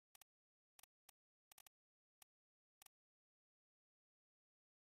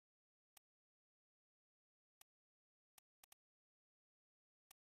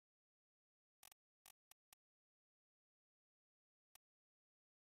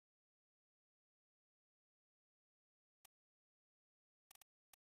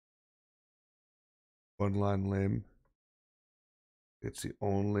 One line limb. It's the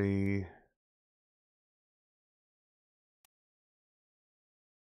only...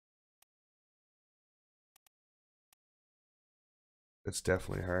 That's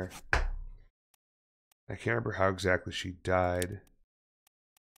definitely her. I can't remember how exactly she died.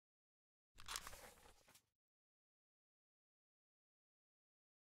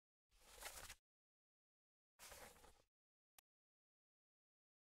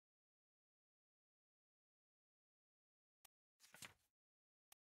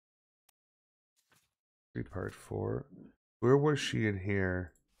 Part 4. Where was she in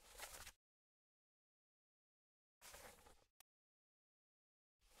here?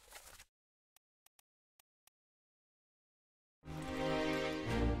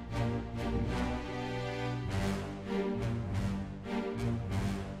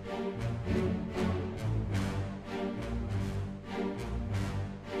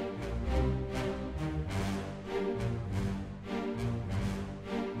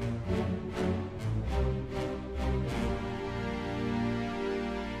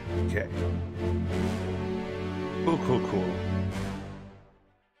 Okay. Cool.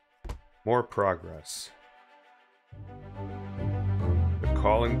 More progress. The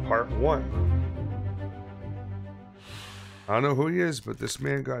Calling Part 1. I don't know who he is, but this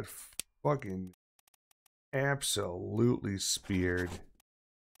man got fucking absolutely speared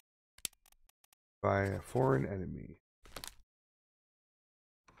by a foreign enemy.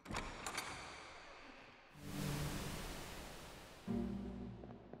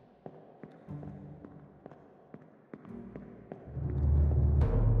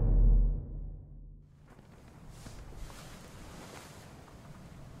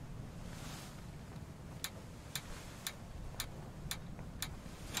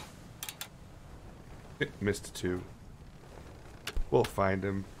 Missed 2. We'll find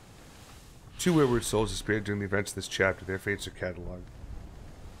him. 2 wayward souls disappeared during the events of this chapter. Their fates are cataloged.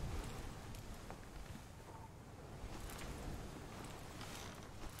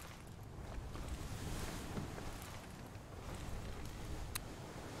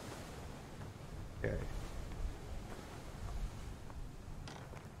 Okay.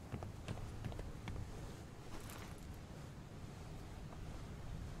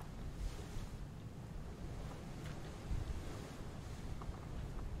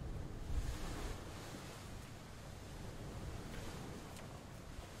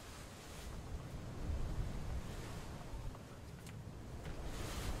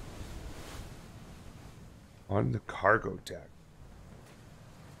 On the cargo deck.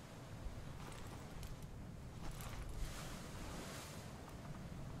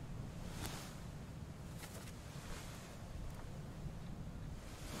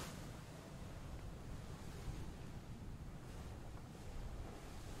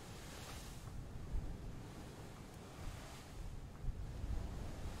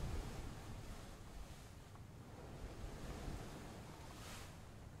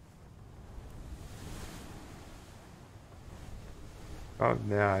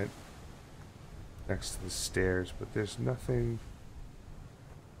 Found that next to the stairs, but there's nothing.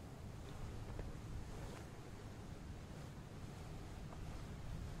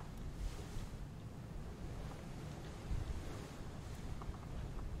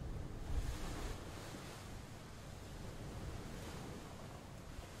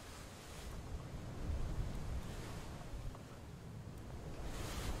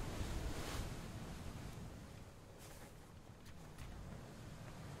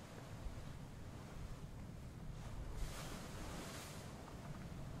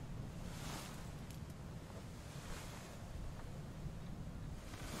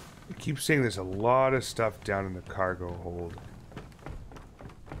 I keep saying there's a lot of stuff down in the cargo hold.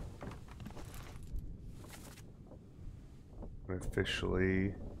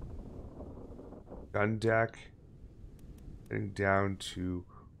 Officially gun deck, heading down to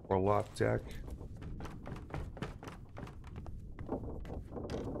Orlop deck.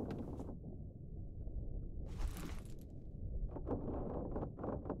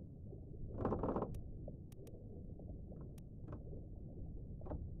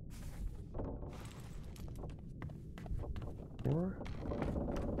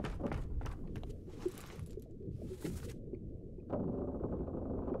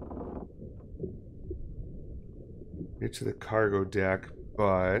 Get to the cargo deck,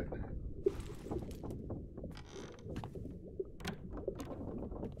 but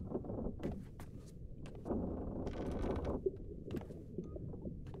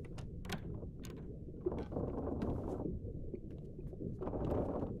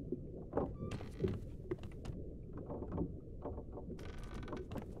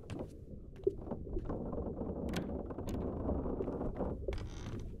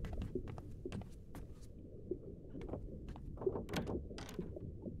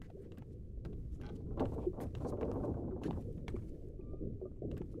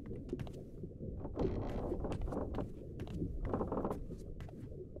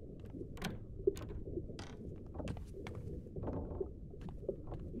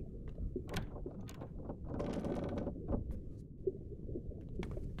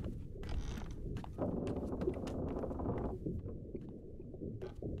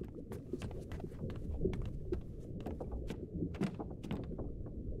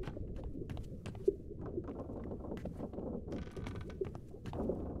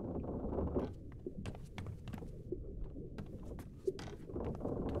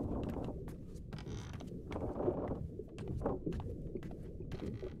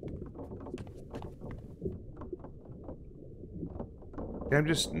I'm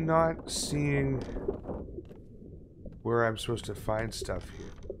just not seeing where I'm supposed to find stuff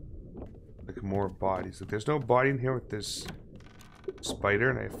here. Like more bodies. Like there's no body in here with this spider,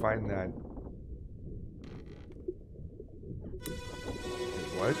 and I find that.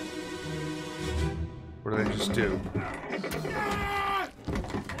 What? What did I just do?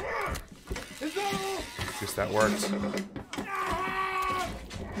 Guess that works.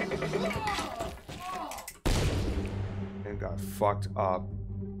 And got fucked up.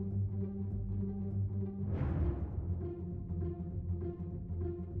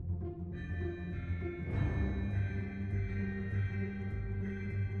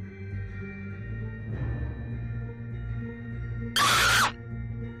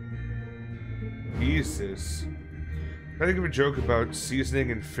 Jesus. I think of a joke about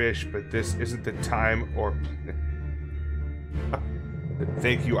seasoning and fish, but this isn't the time or...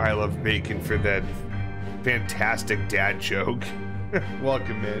 Thank you, I Love Bacon, for that fantastic dad joke.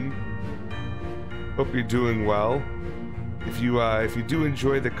 Welcome in. Hope you're doing well. If you do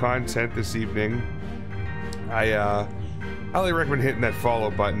enjoy the content this evening, I highly recommend hitting that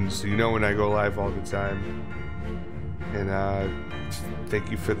follow button so you know when I go live all the time. And thank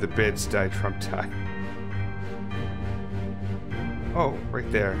you for the bits, Die Trump Die. Oh, right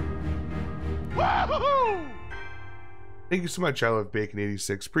there. Woo-hoo-hoo! Thank you so much, I Love Bacon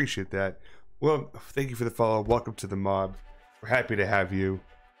 86. Appreciate that. Well, thank you for the follow. Welcome to the mob. We're happy to have you.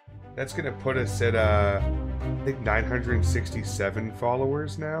 That's gonna put us at I think 967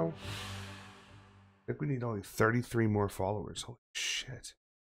 followers now. I think we need only 33 more followers. Holy shit.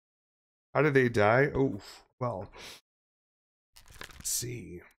 How did they die? Oh, well. Let's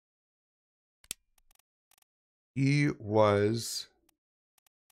see. He was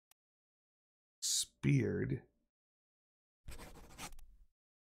speared.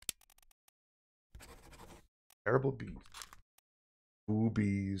 Terrible bees.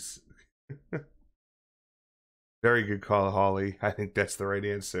 Boobies. Very good call, Holly. I think that's the right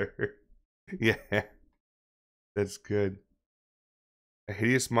answer. Yeah. That's good. A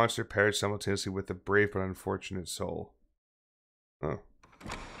hideous monster perished simultaneously with a brave but unfortunate soul. Oh.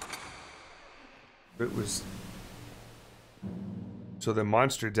 It was... So the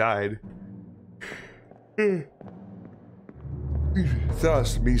monster died.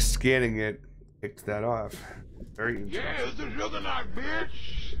 Thus, me scanning it picked that off. Very interesting. Yeah, it's the juggernaut,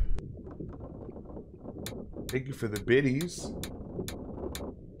 bitch! Thank you for the biddies.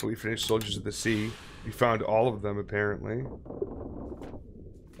 We finished Soldiers of the Sea. We found all of them, apparently.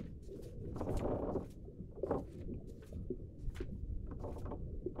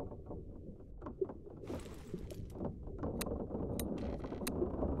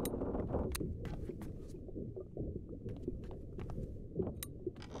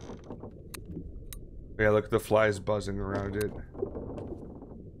 Yeah, look at the flies buzzing around it.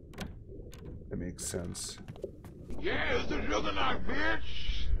 That makes sense. Yeah, it's the juggernaut,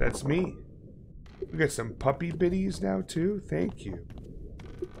 bitch! That's me. We got some puppy biddies now, too. Thank you.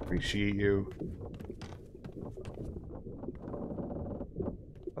 Appreciate you.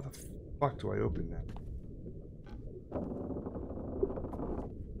 How the fuck do I open that?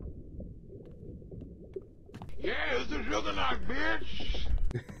 Yeah, it's the juggernaut, bitch!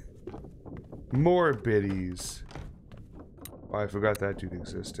 More biddies. Oh, I forgot that dude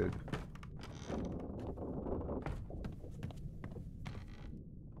existed.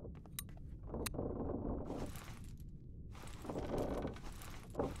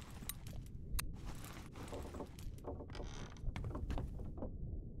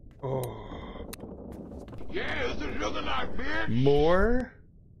 Oh. Yeah, it's the juggernaut, bitch! More?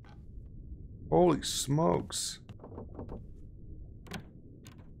 Holy smokes.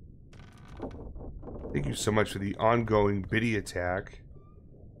 Thank you so much for the ongoing biddy attack.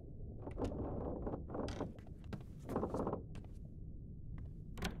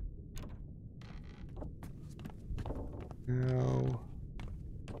 No.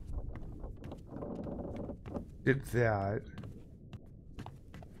 Did that.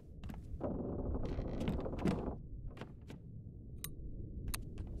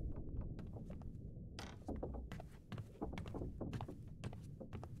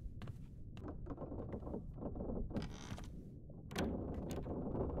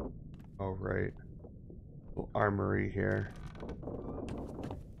 All right. Little armory here.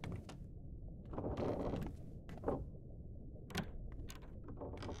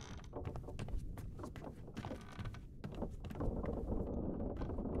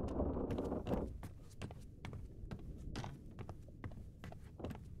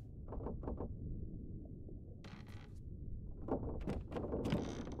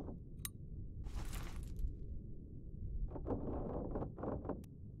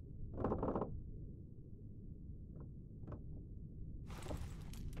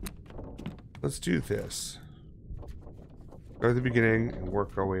 Let's do this. Start at the beginning and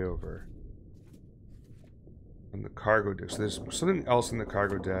work our way over. On the cargo deck. So there's something else in the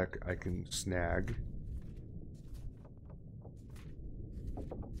cargo deck I can snag.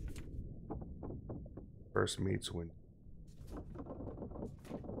 First mate's window.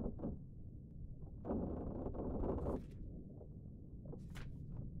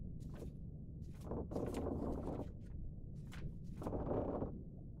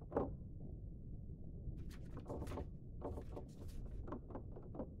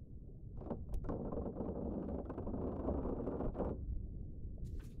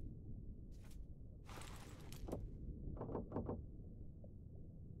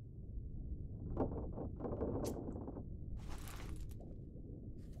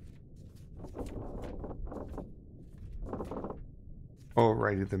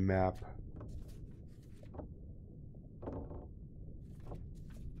 Alrighty, the map.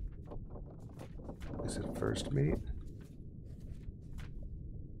 Is it first mate?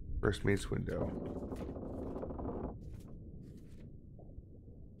 First mate's window.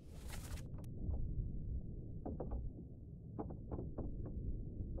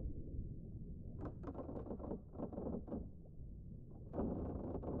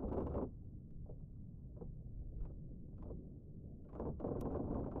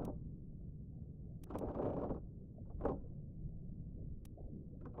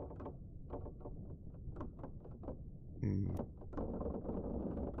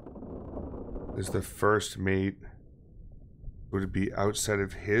 Is the first mate, would it be outside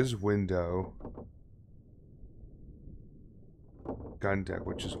of his window? Gun deck,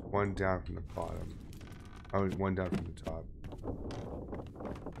 which is one down from the bottom. Oh, one down from the top.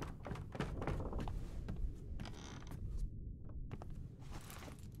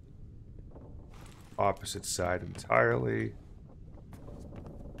 Opposite side entirely.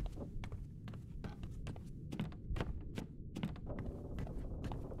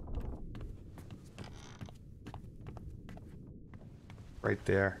 Right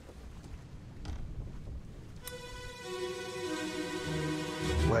there.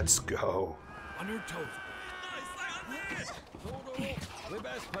 Let's go. On your toes.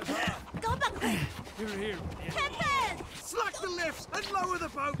 Go back. Here. Captain! Slack the lifts and lower the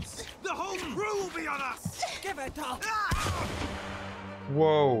boats. The whole crew will be on us. Give it up.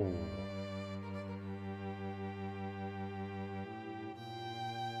 Whoa.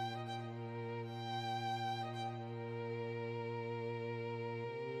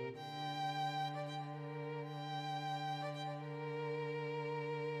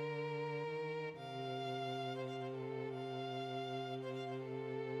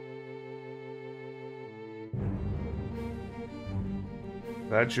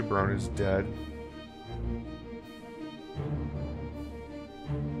 That jabron is dead.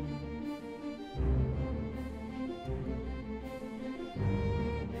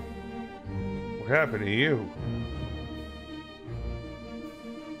 What happened to you?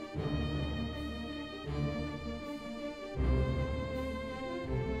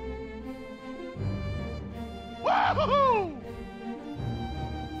 Wahoo!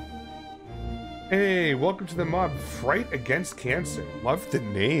 Hey, welcome to the mob. Fright Against Cancer. Love the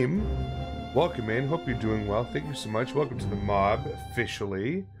name. Welcome in. Hope you're doing well. Thank you so much. Welcome to the mob,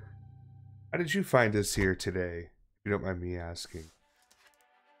 officially. How did you find us here today? If you don't mind me asking.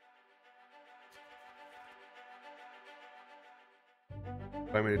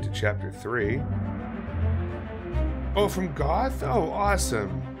 I made it to chapter 3. Oh, from Goth? Oh,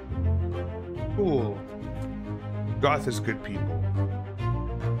 awesome. Cool. Goth is good people.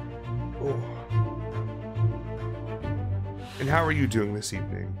 Oh. And how are you doing this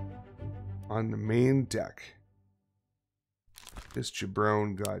evening? On the main deck. This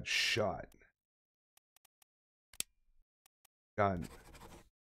jabron got shot. Gun.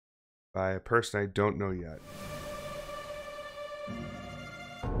 By a person I don't know yet.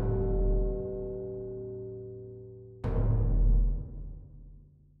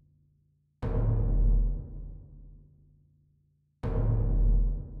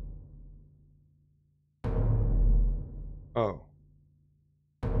 Oh.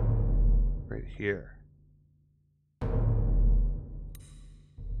 Right here.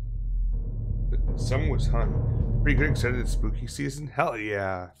 Someone was hung. Pretty good excited at spooky season? Hell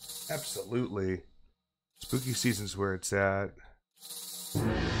yeah. Absolutely. Spooky season's where it's at.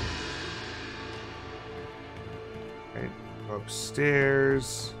 Right,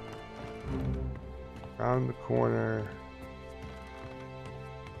 upstairs. Around the corner.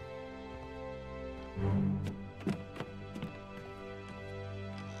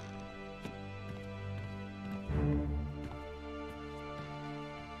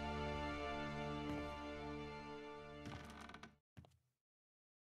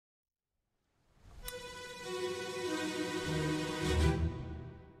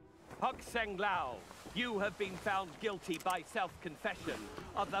 Hokseng Lao, you have been found guilty by self-confession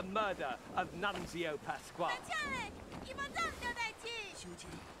of the murder of Nunzio Pasquale.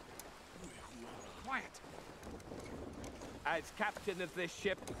 Quiet. As captain of this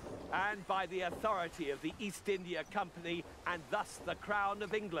ship, and by the authority of the East India Company, and thus the Crown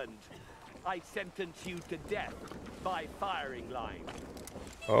of England, I sentence you to death by firing line.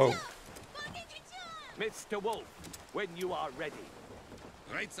 Oh. Mr. Wolf, when you are ready.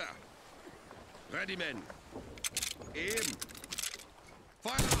 Right, sir. Ready, men. Aim.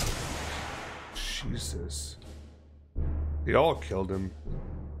 Fire! Jesus. They all killed him.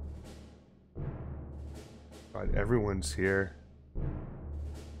 God, everyone's here.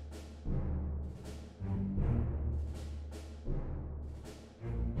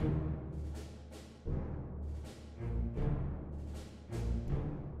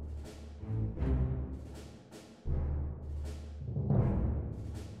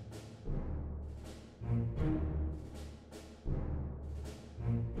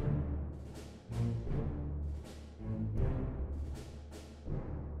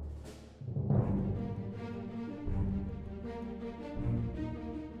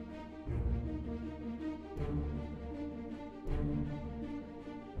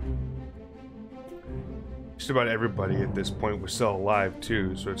 Just about everybody at this point was still alive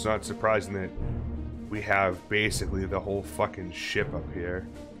too, so it's not surprising that we have basically the whole fucking ship up here.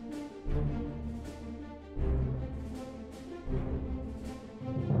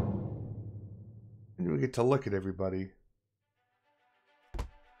 And we get to look at everybody.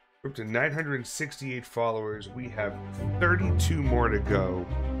 We're up to 968 followers. We have 32 more to go.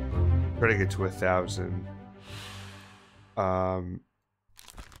 Try to get to 1,000.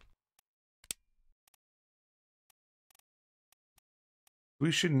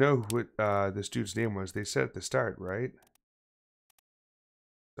 We should know what this dude's name was. They said at the start, right?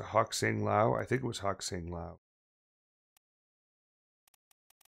 The Hokseng Lao? I think it was Hokseng Lao.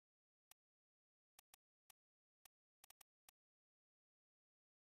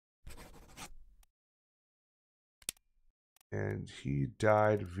 And he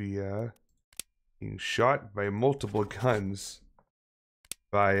died via being shot by multiple guns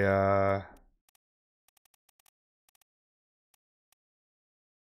by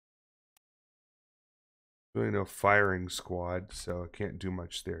really no firing squad, so I can't do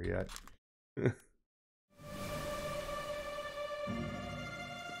much there yet.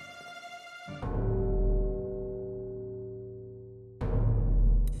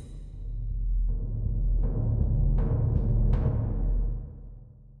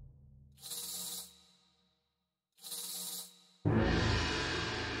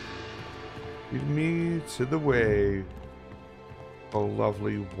 Lead me to the way, oh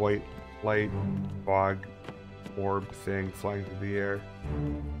lovely white light fog orb thing flying through the air.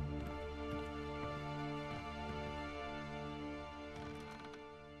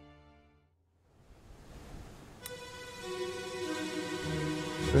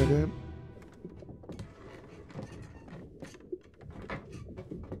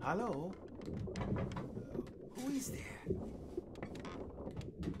 Hello? Who is there?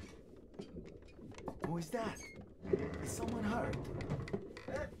 Who is that? Is someone hurt?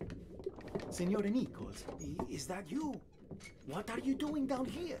 Senor Nichols, is that you? What are you doing down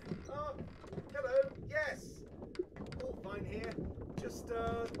here? Oh, hello. Yes. All fine here. Just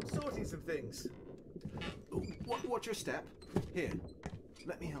sorting some things. Watch your step. Here,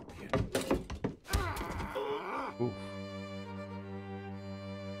 let me help you. Oof.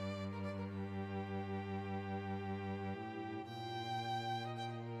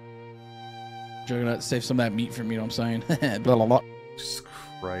 You're gonna save some of that meat for me, you know what I'm saying? Blah, blah, blah. Jesus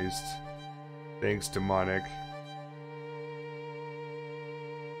Christ. Thanks, demonic.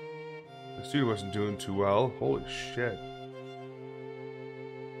 This dude wasn't doing too well. Holy shit.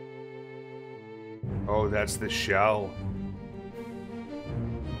 Oh, that's the shell.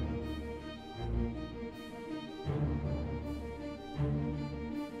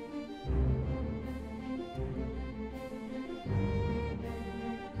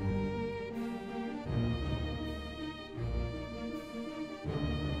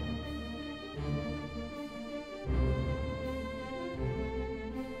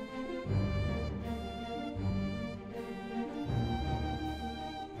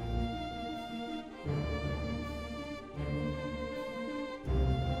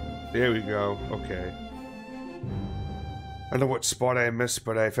 There we go. Okay. I don't know what spot I missed,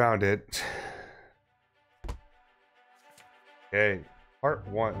 but I found it. Okay. Part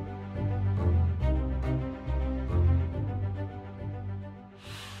 1.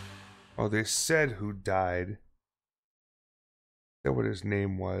 Oh, they said who died. Is that what his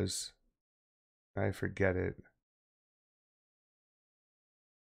name was? I forget it.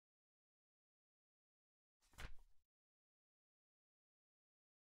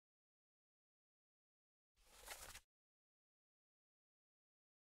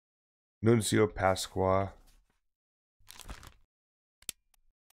 Nuncio Pasqua.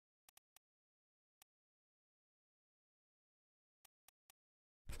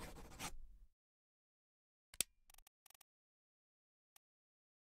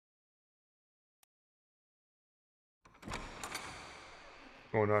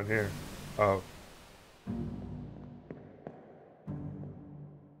 What's going on here? Oh.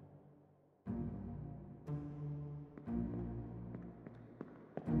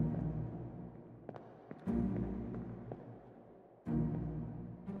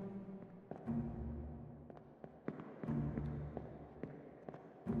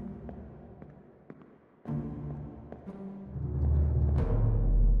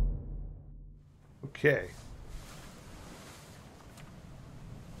 Okay.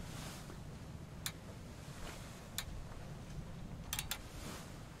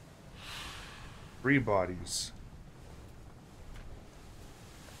 Three bodies.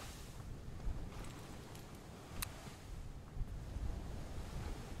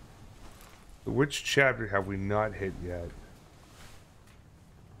 Which chapter have we not hit yet?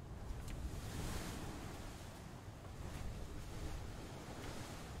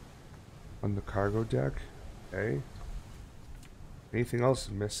 On the cargo deck? Okay. Anything else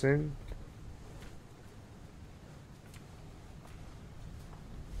missing?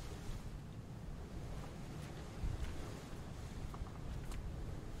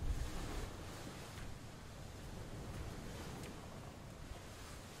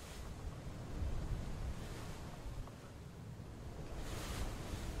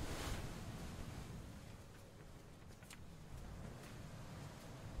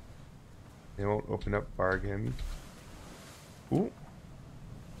 They won't open up bargain. Ooh.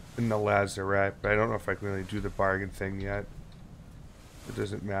 In the lazarette, but I don't know if I can really do the bargain thing yet. It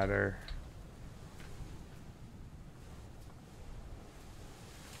doesn't matter.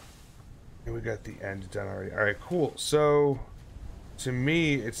 And we got the end done already. Alright, cool. So, to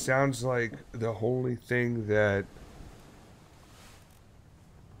me, it sounds like the only thing that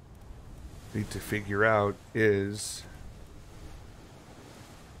we need to figure out is...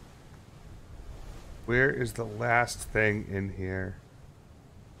 where is the last thing in here?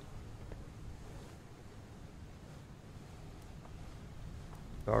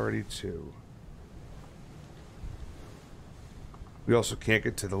 Already two. We also can't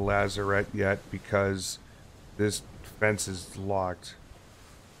get to the lazarette yet because this fence is locked.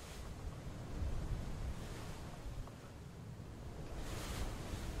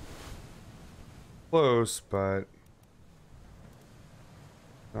 Close, but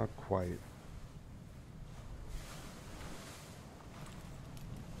not quite.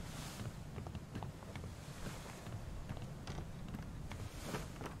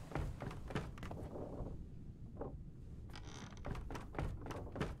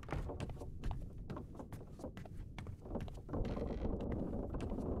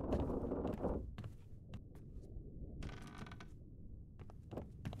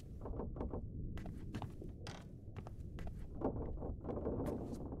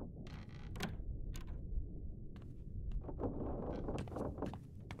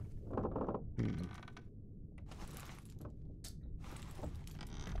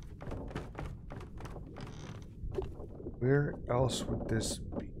 Where else would this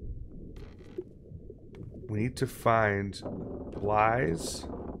be? We need to find flies.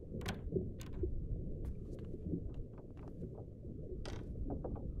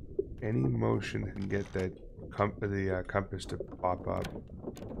 Any motion that can get that compass to pop up.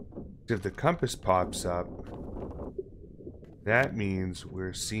 If the compass pops up, that means we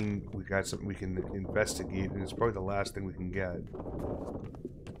got something we can investigate, and it's probably the last thing we can get.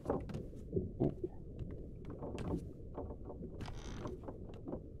 Ooh.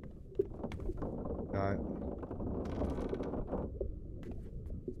 Not.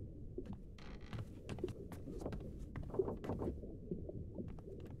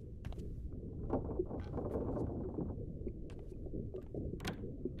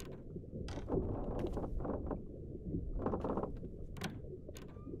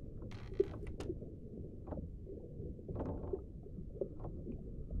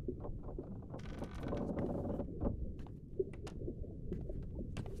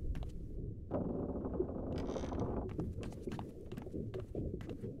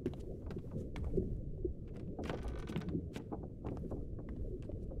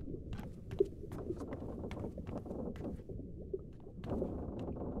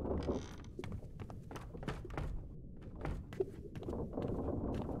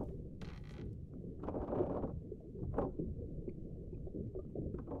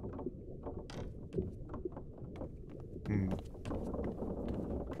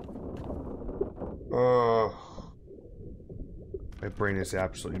 Oh. My brain is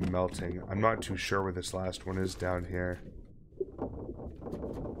absolutely melting. I'm not too sure where this last one is down here.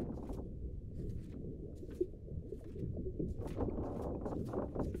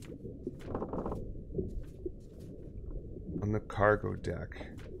 On the cargo deck.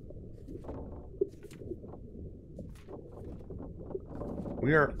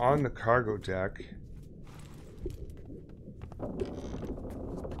 We are on the cargo deck.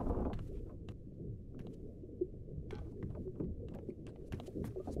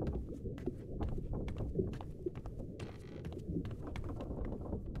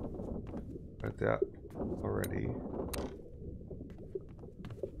 Got that already.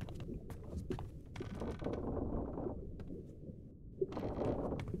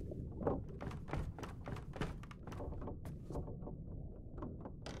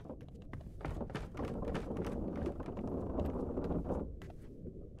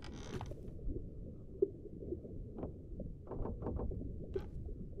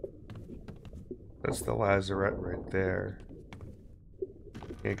 That's the lazarette right there.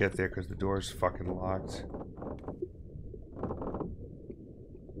 Can't get there because the door's fucking locked.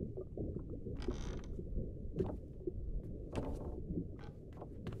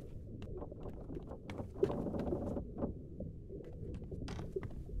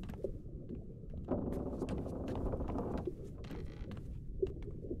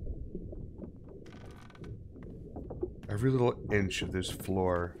 Every little inch of this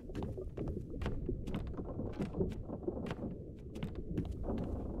floor.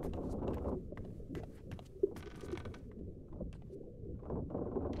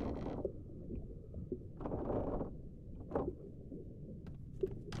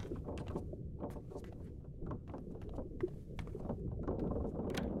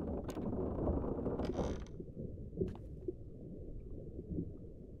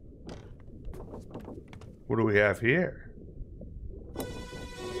 What do we have here?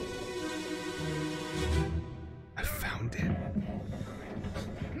 I found it.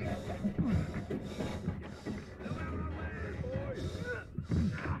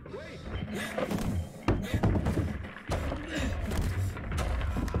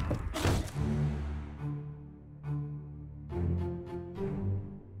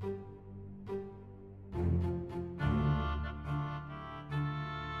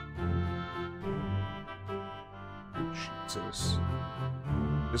 Jesus.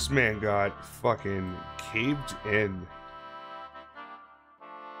 This man got fucking caved in.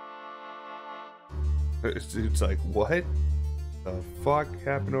 It's like, what the fuck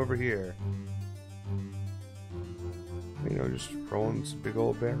happened over here? You know, just rolling some big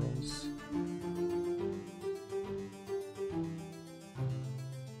old barrels.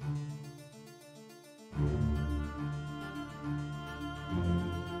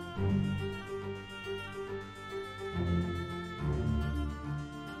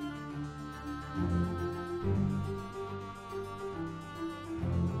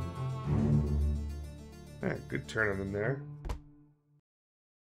 Good turn on them there.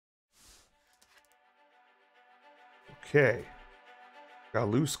 Okay. Got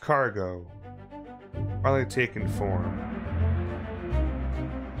loose cargo. Finally taken form.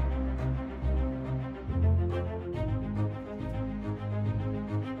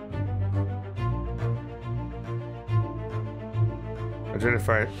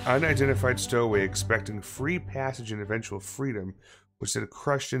 Unidentified stowaway expecting free passage and eventual freedom was then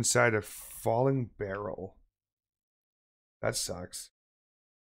crushed inside a falling barrel. That sucks.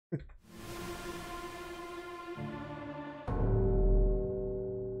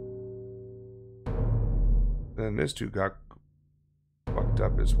 Then this dude got fucked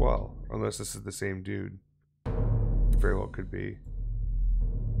up as well. Unless this is the same dude. Very well could be.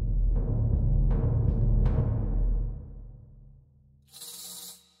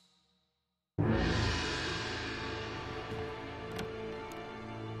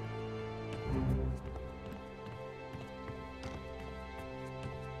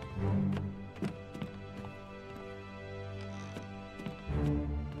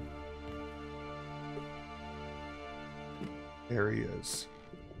 There he is.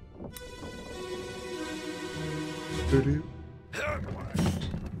 Doo-doo.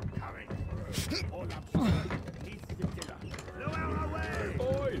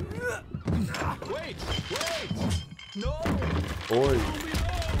 Wait! No! Oi.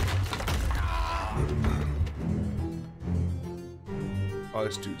 Oh,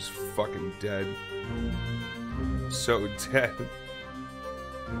 this dude's fucking dead. So dead.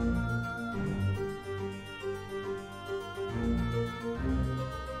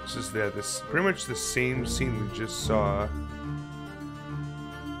 This is this pretty much the same scene we just saw.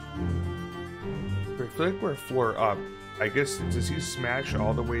 feel like we're floor up. I guess, does he smash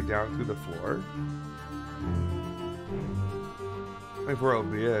all the way down through the floor? Might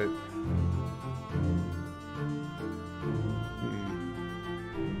probably be it.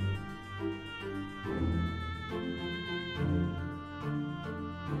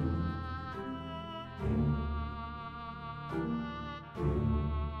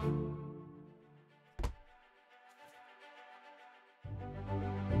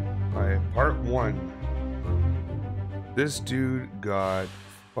 Alright, part 1. This dude got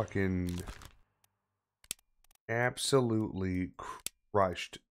fucking absolutely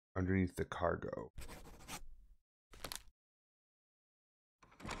crushed underneath the cargo.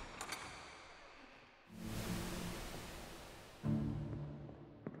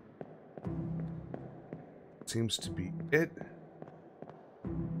 Seems to be it.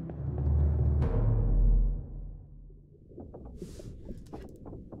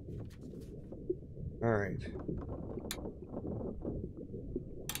 All right.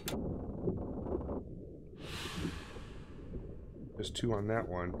 Just 2 on that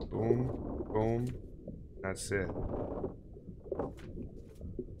one. Boom, boom. That's it.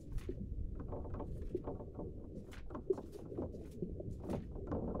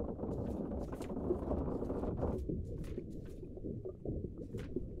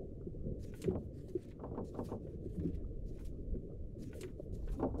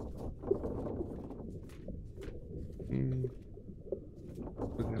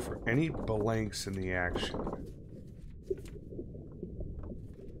 Looking for any blanks in the action.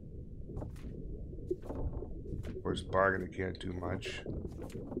 Of course, bargain, I can't do much.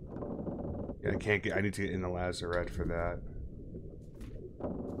 Yeah, I need to get in the lazarette for that.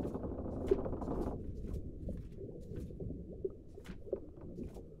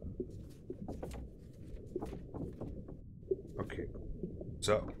 Okay,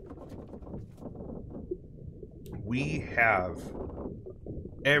 so we have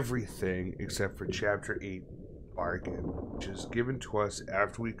everything except for Chapter 8 bargain, which is given to us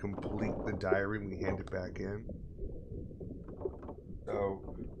after we complete the diary and we hand it back in. So,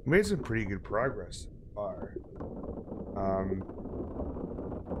 we made some pretty good progress so far.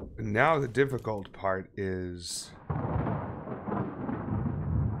 Now the difficult part is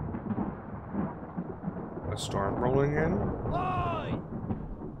a storm rolling in. Oi!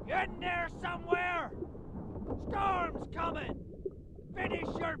 Get in there somewhere! Storm's coming! Finish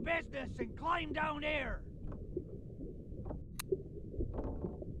your business and climb down here!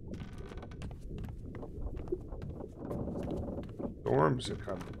 Storms are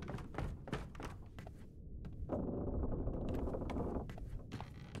coming.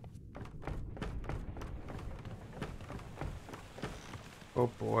 Oh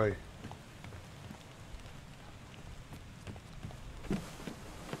boy.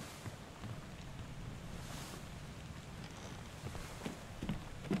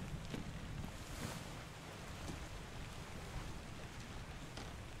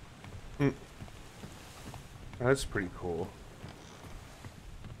 That's pretty cool.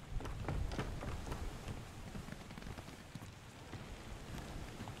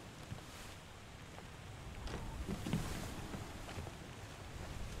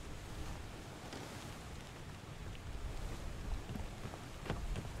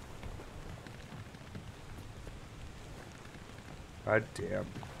 God damn.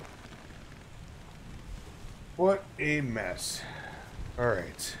 What a mess.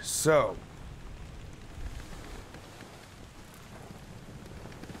 Alright, so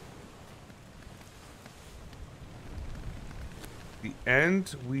the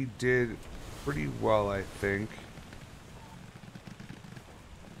end we did pretty well, I think.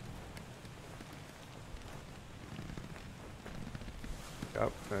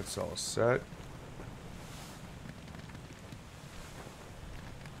 Yep, that's all set.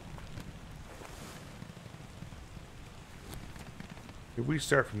 If we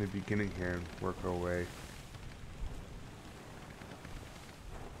start from the beginning here and work our way.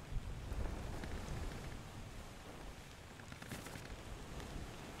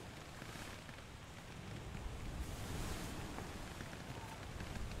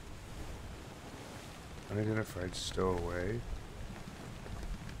 Unidentified stowaway.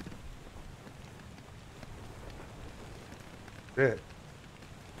 Shit.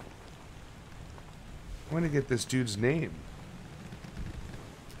 I want to get this dude's name.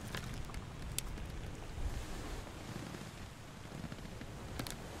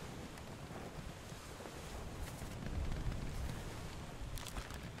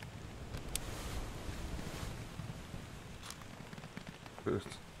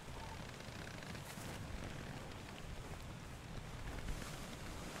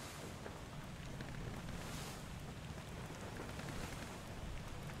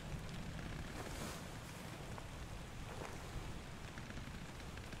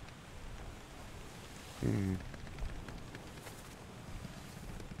 Hmm.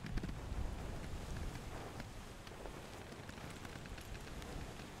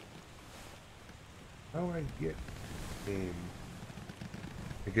 How do I get name?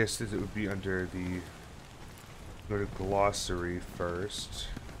 I guess that it would be under the go to glossary first.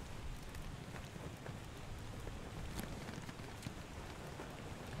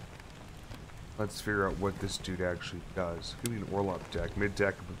 Let's figure out what this dude actually does. Give me an Orlop deck, mid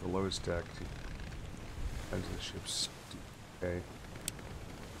deck, but the lowest deck. As the ship's okay.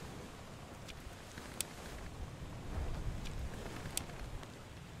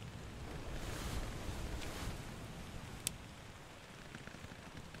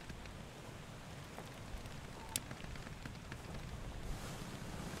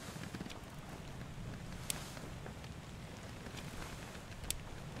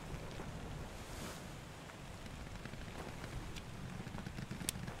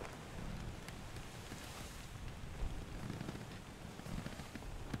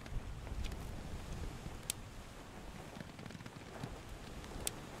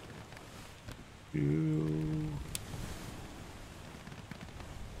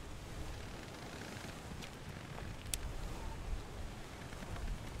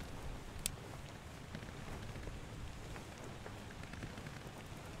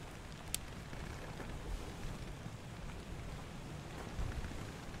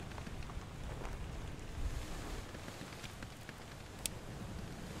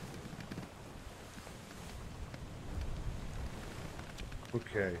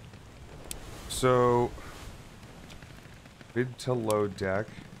 Okay, so mid to low deck.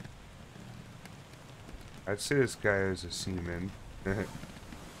 I'd say this guy is a seaman.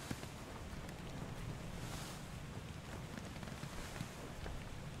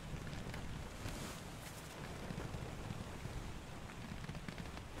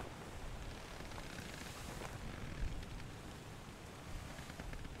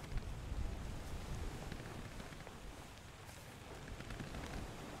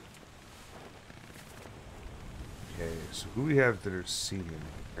 Okay, so who we have that are seamen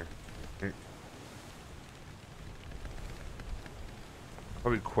here? Okay.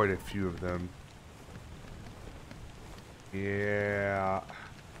 Probably quite a few of them. Yeah.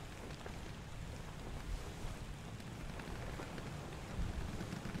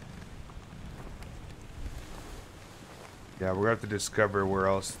 Yeah, we're gonna have to discover where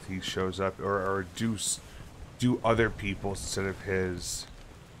else he shows up, or do other people's instead of his.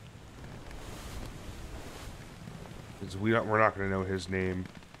 Because we're not gonna know his name.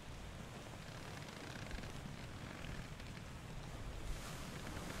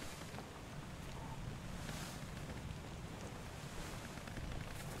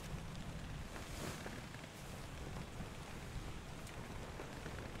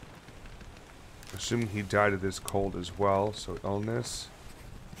 Assuming he died of this cold as well, so illness.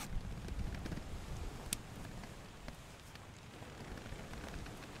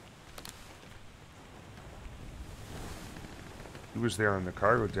 He was there on the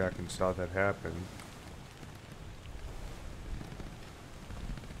cargo deck and saw that happen.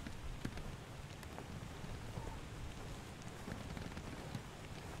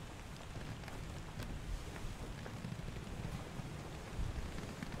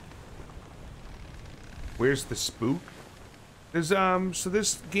 Where's the spook? There's so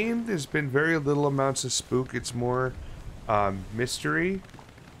this game there's been very little amounts of spook. It's more mystery.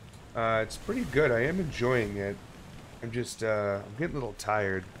 It's pretty good. I am enjoying it. I'm just I'm getting a little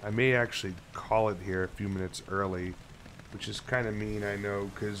tired. I may actually call it here a few minutes early, which is kind of mean, I know,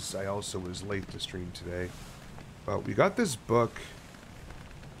 because I also was late to stream today. But we got this book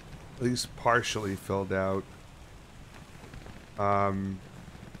at least partially filled out.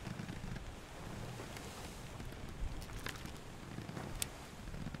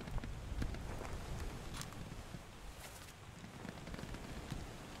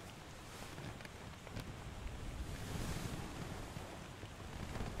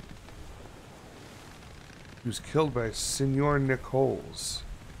 He was killed by Senor Nichols.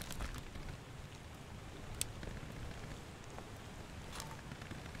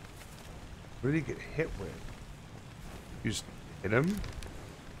 What did he get hit with? You just hit him?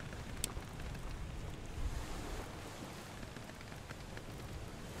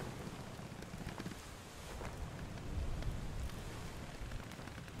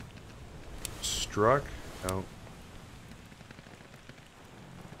 Struck? No.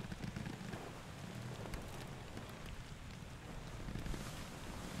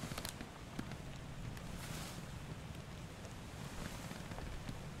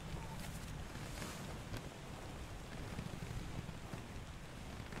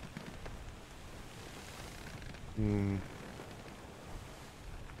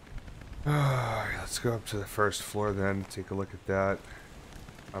 Alright, let's go up to the first floor then. Take a look at that.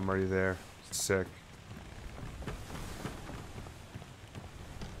 I'm already there. Sick.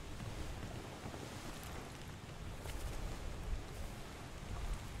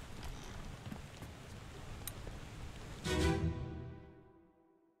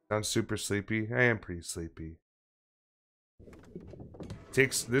 Sounds super sleepy. I am pretty sleepy.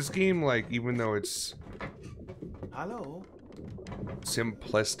 Takes this game, like, even though it's Hello?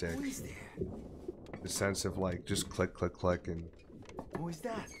 simplistic, Who is there? the sense of like just click, click, click, and Who is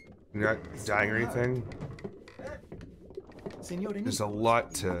that? you're not dying or anything. There's a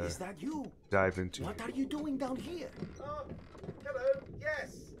lot to Is that you? dive into. What are you doing down here? Hello,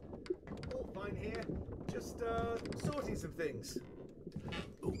 yes. All fine here. Just, sorting some things.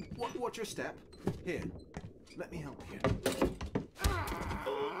 Watch your step. Here, let me help you.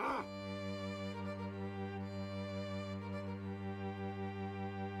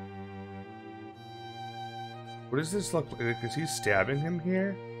 What does this look like? Is he stabbing him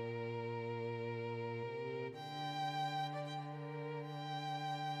here?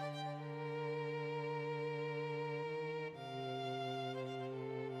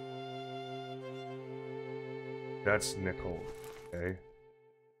 That's Nickel. Okay.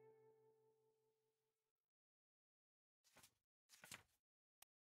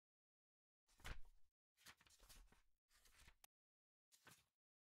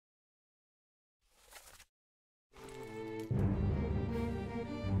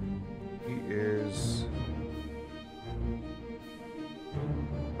 He is...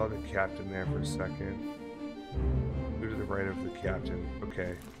 Saw the captain there for a second. Go to the right of the captain.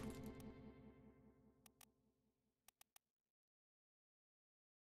 Okay.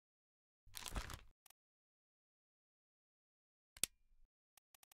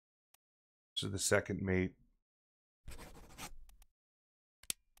 So the second mate.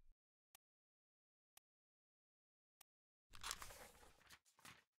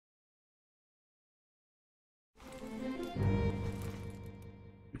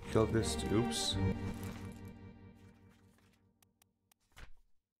 You killed this. Oops.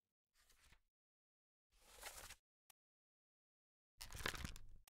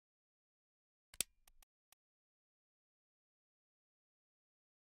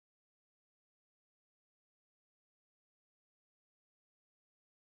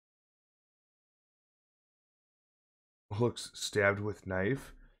 Looks stabbed with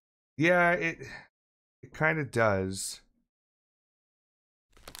knife. Yeah, it kind of does.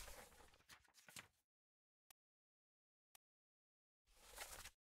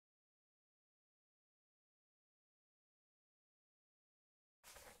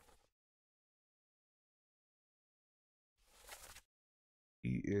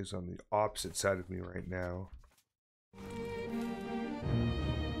 He is on the opposite side of me right now.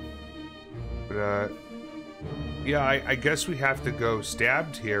 But yeah, I guess we have to go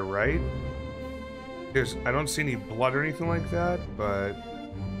stabbed here, right? I don't see any blood or anything like that, but...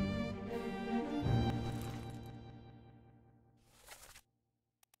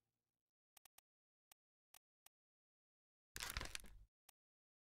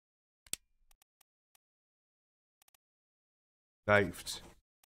 Knifed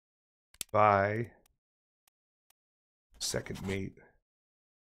by second mate.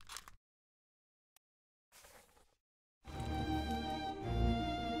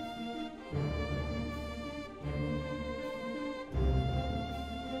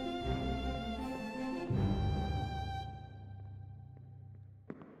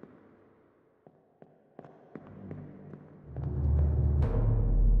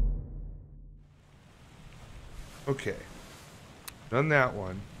 Okay, done that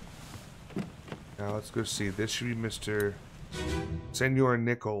one. Now let's go see. This should be Mr. Senor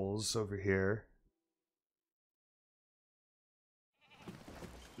Nichols over here.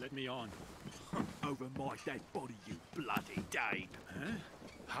 Let me on. Over my dead body, you bloody Dane. Huh?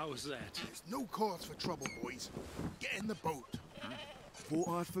 How's that? There's no cause for trouble, boys. Get in the boat. Huh?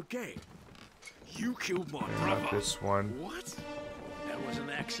 Thought I'd forget. You killed my brother. Not this one. What? That was an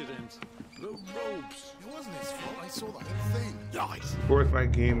accident. The ropes. It wasn't his fault. I saw the whole thing. Lies. With my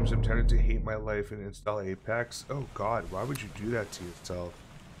games, I'm tempted to hate my life and install Apex. Oh God, why would you do that to yourself?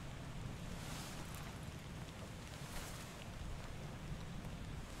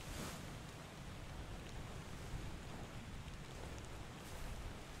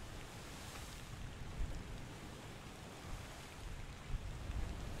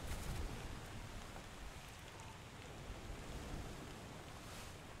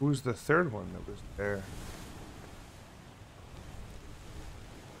 Who's the third one that was there?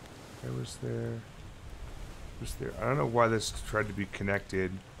 I was there. Was there? I don't know why this tried to be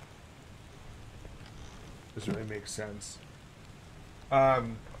connected. Doesn't really make sense.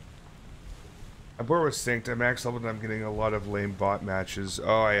 I'm bored with synced. I'm max level and I'm getting a lot of lame bot matches.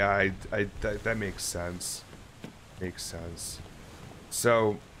 Oh yeah, that makes sense. Makes sense.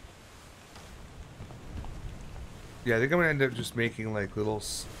 So yeah, I think I'm gonna end up just making like little,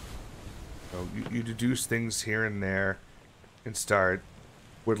 you deduce things here and there, and start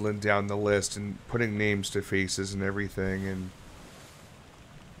whittling down the list and putting names to faces and everything. And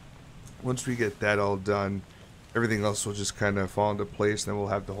once we get that all done, everything else will just kind of fall into place, and then we'll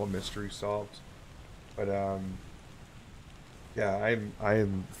have the whole mystery solved. But yeah, I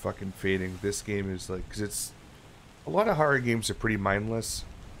am fucking fading. This game is like, because it's a lot of horror games are pretty mindless.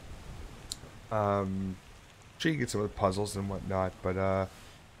 Sure, you get some of the puzzles and whatnot, but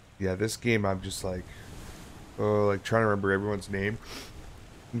yeah, this game I'm just like, oh, like trying to remember everyone's name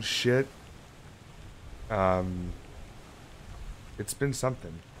and shit. It's been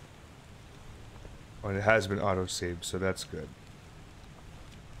something. And it has been auto-saved, so that's good.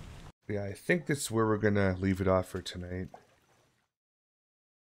 Yeah, I think that's where we're gonna leave it off for tonight.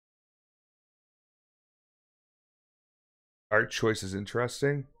 Art choice is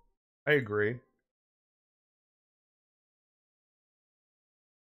interesting. I agree.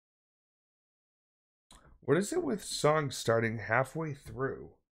 What is it with songs starting halfway through?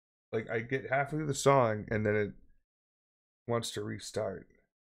 Like, I get halfway through the song, and then it wants to restart.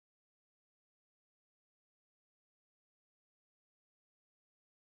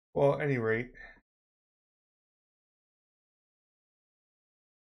 Well, at any rate,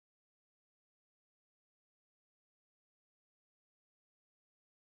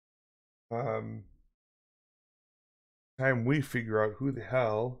 time we figure out who the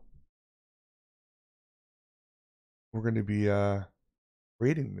hell we're going to be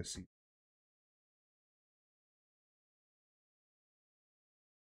rating this season.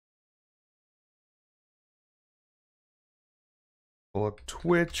 Pull up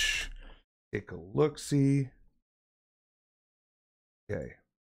Twitch, take a look-see. Okay.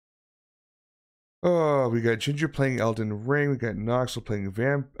 Oh, we got Ginger playing Elden Ring. We got Knoxville playing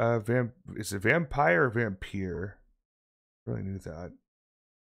is it Vampire or Vampire? Really knew that.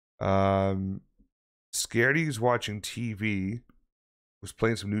 Scaredy's watching TV. Was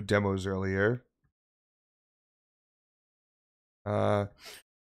playing some new demos earlier.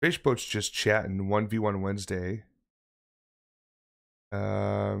 Fishboat's just chatting 1v1 Wednesday.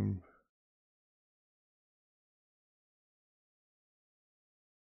 I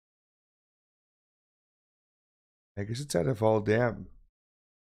guess it's out of all damn.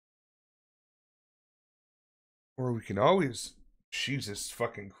 Or we can always... Jesus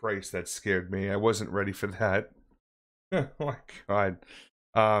fucking Christ, that scared me. I wasn't ready for that. Oh my god.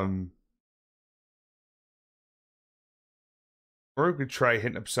 Or we could try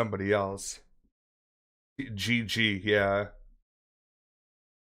hitting up somebody else. GG, yeah.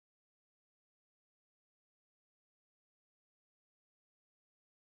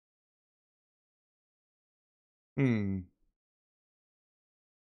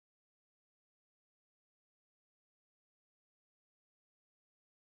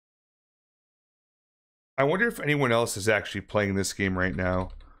 I wonder if anyone else is actually playing this game right now.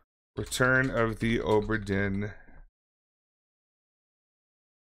 Return of the Obra Dinn.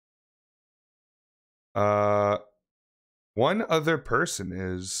 One other person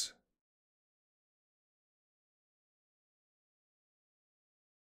is.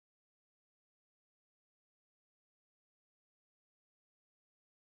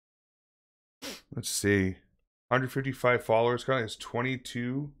 Let's see. 155 followers. Currently has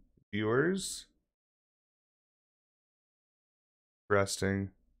 22 viewers.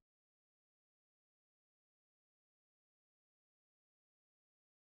 Interesting.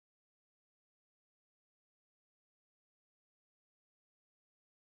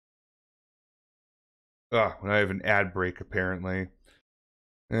 Oh, I have an ad break apparently.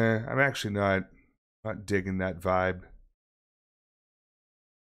 I'm actually not digging that vibe.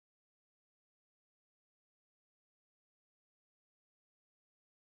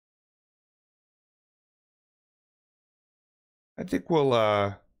 I think we'll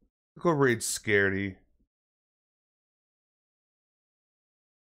go raid Scaredy.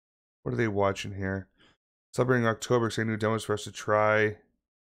 What are they watching here? Celebrating October, saying new demos for us to try.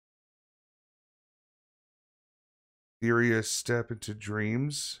 Serious step into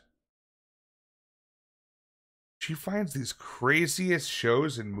dreams. She finds these craziest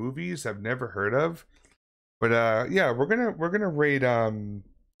shows and movies I've never heard of. But yeah, we're gonna raid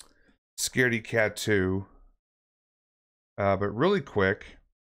Scaredy Cat 2. But really quick.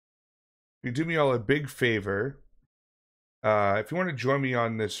 you do me all a big favor. If you want to join me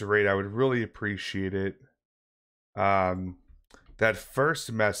on this raid, I would really appreciate it. That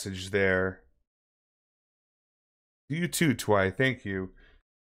first message there. You too, Twy. Thank you.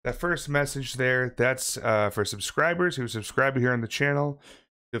 That first message there, that's for subscribers who subscribe here on the channel.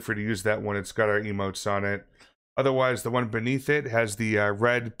 Feel free to use that one. It's got our emotes on it. Otherwise, the one beneath it has the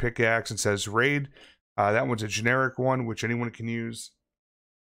red pickaxe and says raid. That one's a generic one, which anyone can use.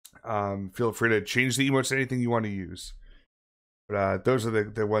 Feel free to change the emotes to anything you want to use. But those are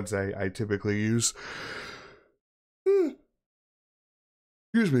the ones I typically use.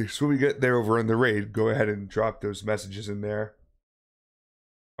 Excuse me. So when we get there over in the raid, go ahead and drop those messages in there.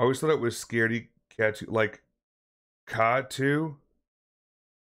 I always thought it was Scaredy Cat, like Cat 2.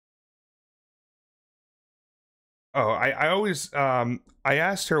 Oh, I always I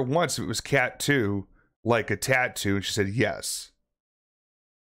asked her once if it was Cat 2, like a tattoo, and she said yes.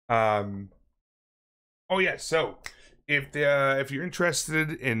 Oh yeah, so if you're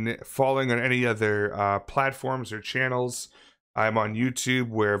interested in following on any other platforms or channels, I'm on YouTube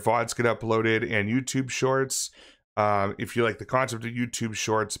where VODs get uploaded and YouTube Shorts. If you like the concept of YouTube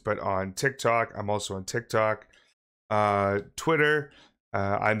Shorts, but on TikTok, I'm also on TikTok. Twitter,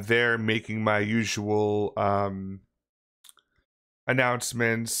 I'm there making my usual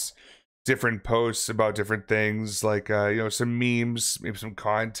announcements, different posts about different things, like you know, some memes, maybe some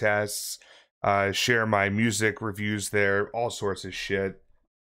contests, share my music reviews there, all sorts of shit.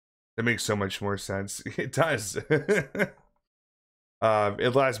 That makes so much more sense. It does.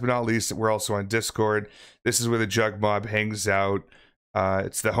 And last but not least, we're also on Discord. This is where the Jugg Mob hangs out.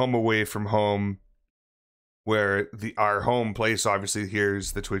 It's the home away from home, where our home place obviously here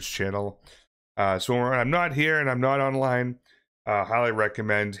is the Twitch channel. So when I'm not here and I'm not online, highly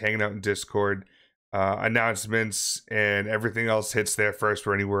recommend hanging out in Discord. Announcements and everything else hits there first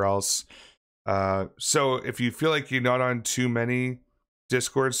or anywhere else. So if you feel like you're not on too many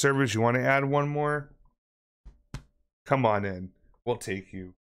Discord servers, you want to add one more, come on in. We'll take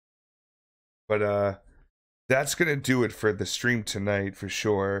you. But that's gonna do it for the stream tonight for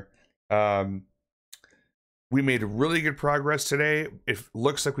sure. We made really good progress today. It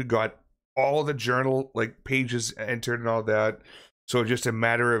looks like we got all the journal like pages entered and all that. So just a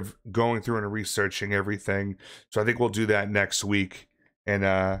matter of going through and researching everything. So I think we'll do that next week. And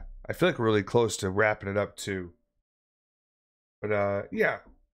I feel like we're really close to wrapping it up too. But yeah.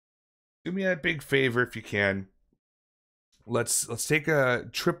 Do me a big favor if you can. Let's take a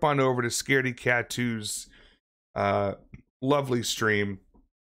trip on over to Scaredy Cat 2's lovely stream.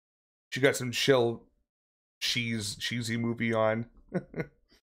 She got some chill cheesy movie on.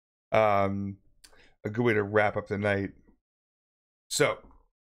 A good way to wrap up the night. So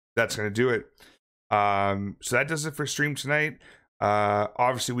that's gonna do it. So that does it for stream tonight.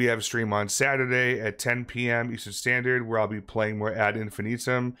 Obviously we have a stream on Saturday at 10 p.m. Eastern Standard where I'll be playing more Ad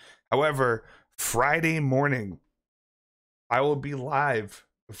Infinitum. However, Friday morning I will be live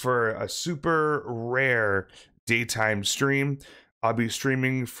for a super rare daytime stream. I'll be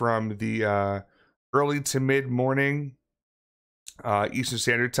streaming from the early to mid morning Eastern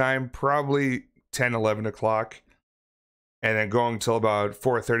Standard Time, probably 10-11 o'clock, and then going till about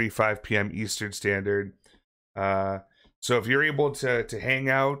 4:35 p.m. Eastern Standard. So if you're able to hang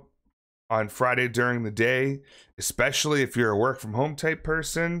out on Friday during the day, especially if you're a work from home type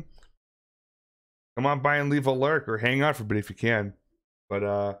person, come on by and leave a lurk or hang out for a bit if you can.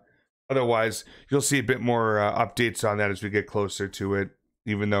 But otherwise, you'll see a bit more updates on that as we get closer to it,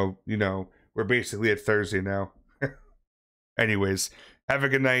 even though, you know, we're basically at Thursday now. Anyways, have a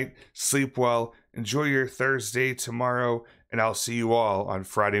good night, sleep well, enjoy your Thursday tomorrow, and I'll see you all on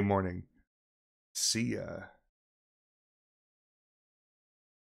Friday morning. See ya.